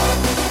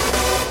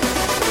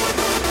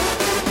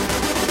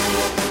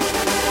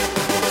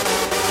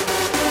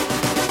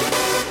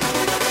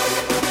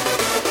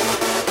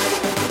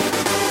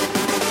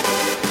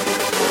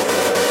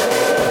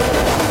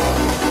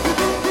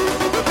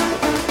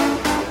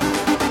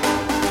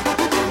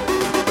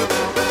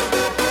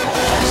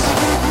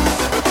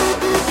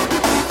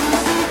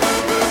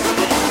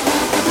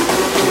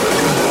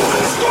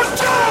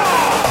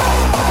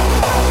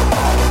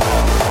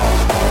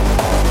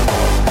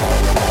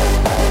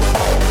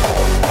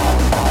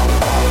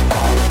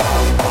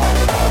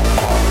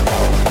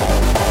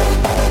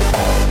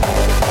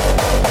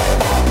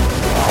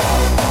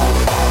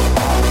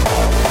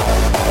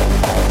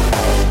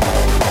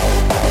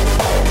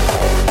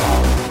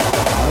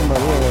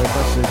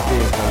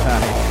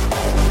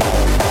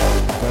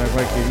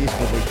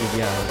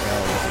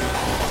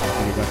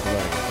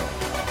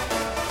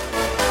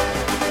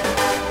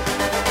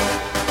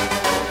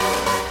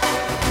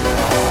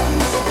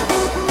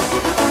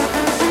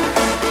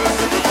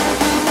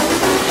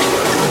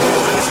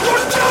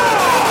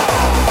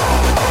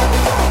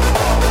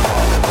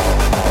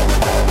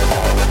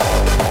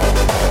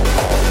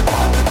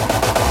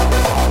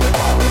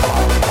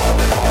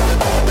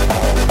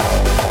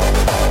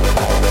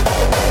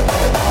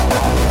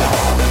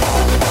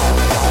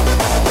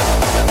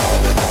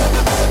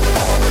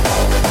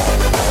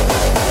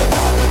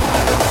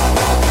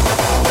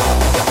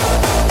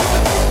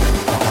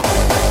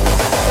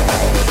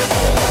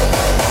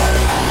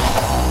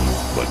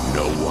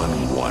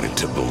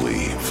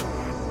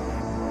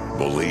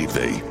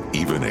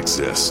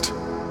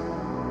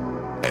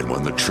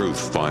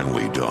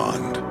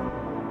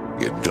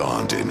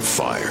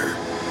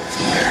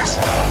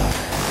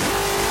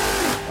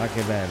 Ma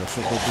che bello,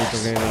 soprattutto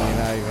che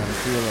eliminerai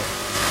Vampiro,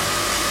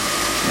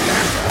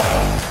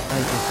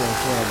 anche se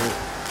ancora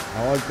a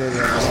volte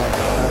riandiamo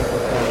tanto,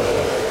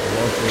 a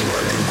volte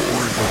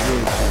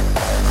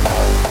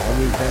non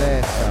mi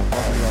interessa,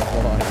 proprio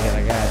fuori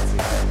ragazzi,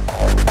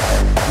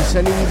 ci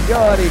sono i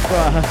migliori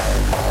qua.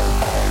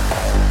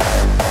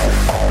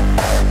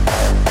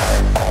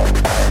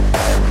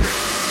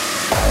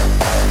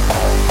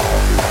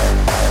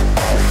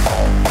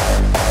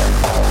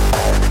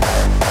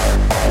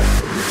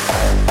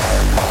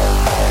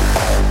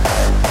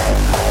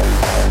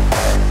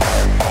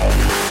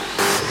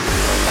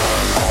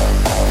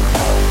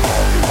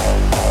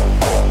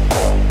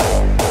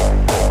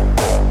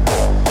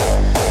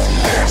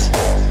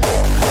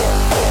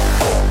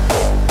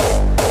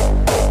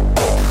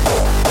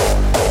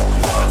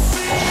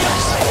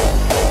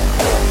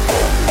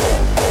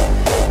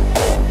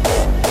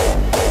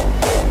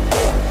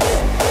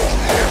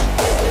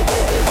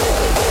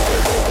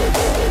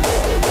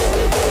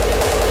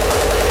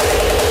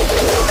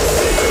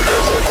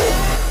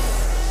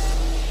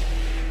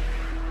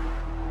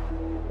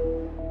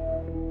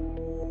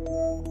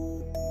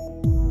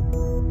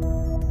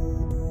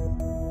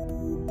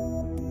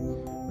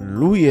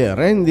 Lui è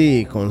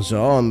Randy con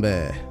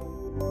Zombie,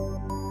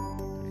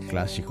 il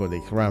classico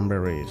dei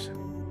Cranberries,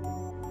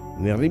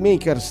 nel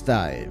remake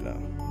Hardstyle.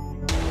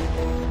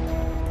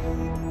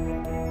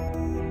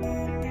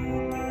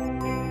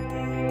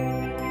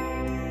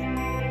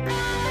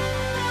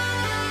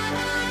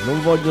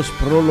 Non voglio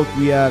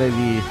sproloquiare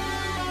di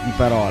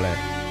parole,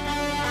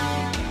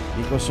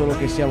 dico solo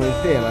che siamo in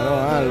tema,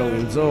 no?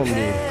 Halloween,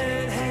 zombie.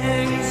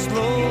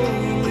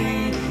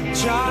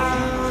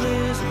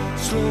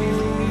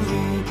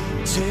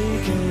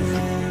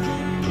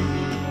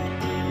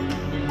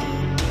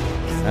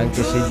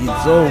 Anche se gli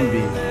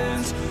zombie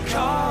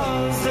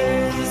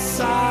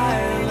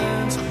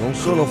non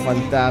sono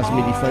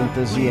fantasmi di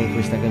fantasia in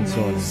questa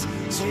canzone,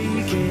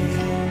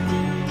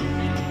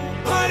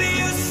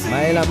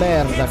 ma è la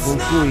merda con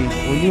cui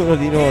ognuno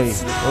di noi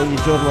ogni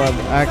giorno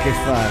ha a che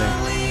fare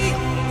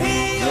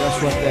nella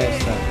sua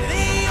testa,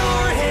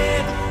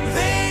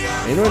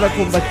 e noi la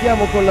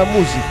combattiamo con la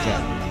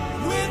musica.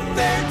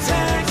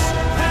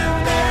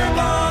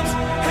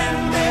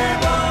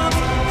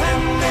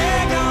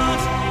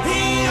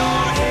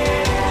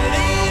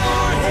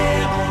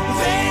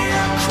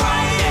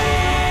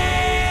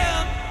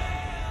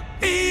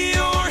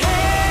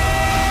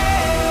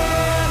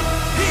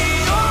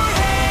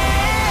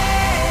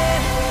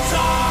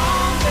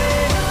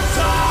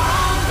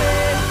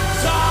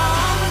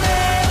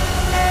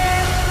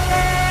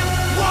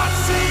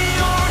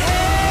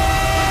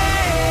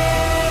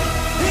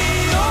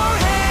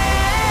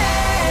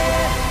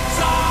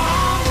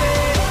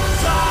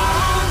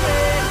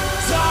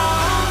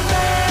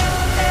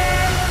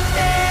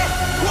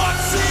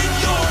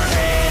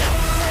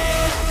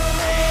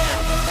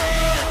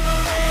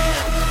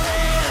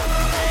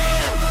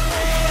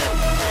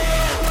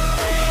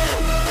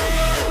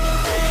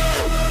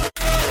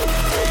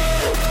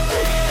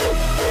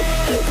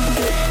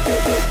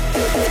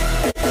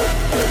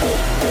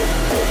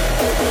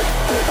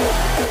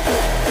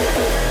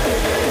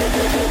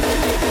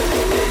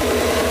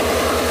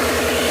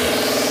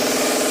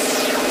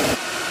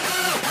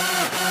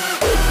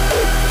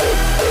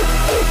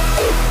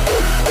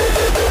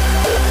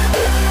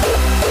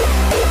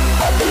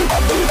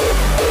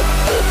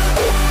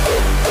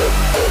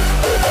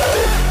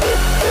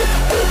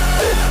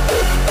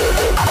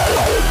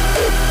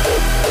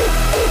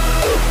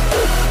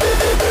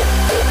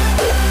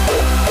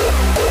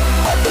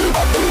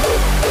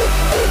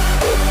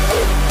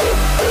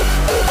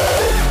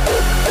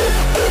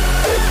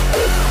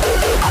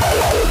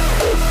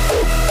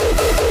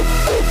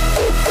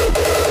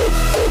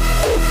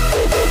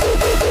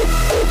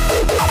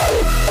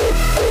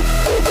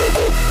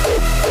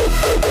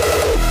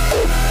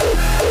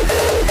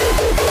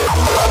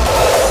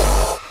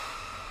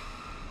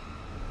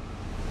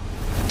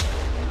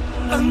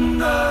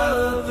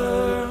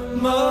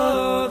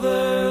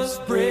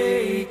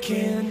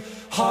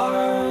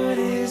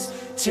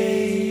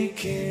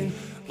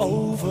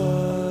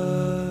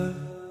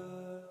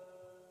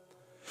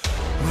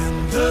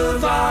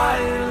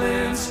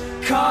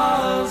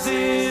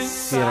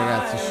 Sì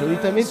ragazzi,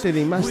 solitamente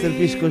dei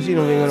masterpiece così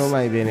non vengono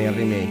mai bene in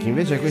remake,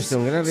 invece questo è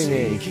un gran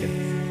remake.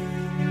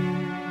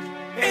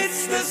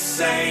 It's the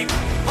same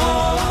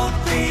old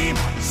theme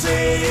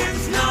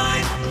since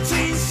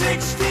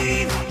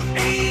 1916.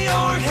 In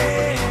your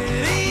head,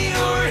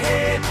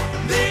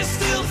 they're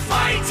still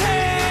fighting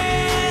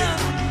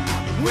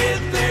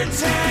with their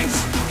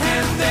tanks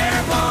and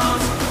their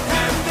bombs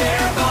and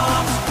their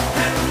bombs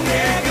and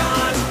their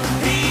guns.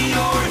 In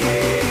your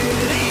head,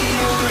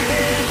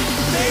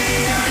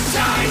 they are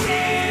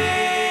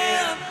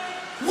dying.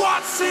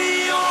 What's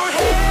in your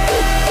head?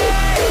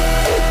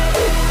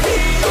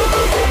 In your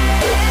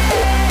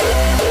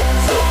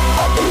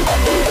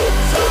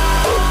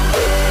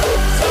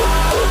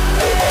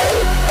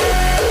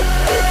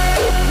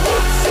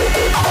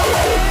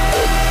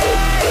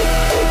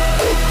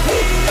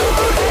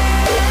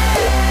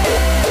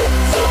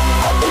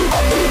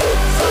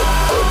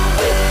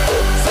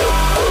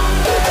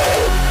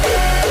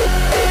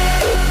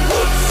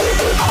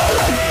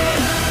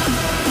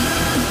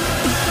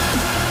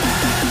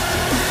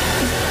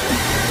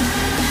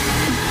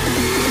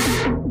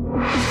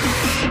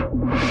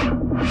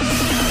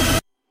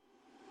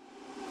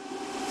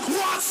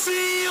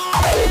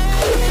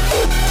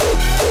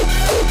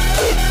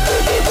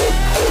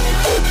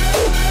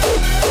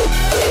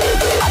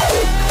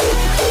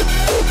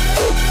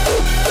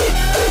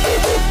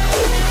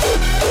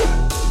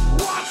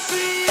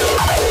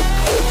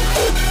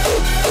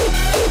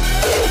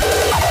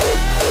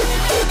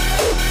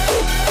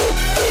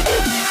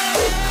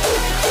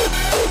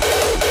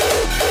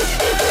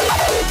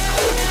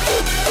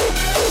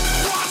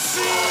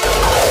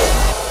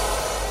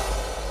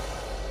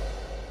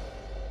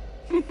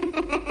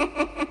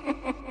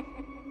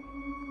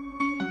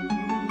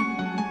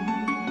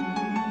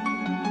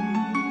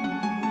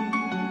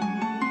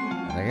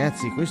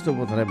Ragazzi, questo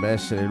potrebbe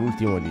essere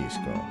l'ultimo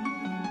disco,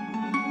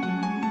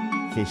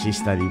 che ci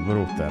sta di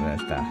brutto in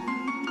realtà.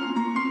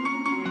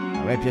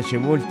 A me piace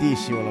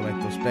moltissimo, lo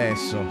metto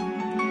spesso,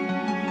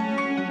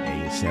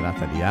 e in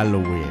serata di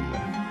Halloween,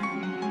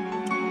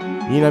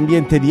 in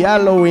ambiente di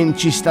Halloween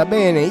ci sta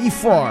bene i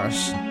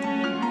Force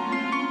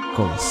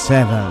con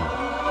Seven.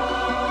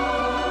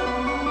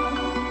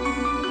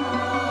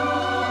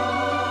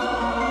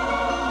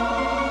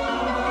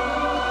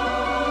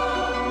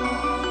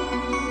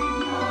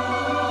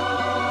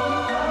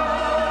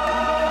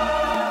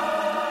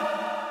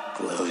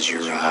 Close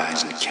your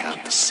eyes and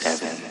count to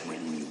 7.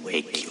 When you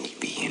wake, you'll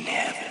be in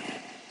heaven.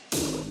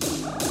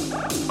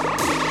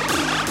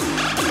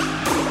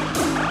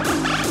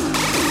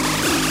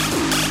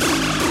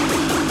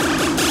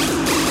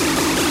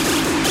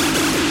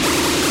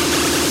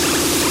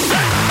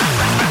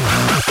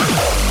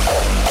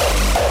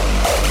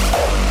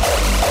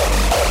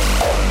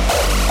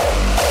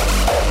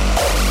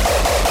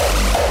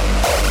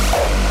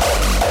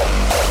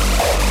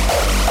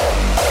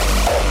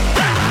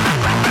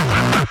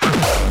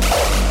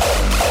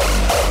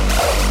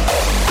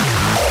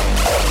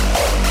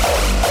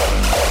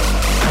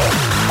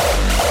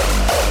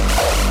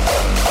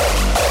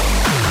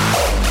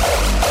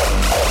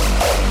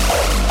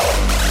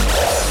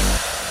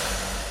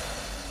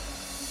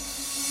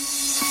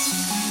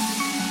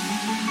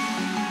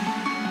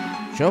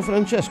 Ciao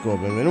Francesco,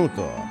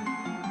 benvenuto.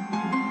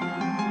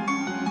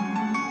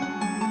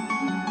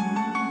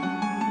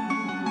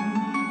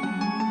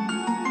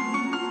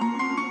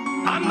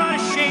 I'm not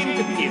ashamed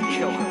to be a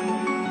killer.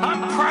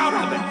 I'm proud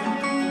of it.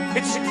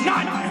 It's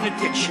not an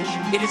addiction.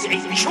 It is a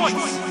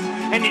choice.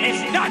 And it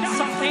is not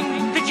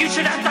something that you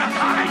should have to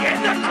hide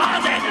in the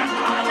closet.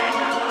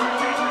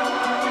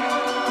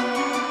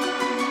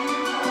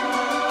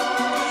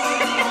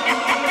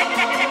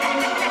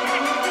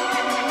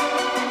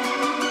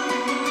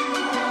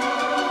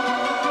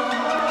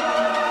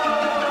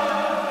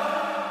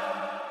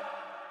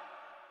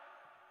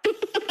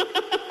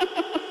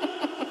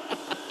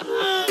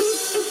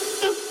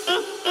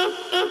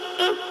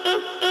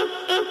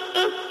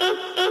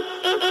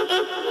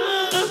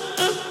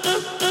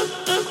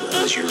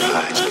 Close your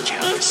eyes and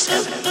count to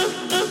 7.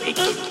 Make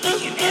you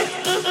be in heaven.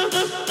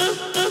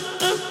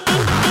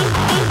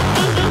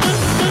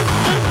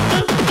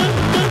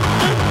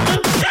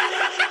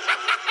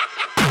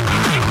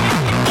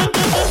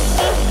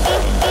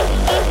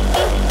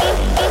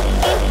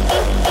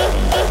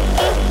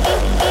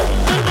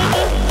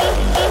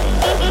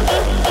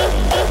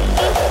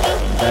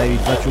 Dai, vi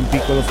faccio un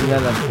piccolo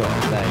finale al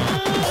suono,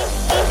 dai.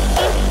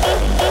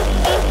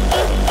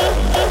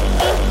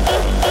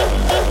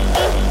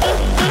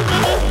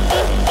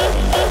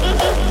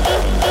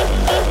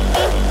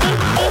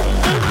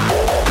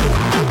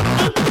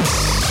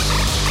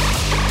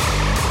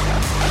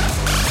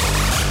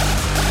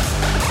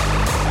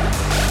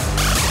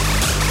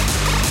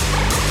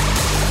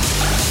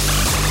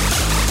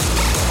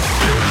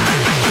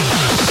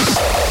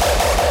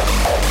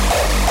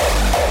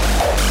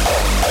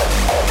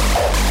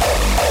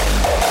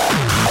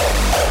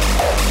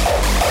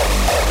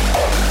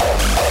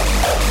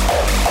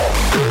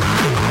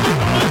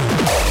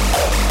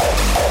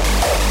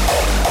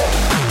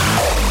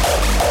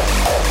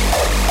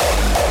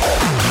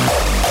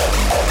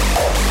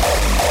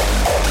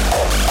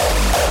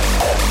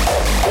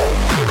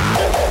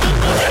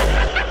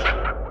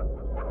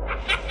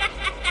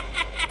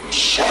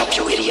 slap,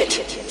 you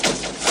idiot.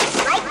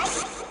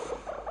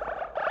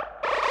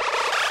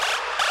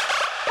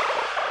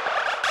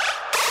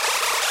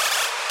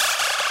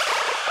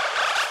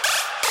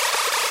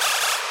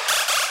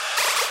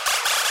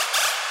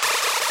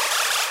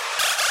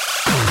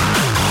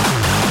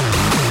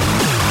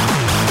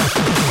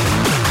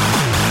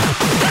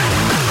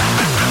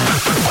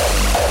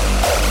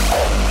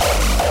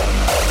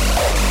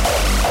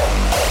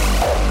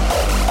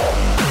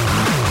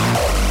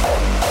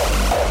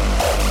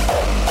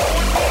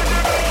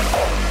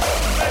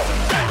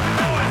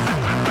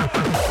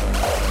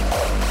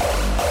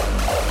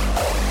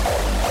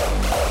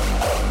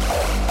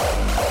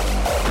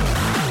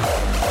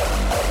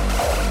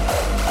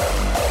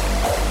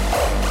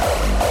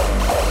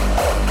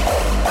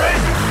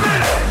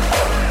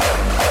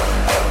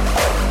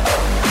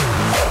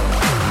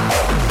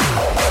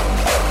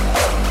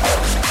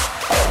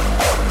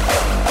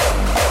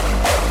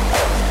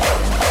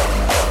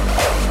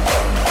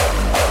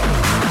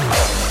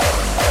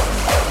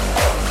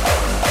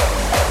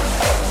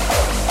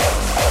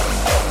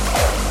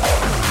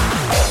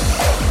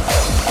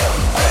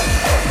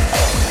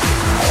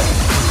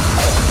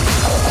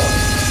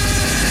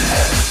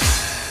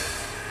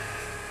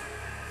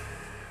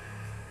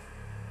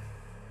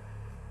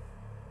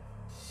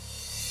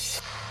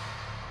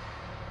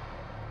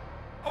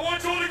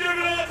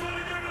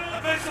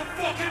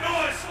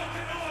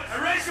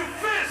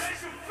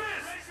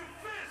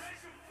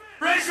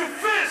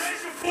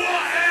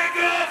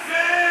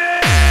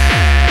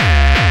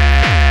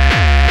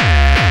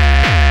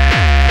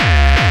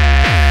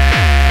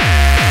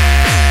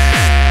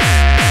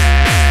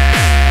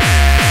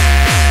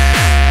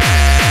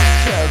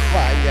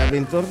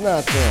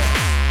 Bentornato.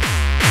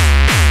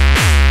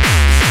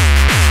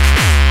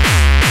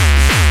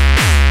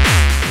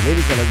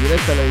 Domenica la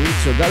diretta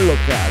all'inizio dal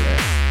locale,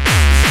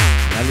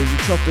 dalle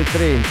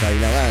 18:30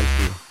 in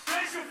avanti.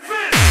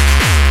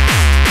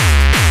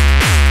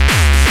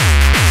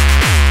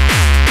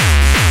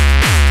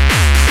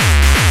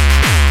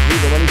 Qui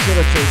domani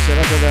sera c'è il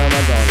Serata della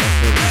Madonna a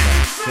Torino.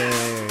 C'è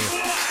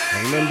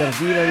Remember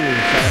Dylan in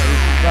sala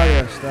principale e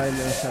Hardstyle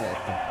nella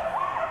saletta.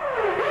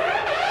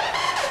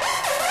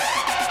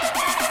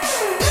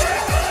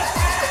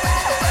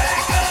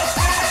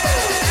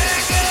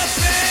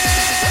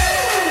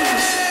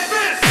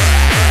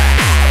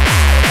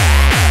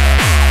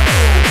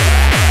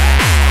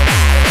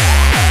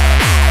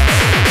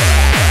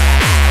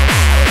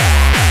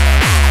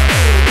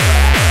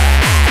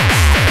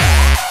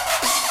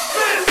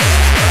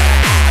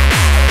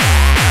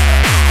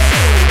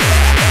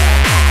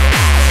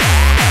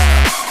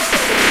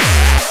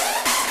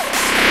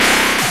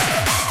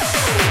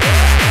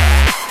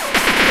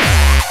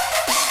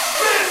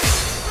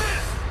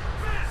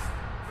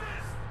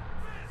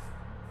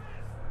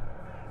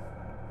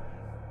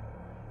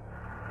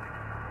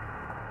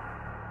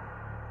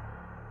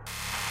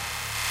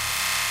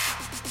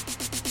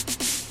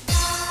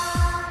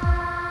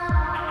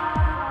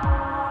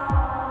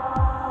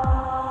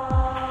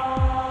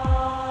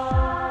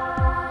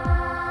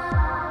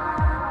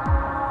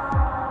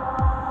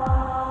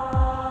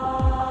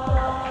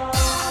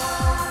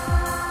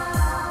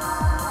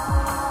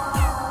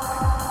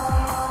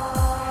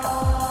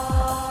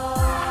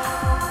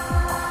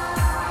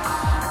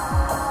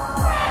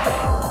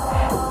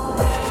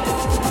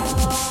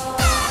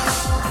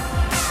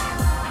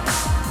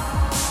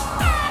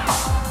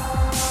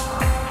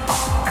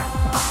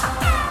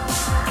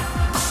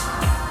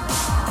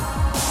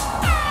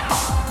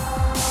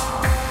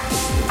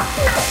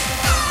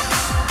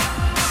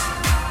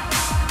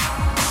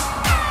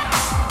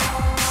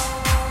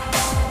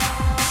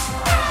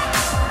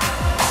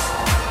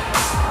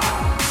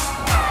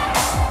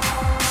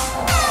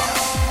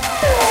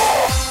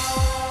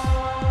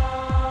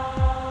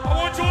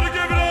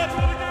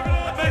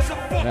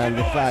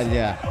 Grande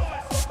Faglia.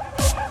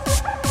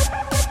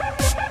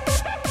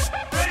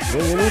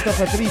 Benvenuta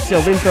Patrizia,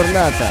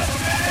 bentornata.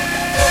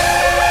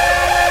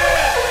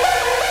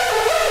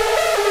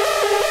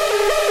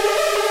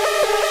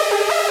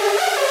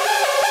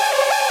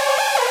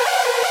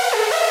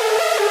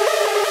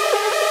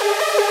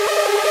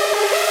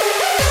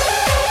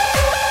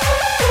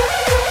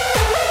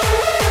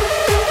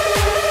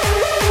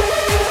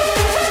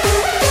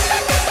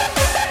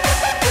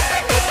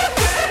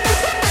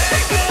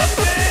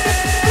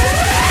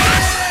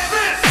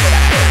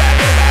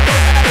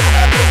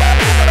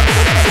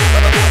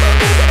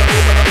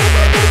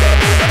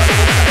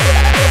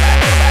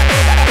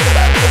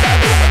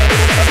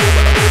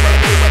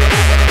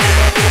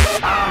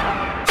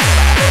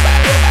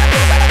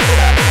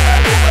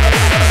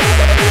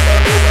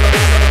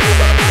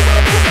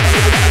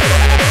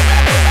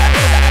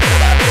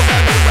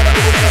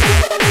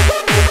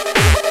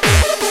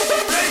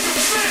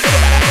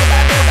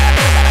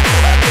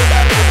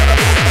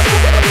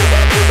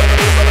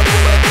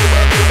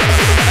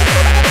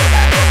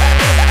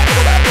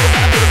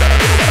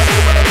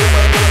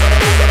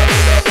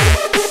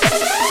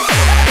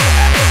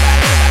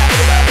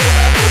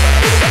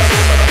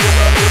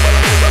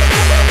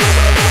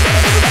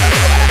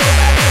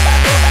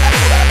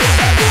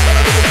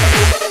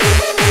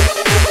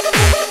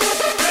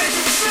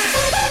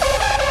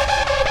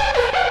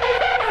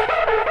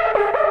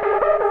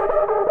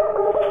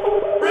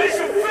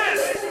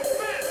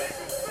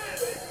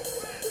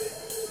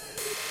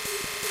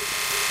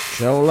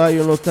 Ciao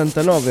Lion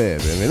 89,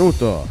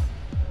 benvenuto.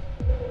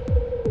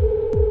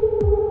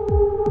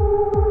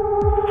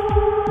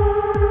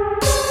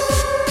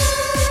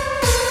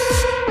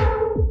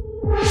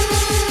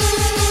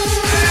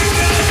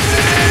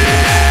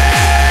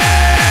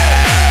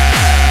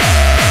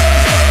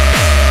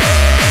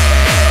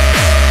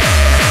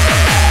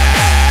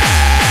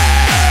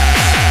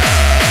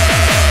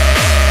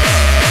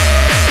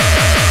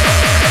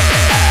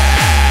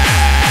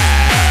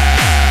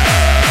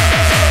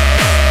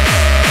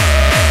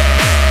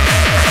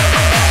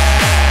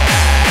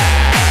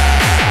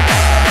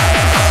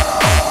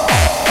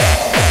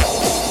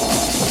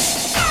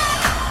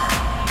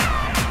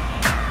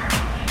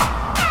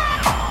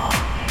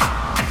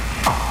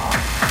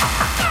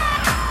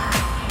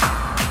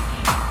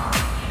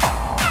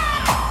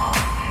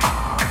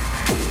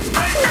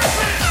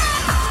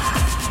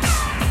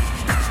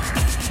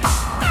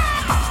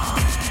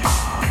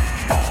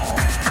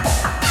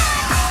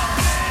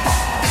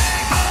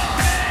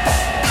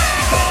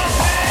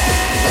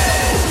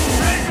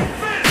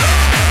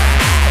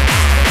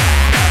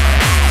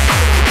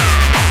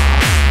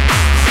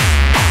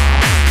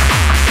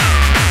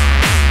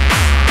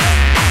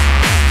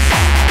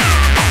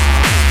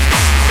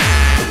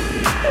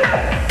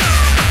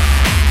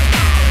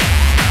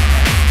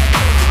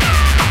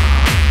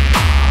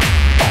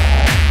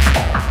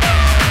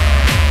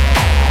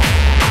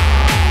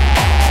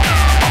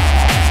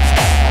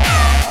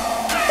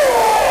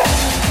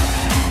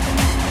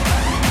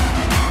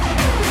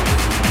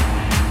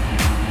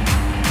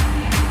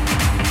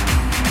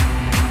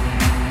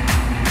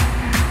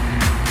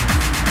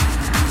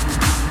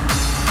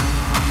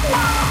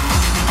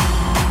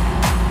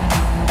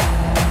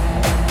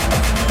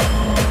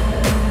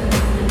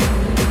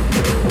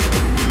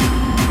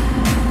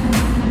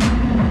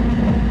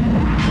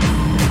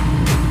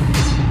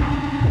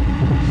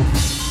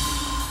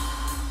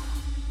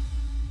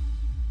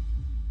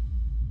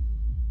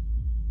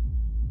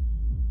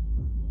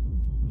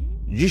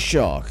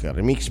 G-Shock,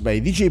 remix by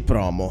DJ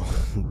Promo,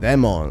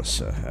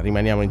 Demons,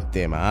 rimaniamo in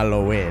tema,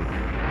 Halloween.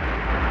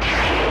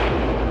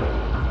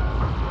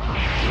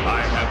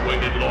 I have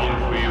waited long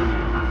for you,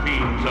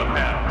 fiends of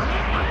hell.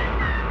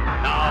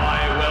 Now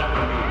I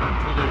welcome you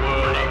to the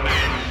world of men.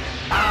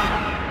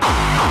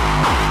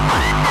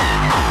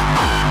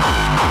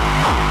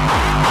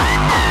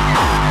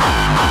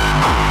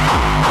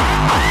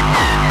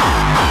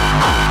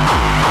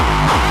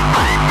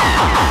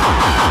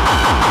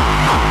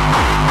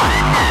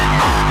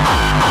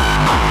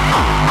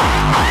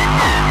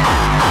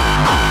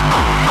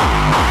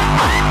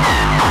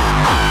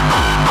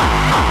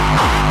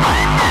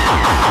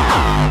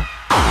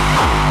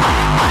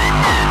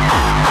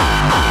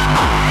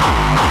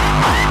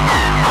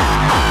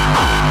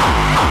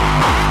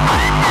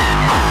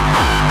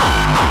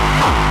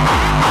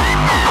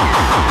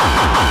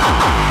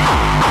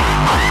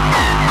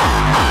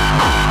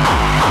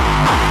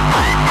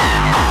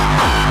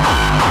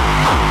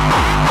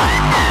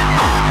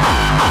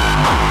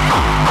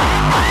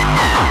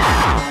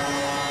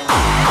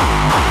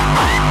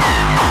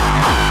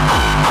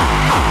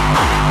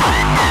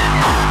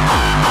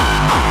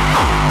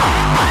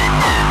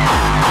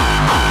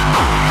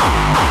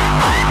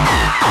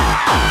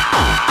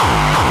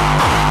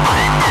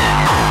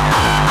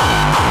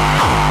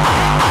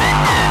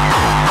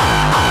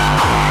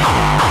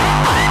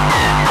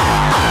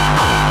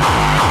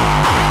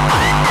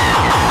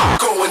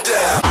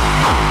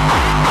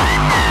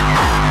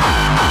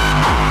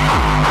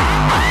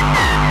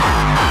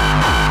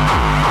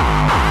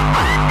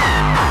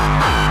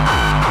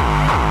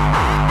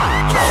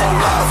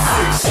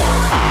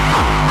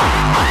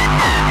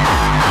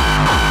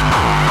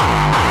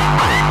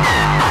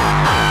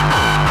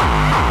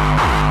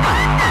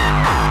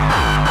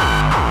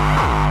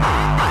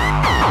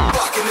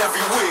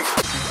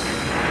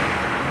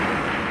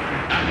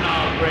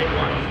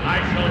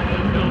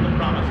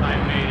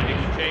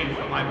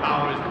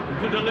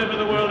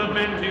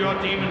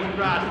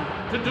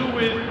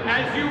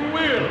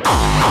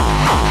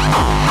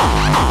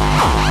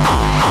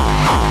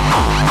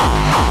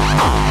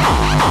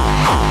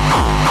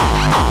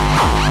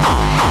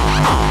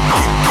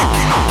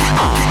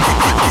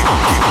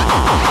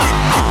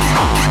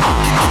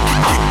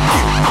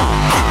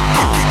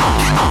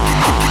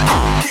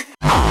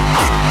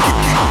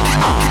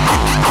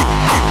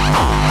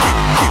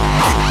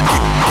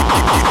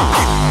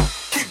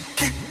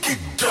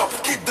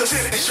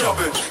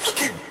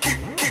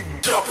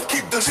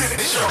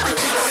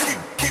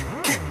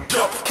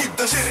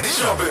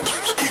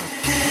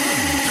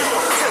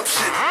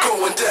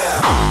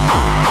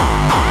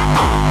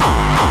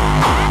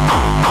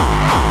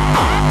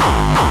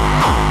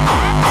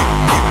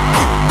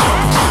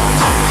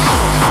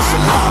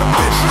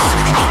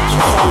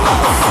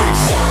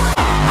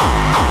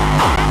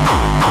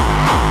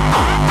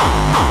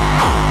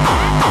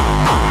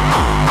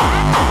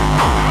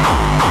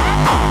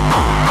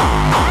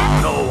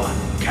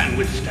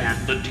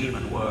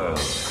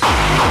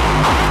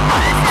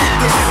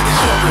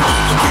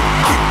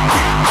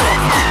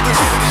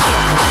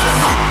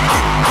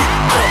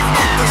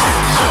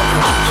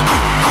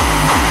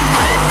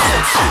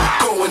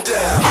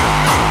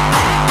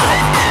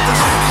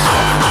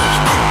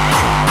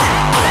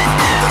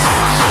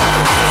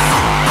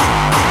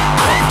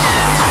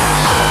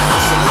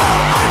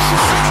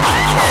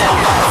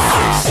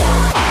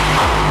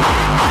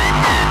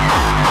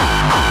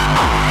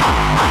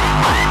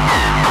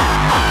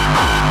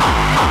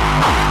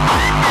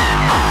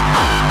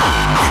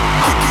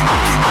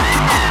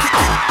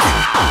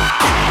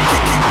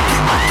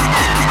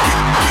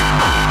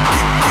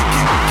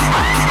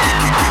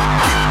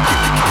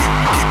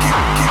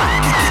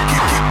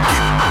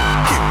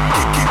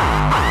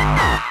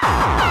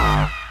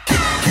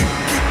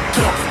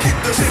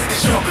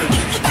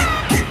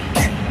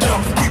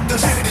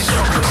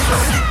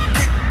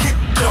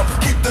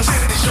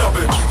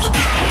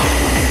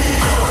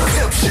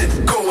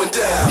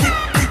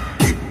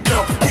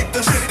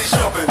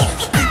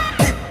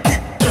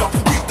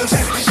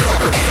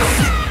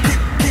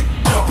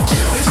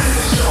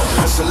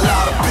 a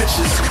lot of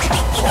bitches, a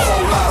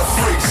whole lot of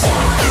freaks.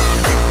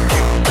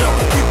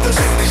 Keep the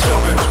city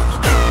jumping.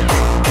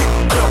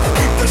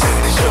 Keep the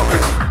city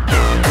jumping.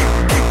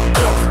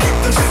 Keep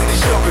the city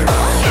jumping.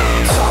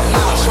 Top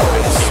notch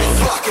hoes,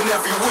 flocking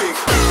every week.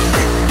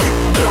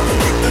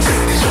 Keep the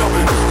city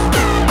jumping.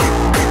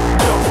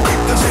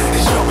 Keep the city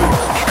jumping.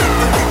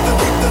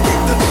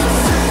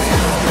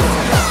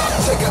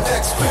 Take an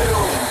X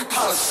pill,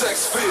 how does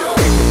sex feel?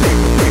 Keep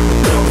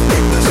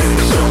the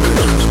city jumping.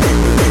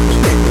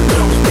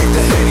 Keep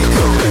the Henny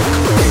coming.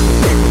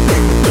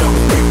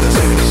 Keep the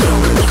city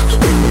jumping.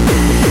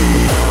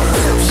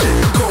 Hip shit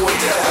going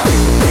down.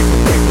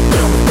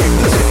 Keep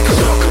the city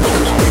jumping.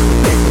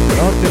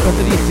 Notte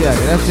Patrizia,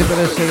 grazie per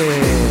essere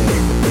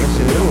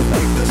venuta.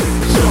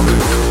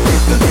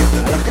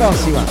 Alla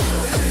prossima.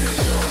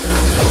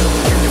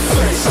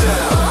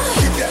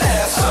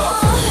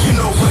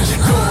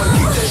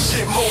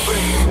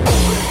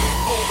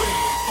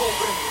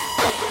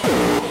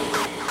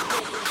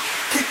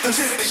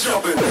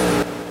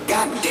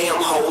 Goddamn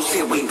hoes,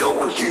 here we go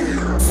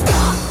again.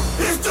 Stop!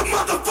 It's the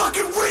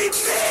motherfucking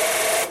remix!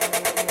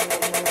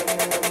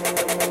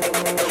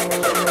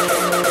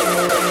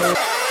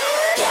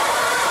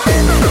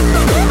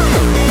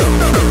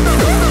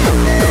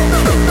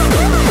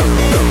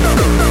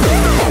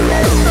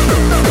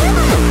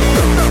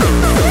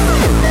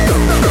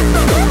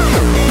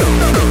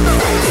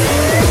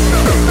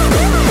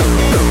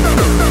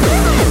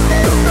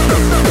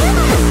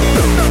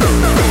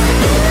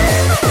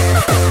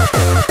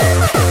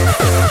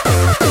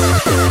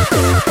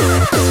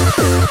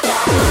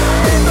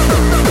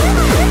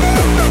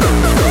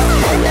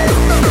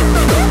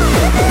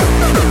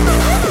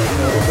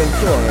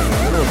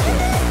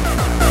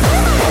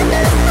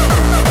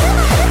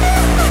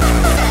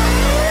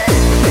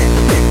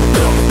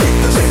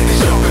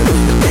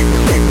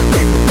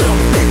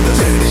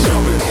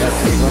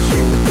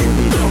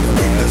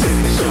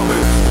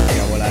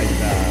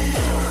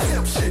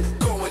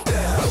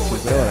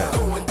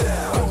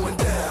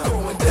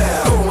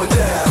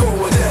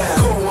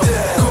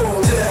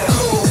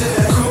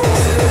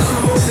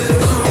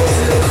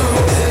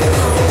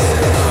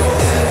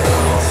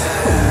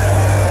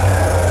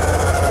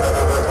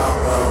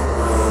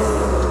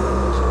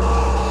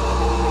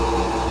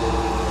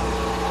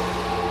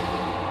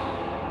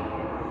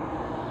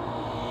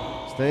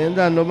 Stai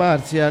andando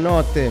Marzia,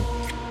 notte.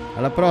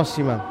 Alla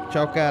prossima.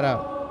 Ciao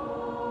cara.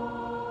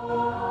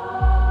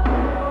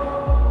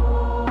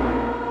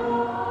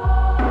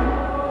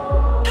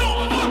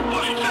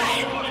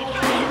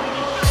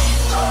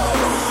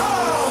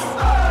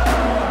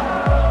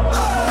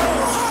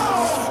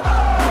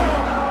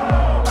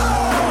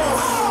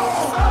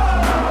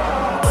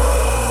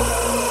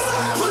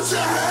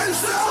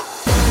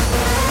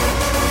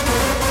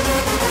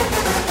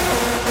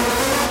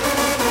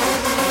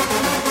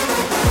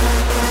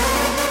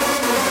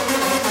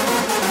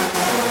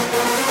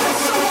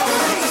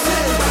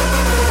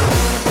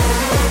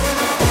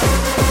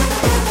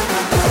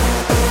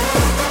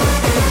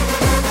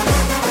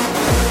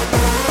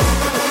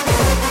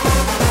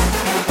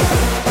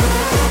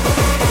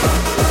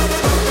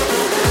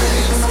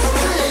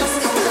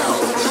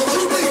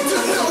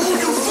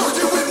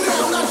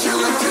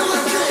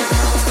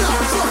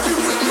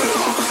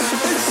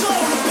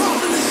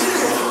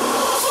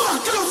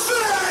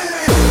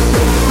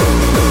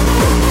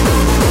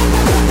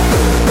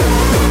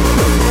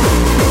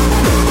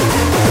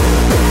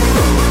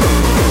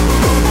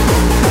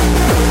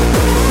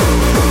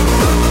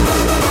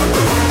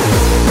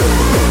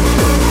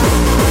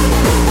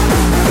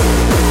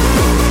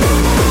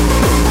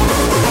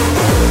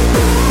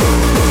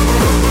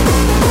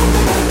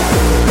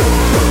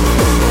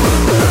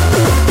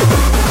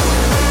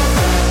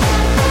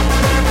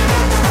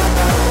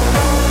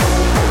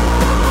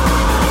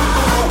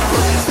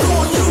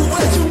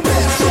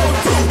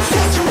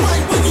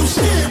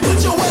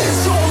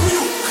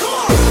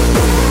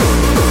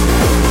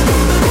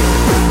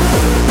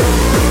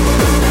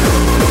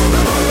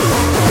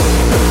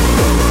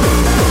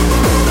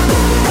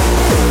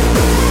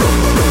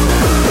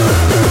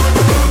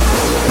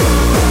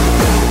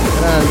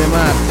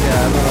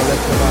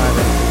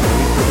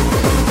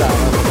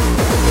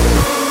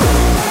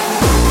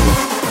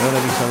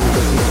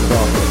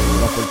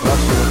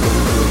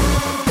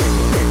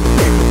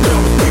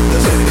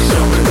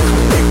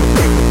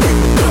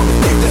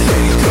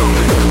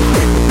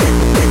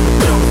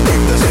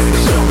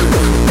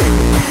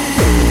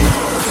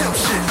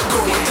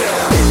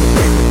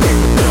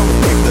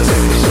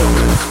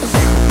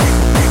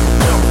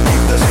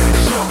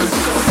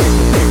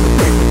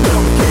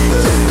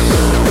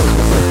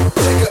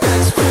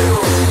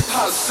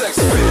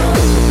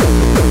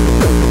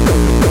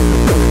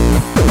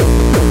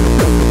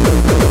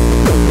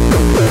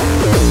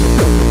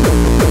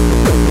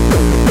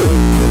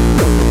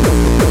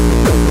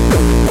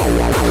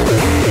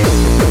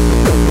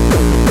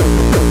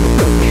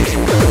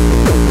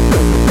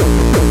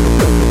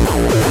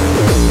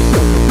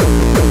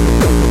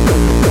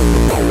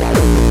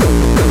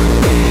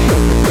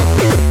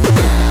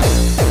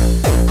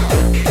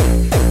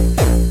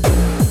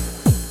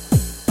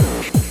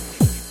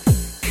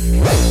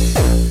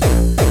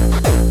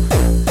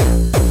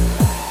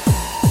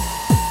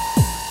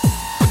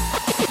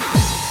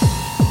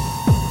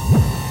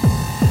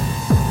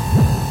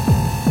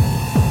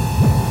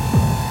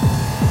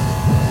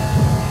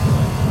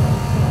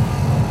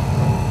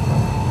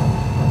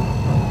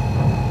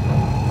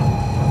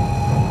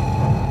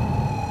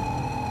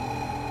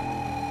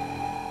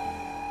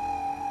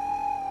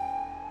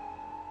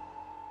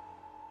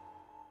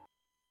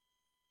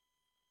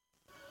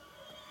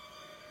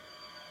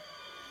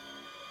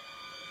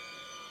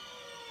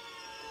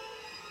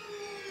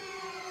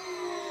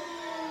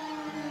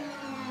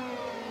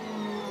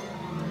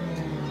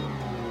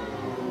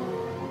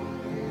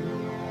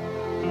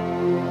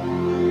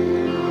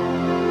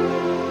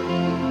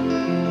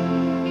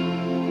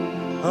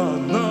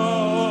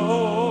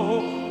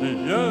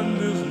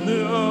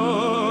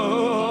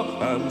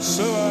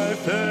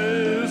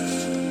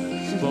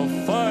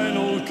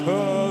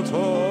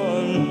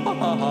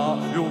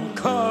 You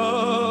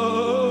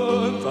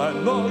can't,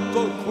 I'm not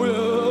a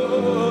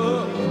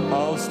queer.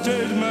 I'll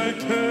state my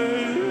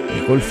case.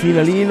 E col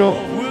finalino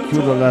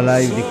chiudo la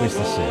live di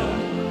questa sera.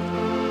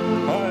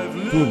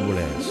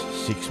 Turbulence,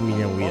 6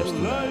 Million Years to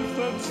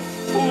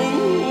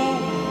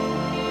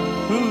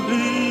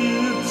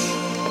Each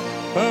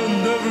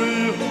and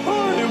every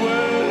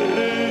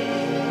highway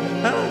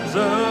has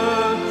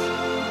that,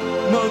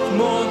 not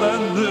more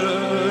than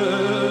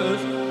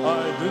this. I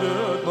did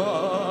it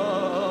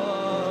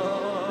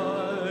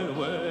my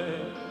way.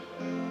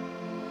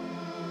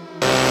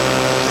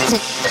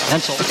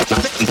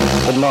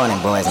 Good morning,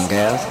 boys and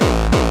girls.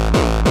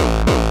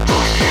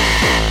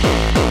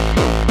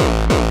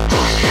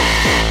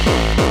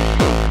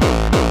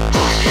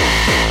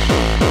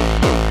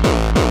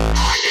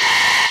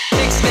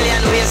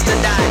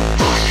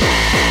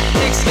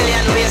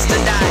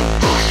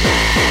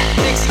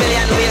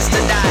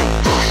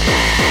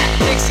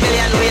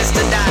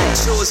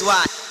 Choose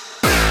one.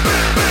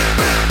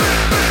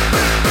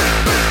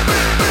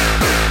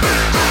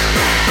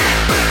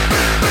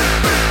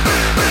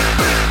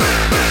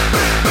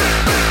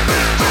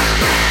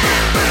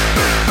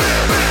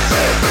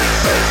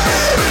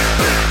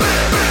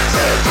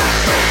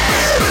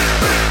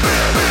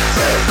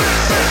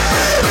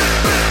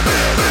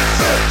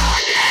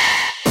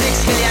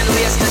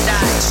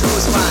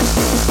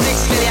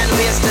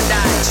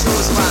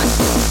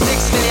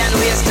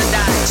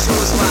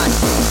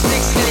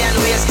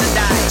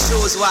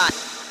 Choose one.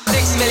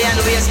 6 million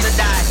ways to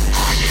die.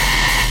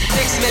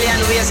 6 million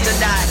ways to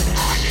die.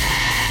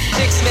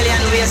 6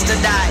 million ways to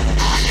die.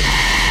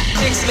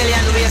 6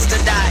 million ways to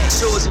die.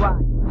 Choose one.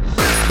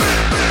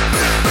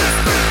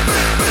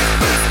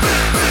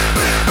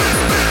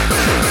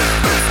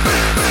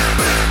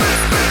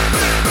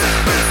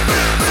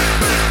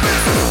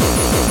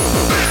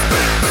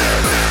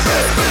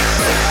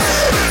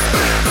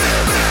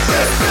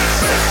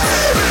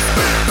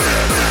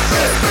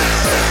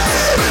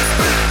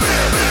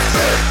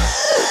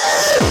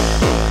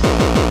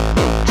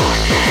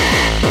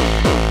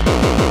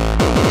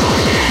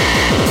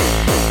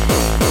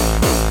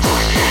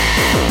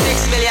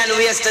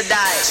 To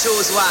die,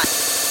 choose one.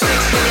 6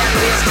 million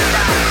ways to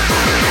die.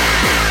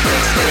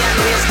 6 million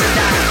ways to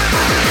die.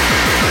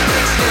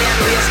 6 million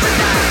ways to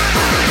die.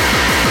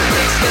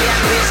 6 million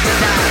ways to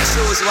die,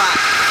 choose one.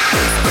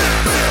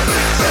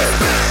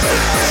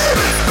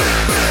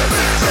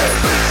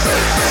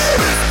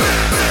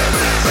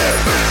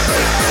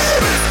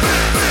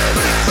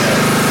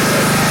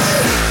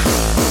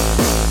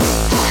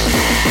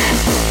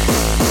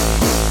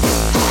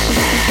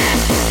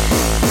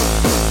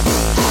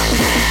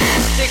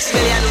 6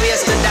 million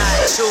ways to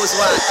die, choose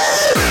one.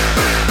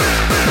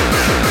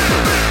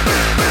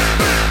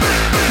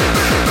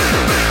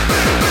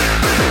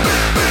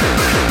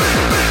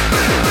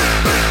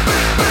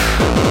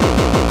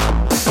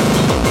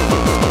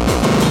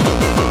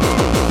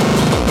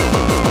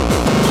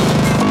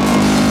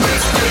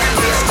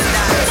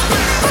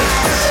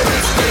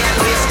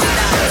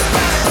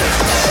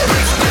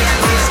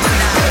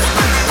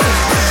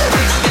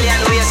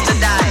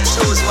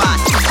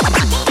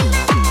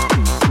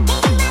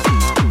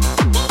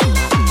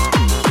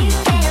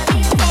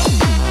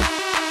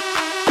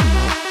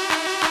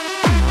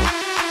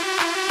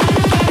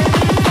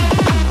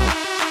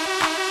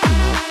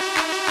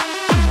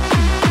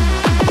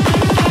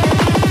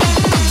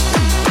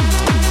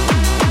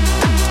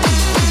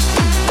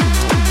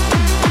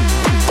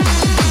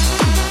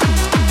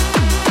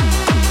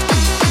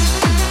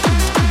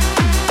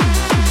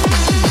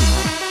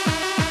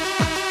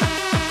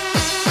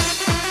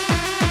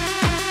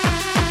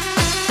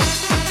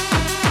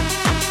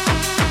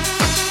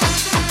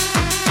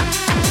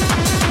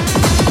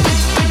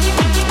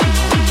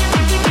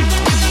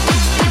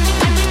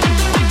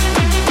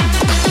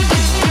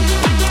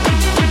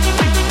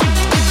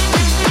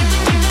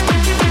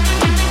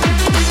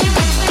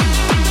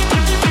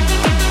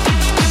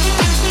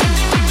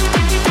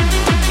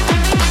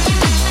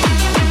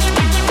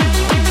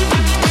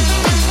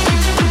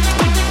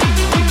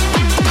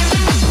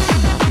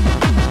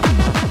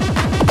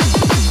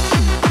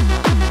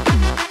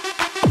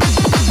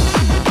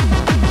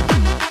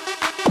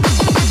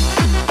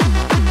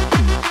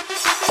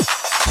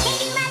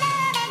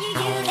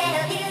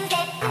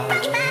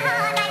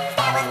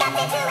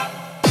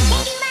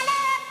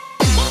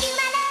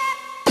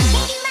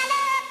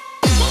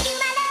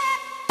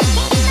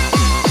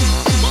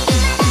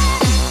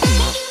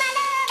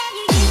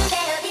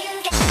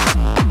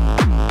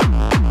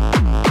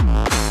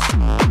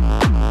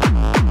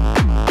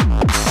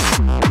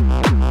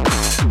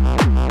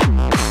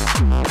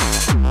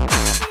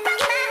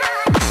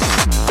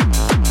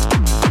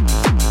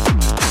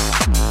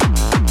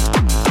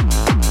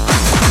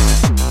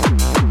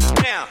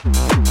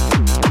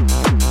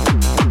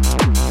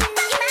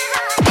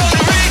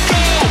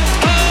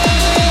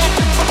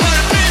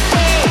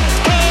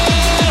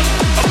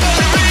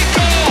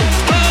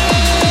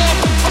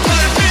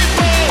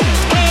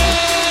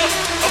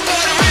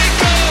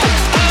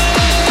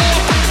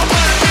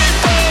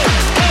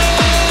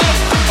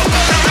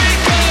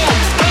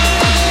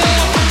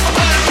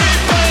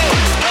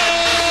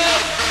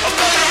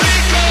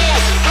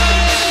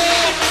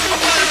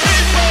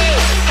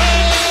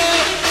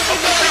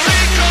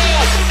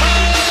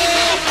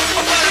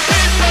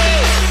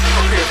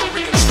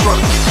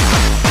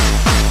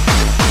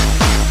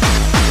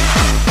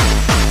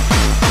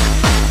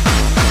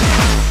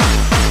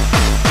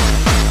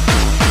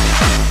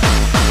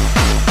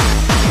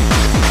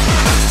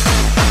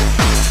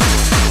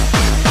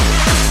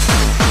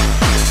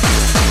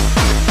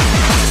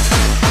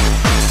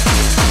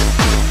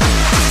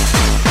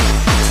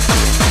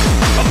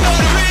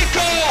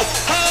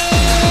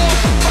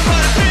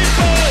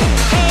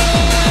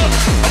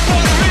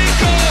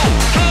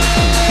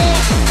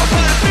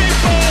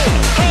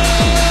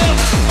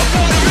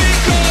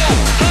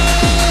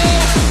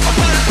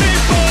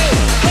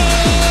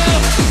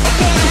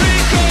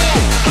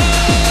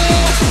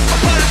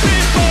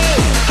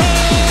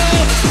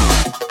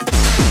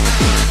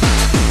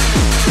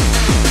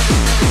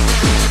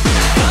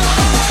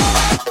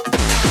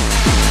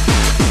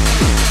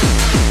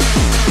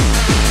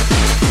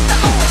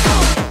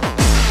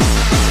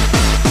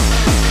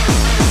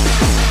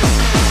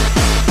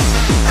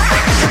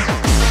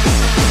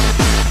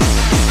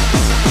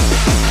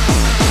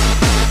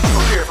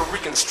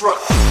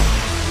 reconstruct.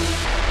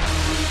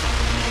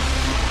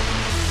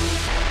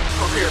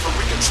 Prepare for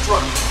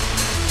reconstruct.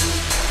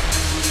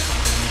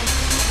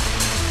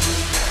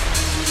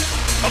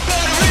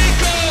 Puerto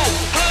Rico,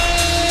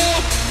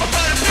 oh,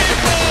 Puerto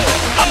people.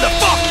 I'm the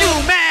fuck you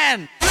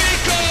man.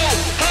 Rico,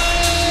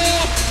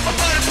 oh,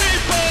 Puerto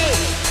people.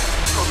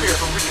 Prepare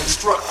for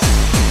reconstruct.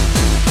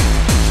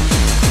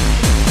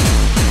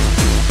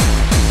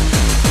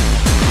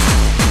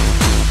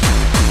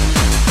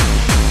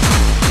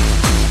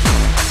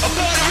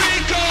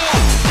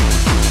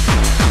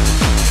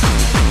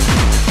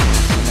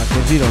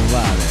 Così non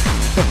vale.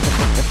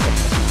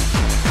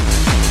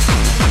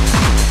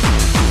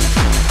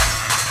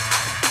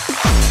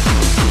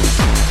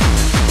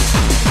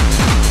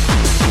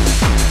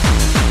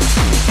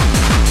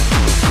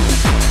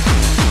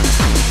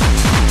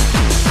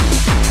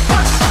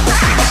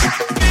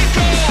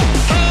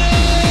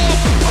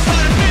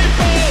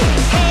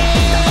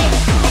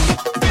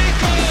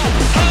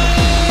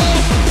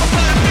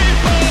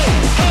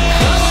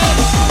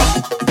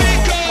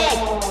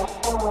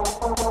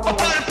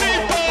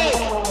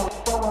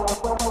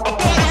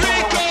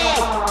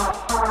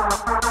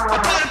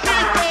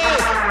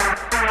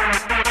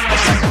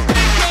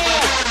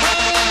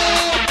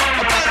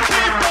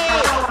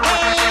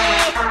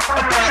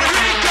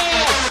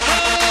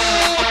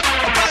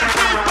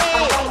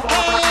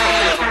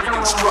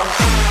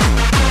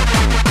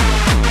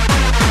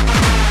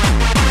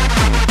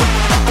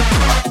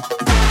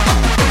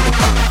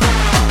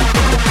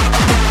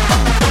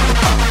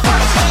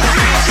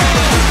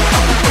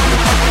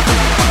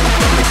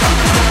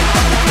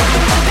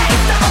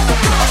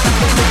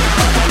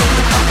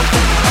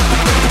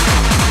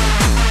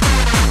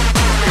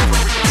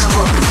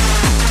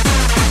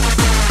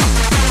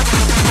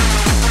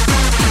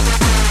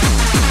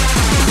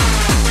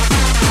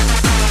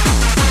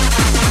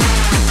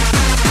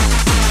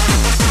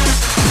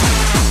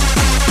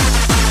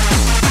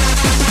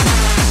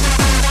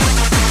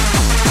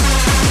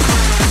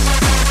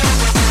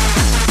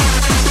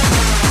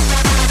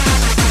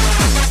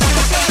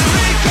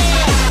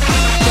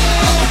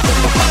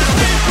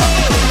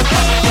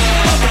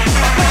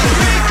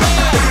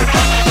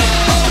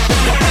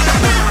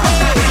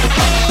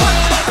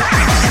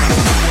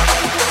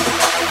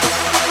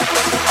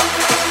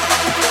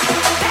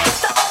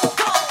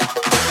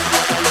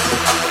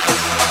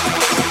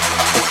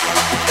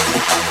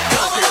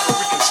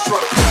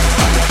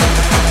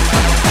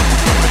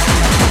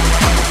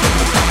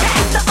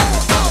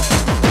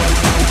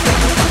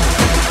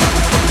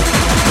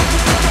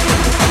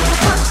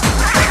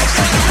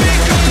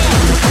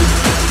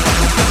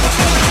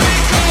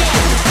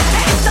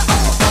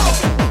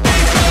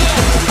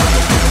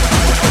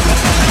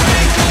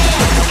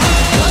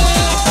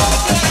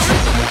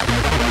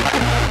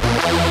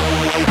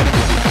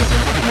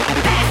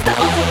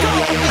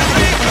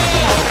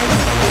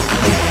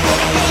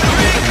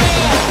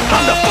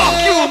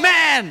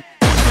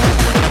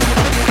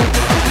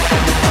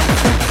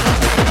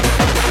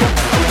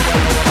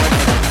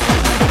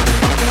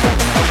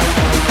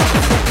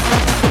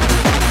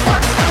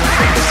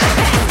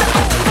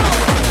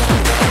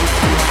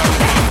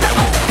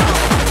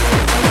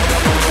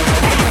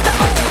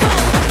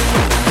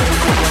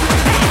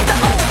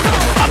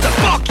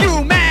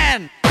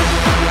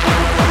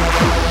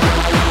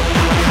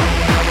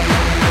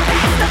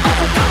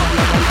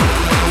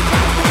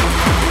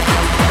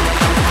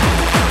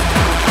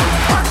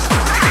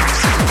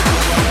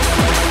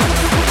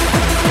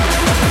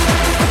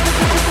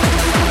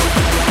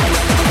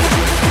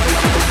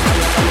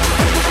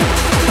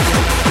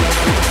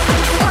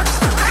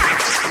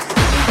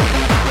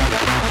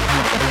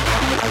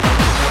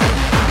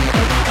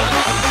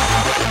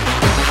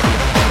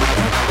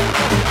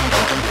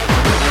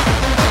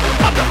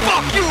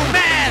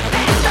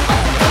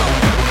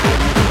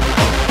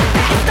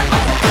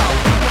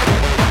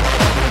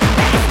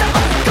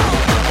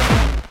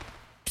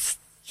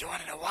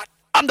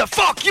 I'm the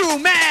fuck you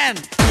man!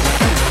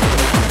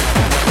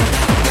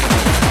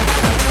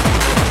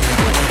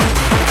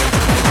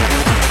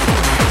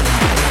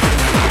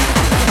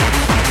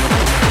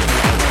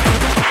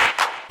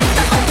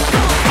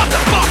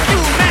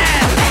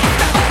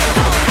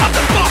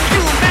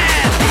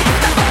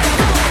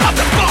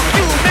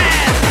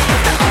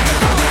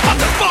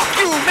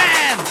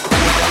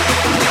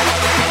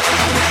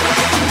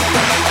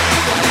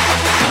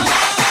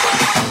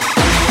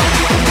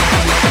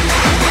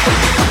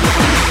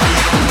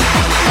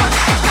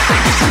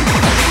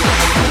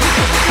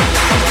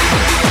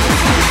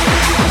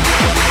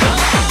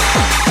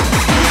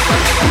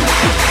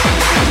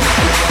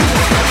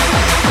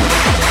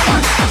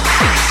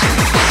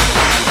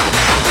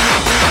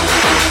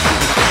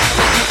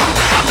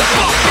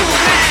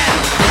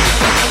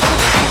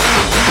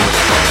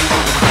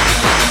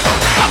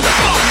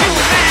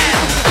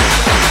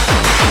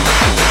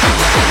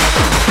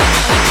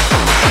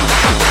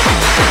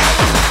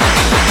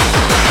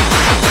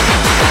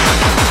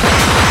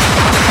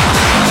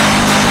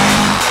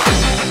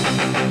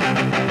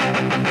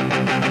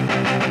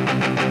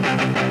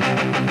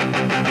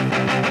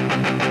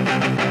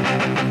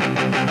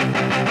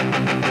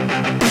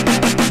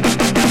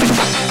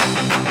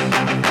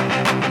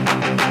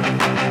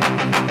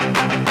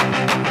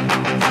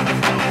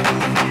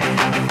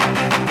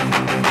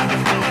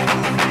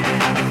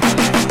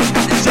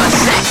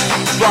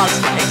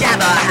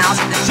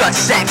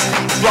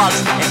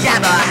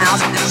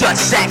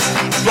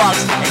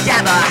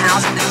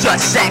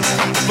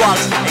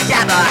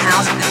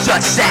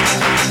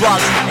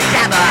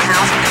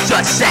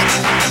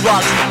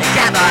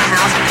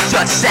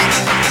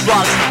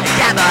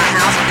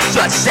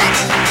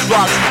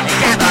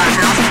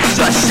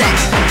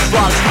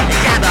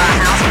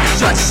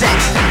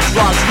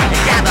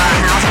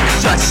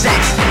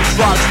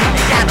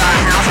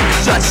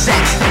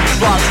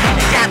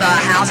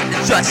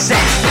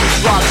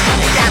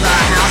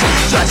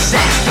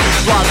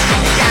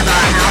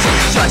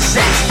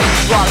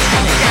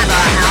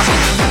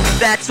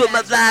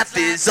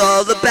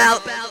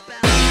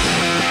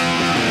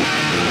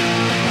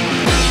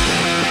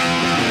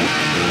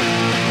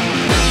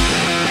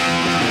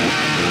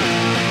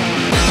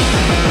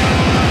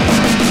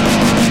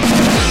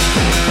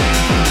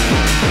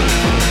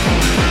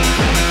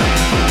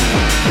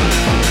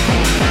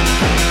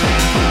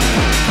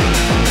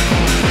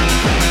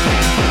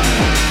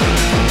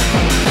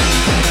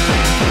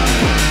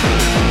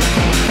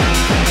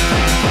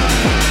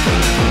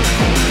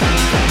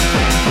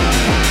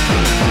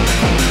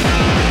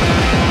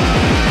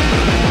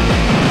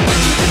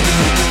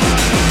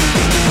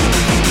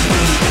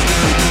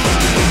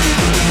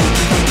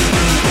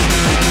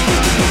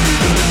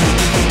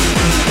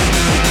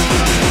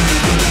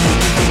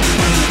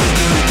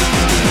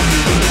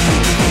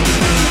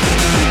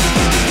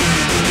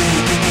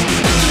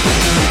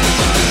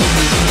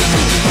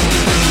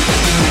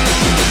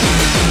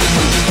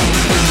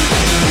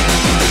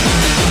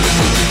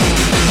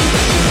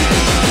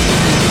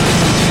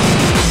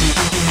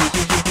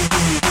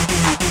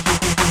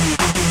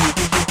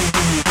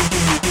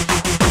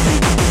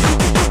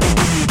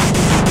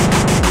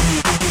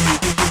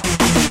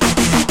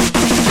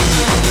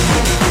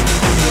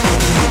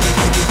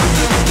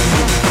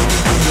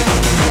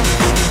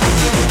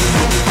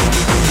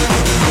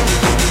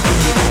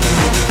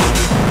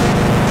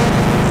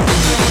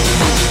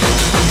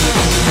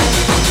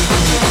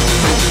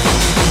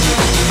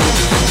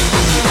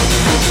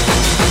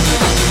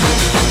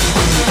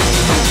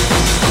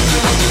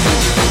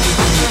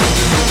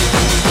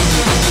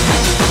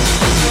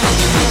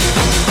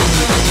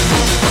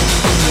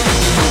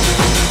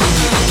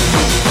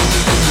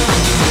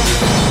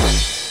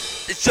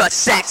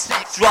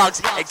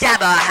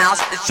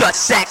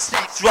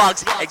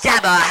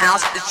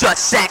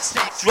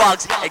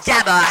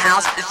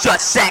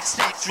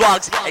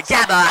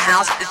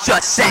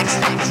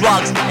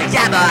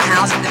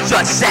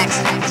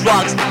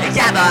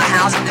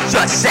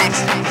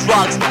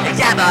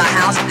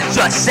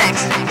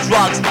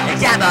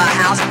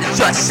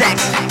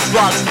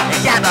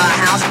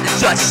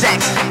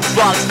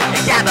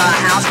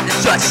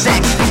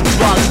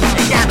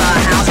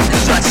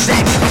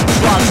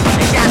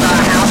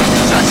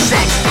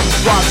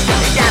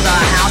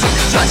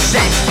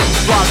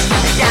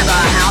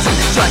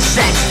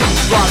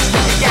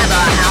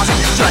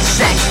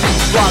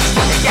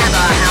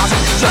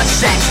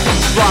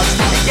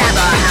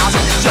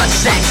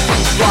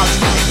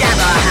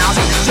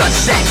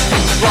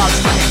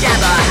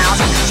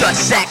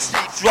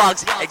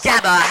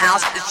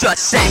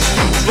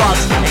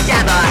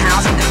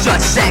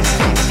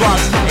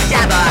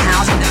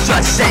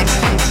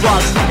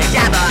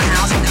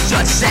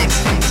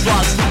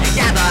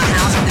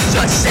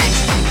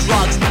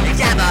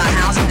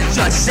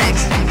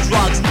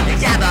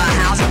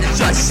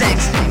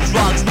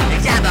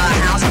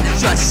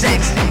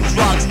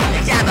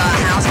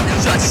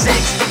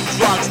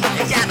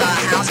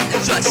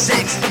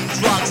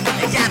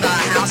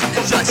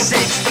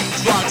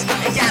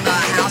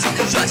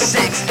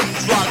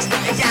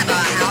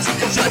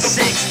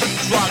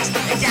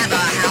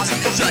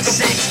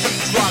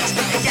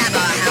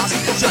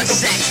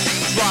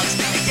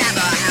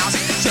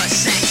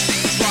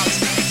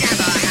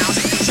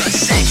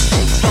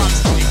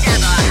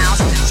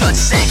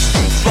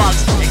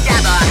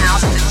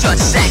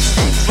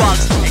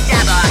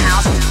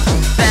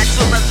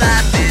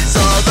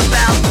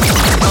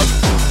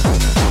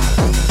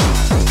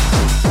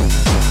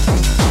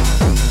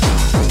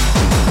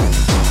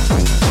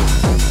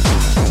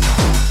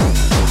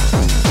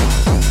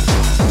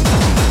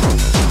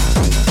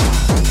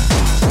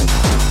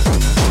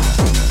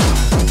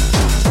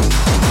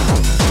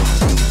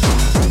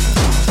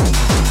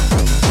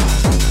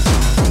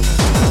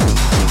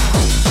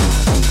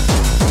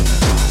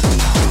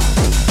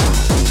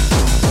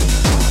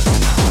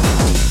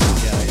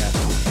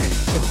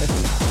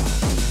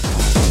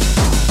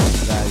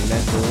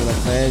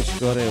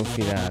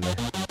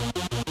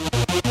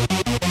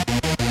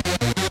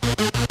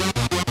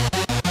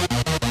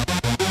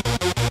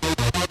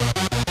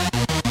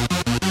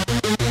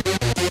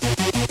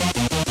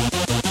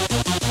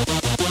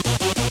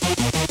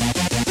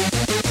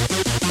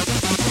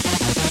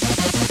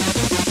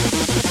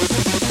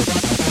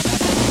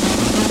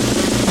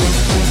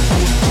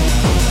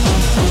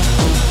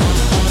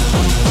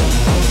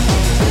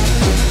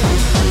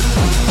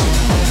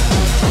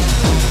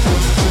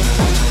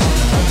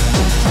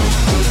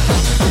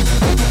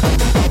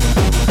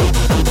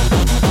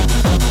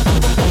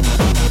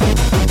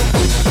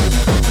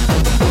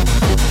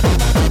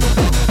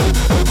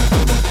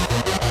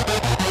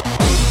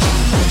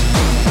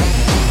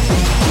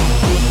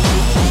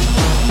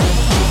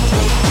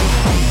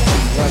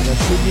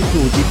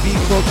 di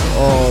Peacock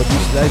o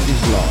This Life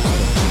is Lost,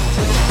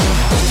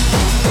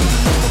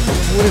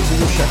 oppure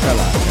Boom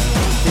Shakalaka,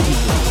 scegli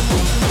tu.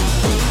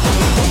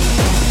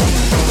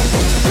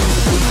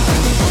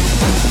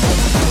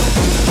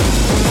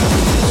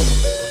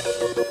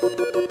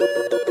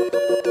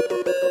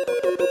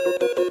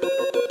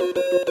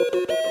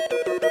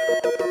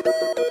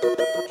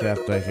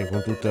 Certo è che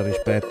con tutto il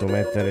rispetto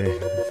mettere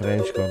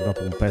Frenchcore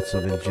dopo un pezzo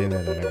del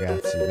genere,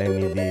 ragazzi,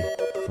 Lenny D,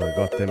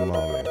 Forgotten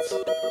Moments.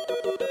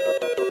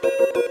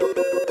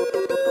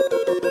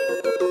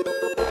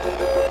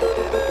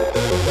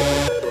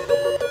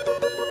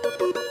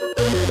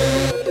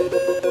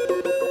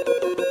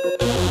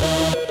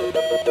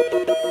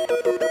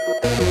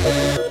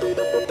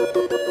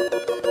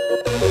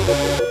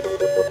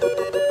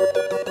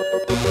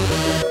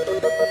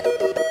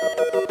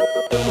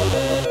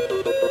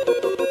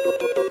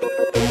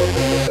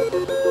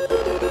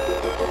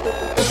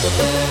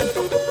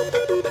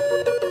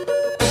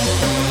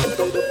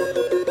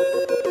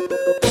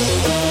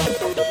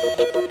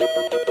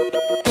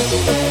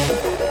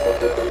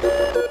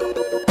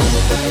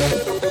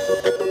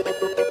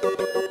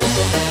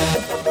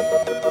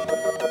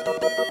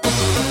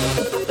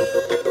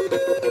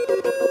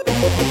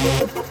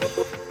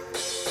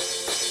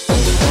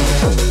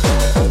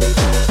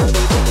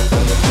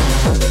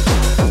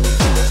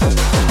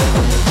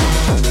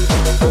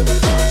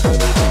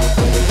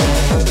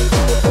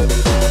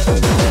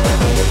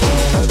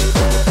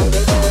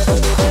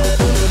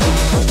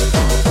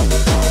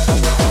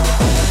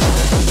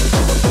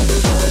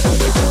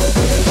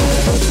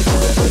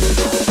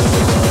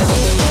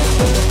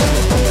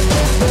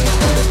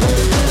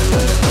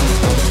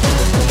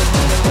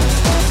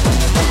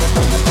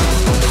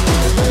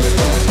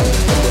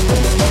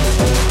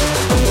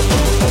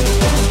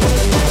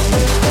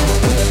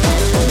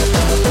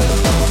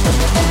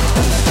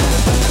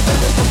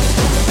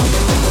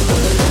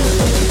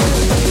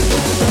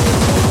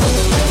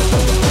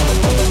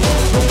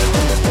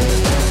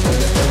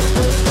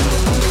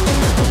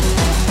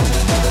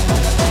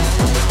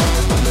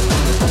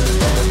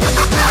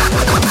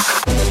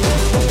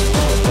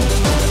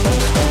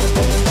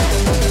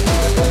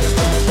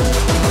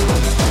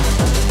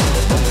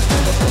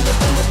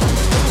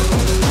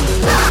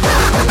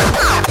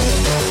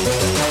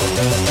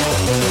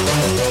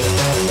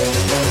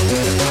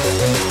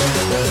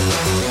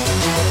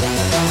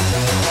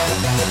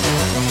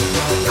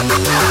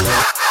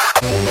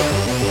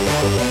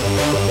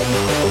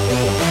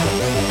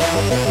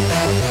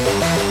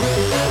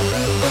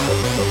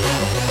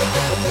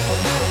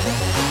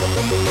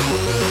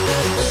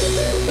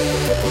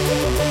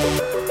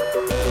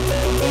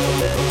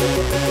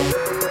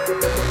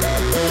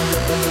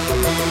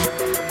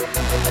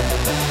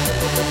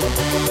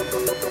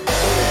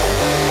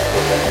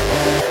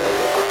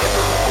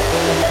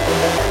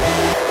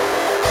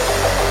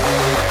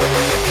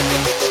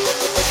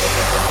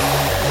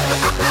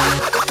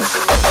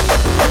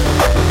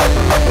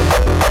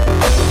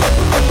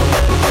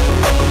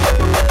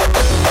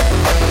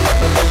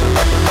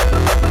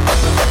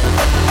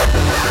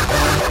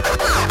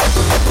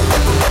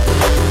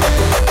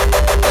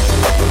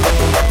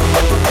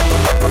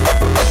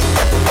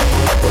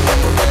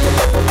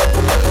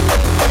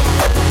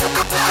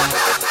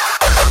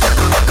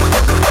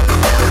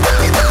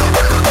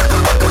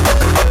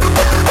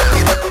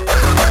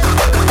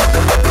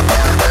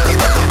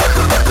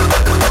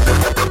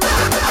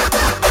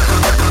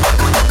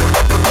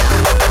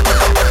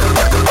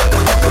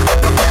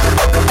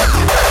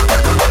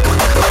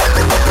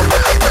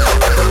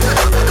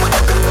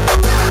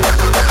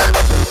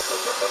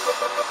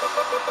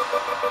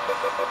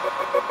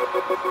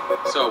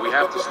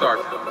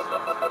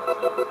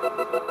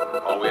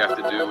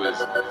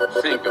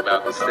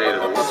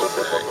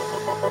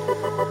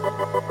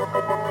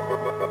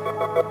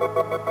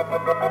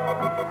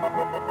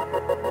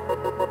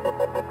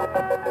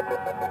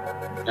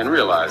 And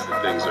realize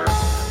that things are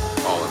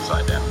all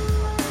upside down.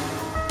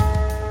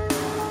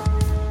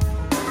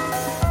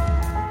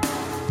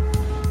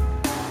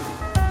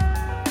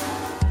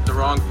 The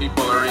wrong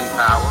people are in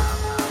power,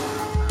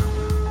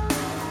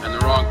 and the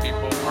wrong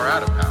people are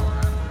out of power.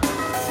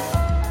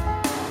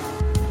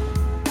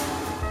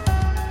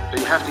 But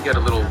you have to get a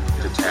little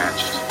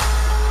detached,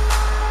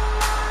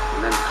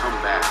 and then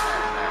come back.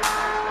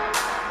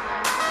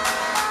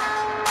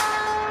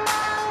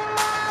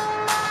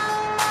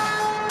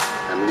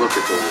 And look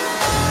at the world.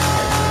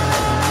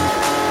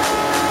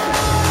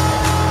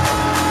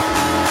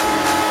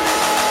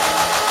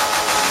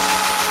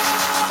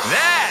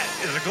 That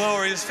is a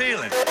glorious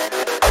feeling.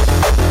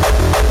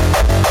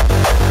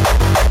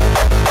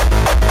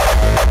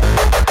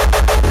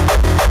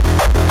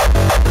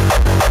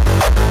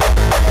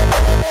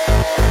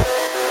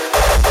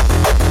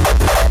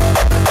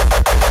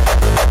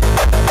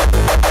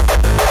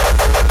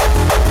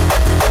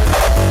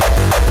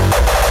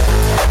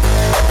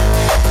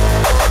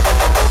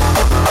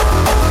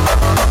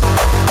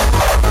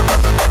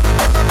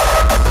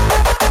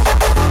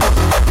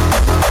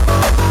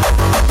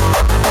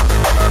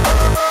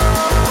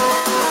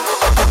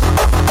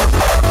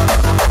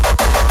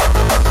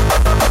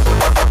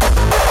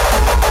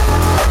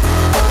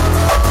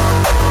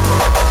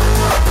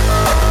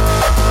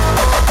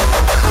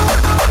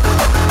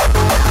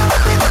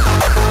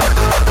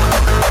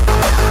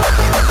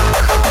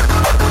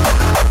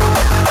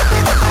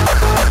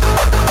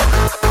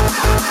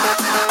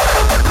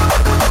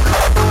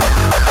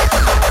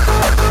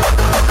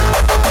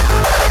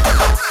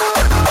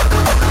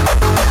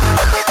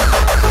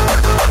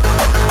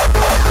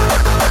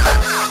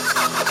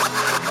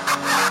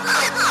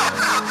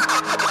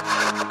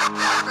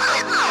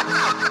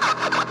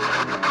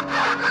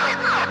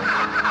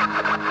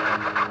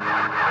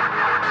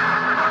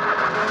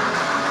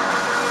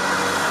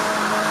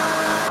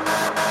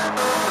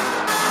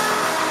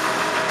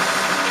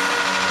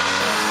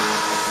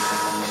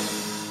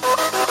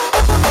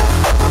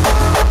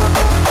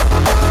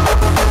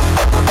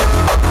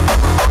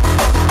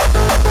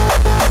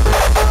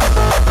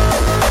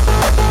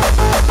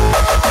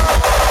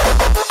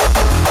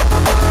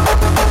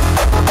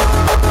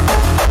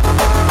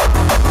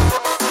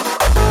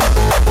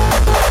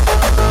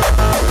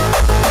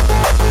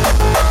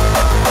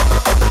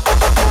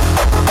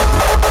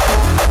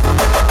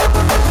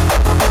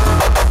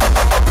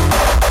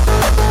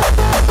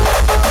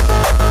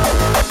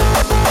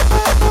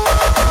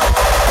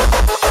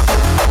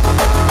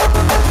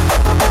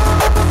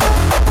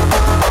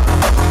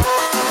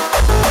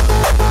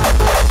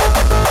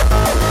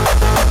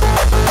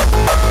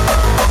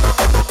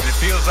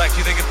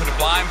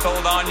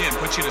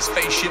 put you in a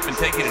spaceship and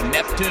take you to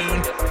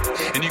Neptune,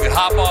 and you could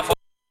hop off.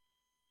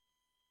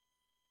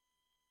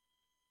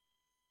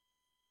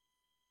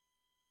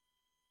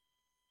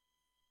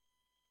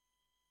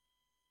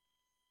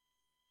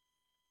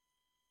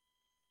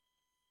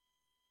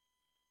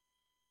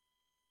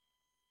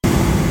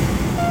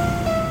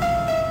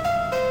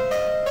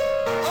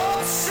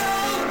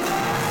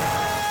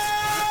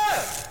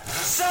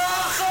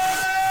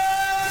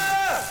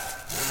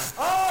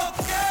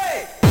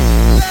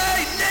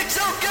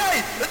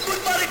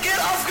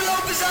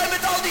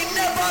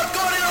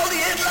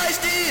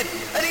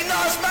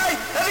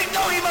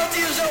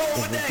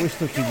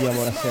 Questo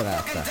chiudiamo la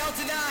serata.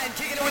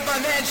 With my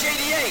man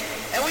JD8,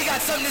 and we got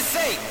something to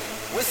say.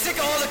 We're sick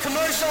of all the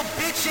commercial,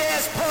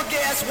 bitch-ass,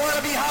 punk-ass,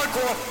 wannabe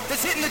hardcore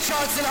that's hitting the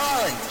charts in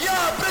Holland. Yeah,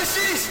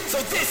 precies! So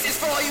this is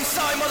for all you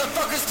sorry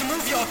motherfuckers to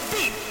move your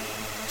feet.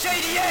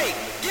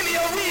 JD8, give me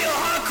a real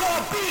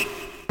hardcore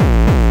beat!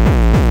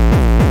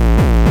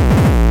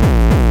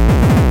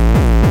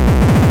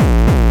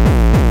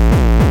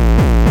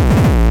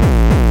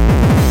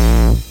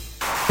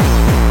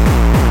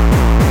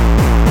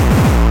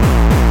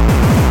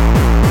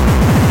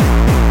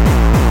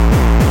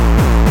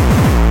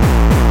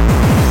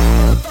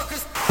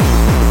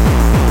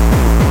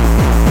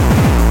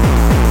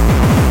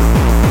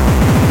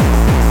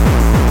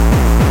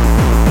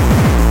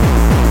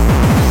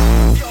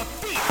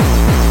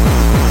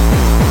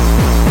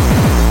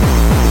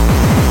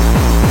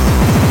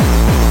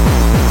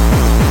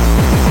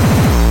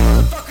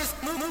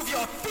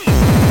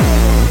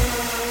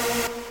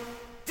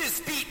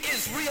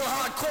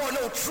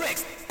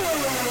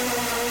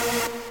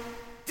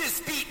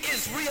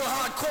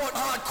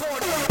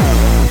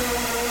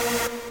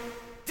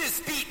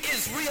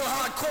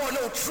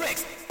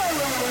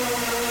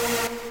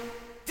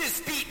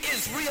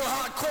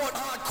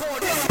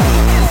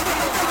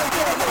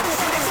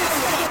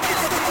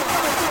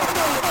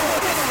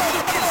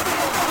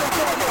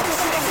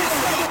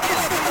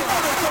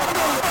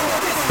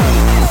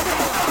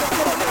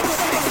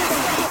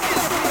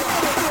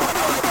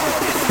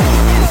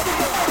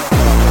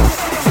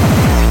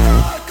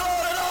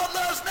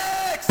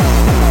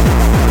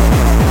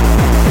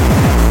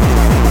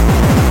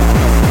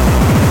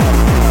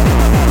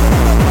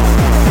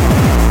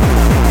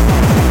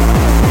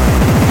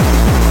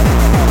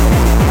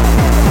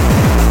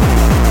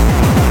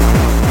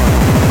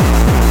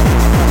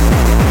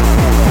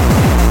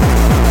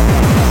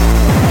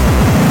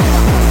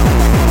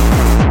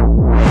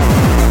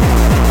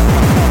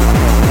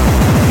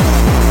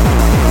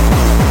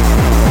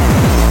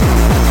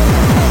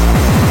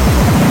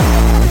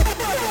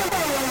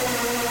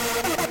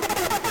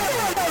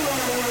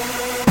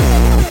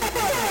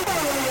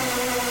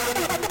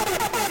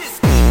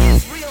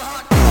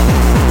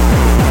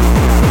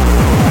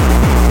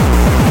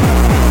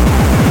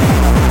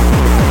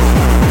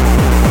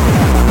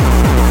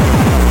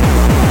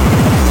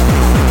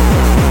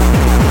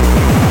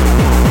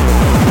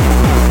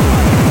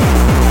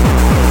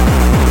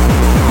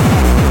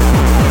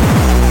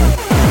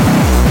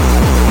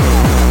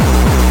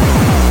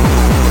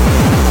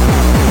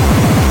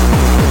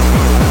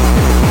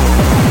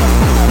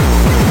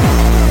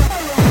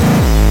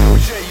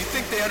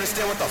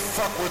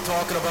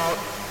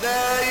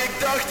 Nee, ik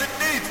dacht het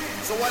niet.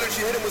 So why don't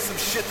you hit him with some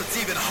shit that's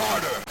even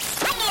harder?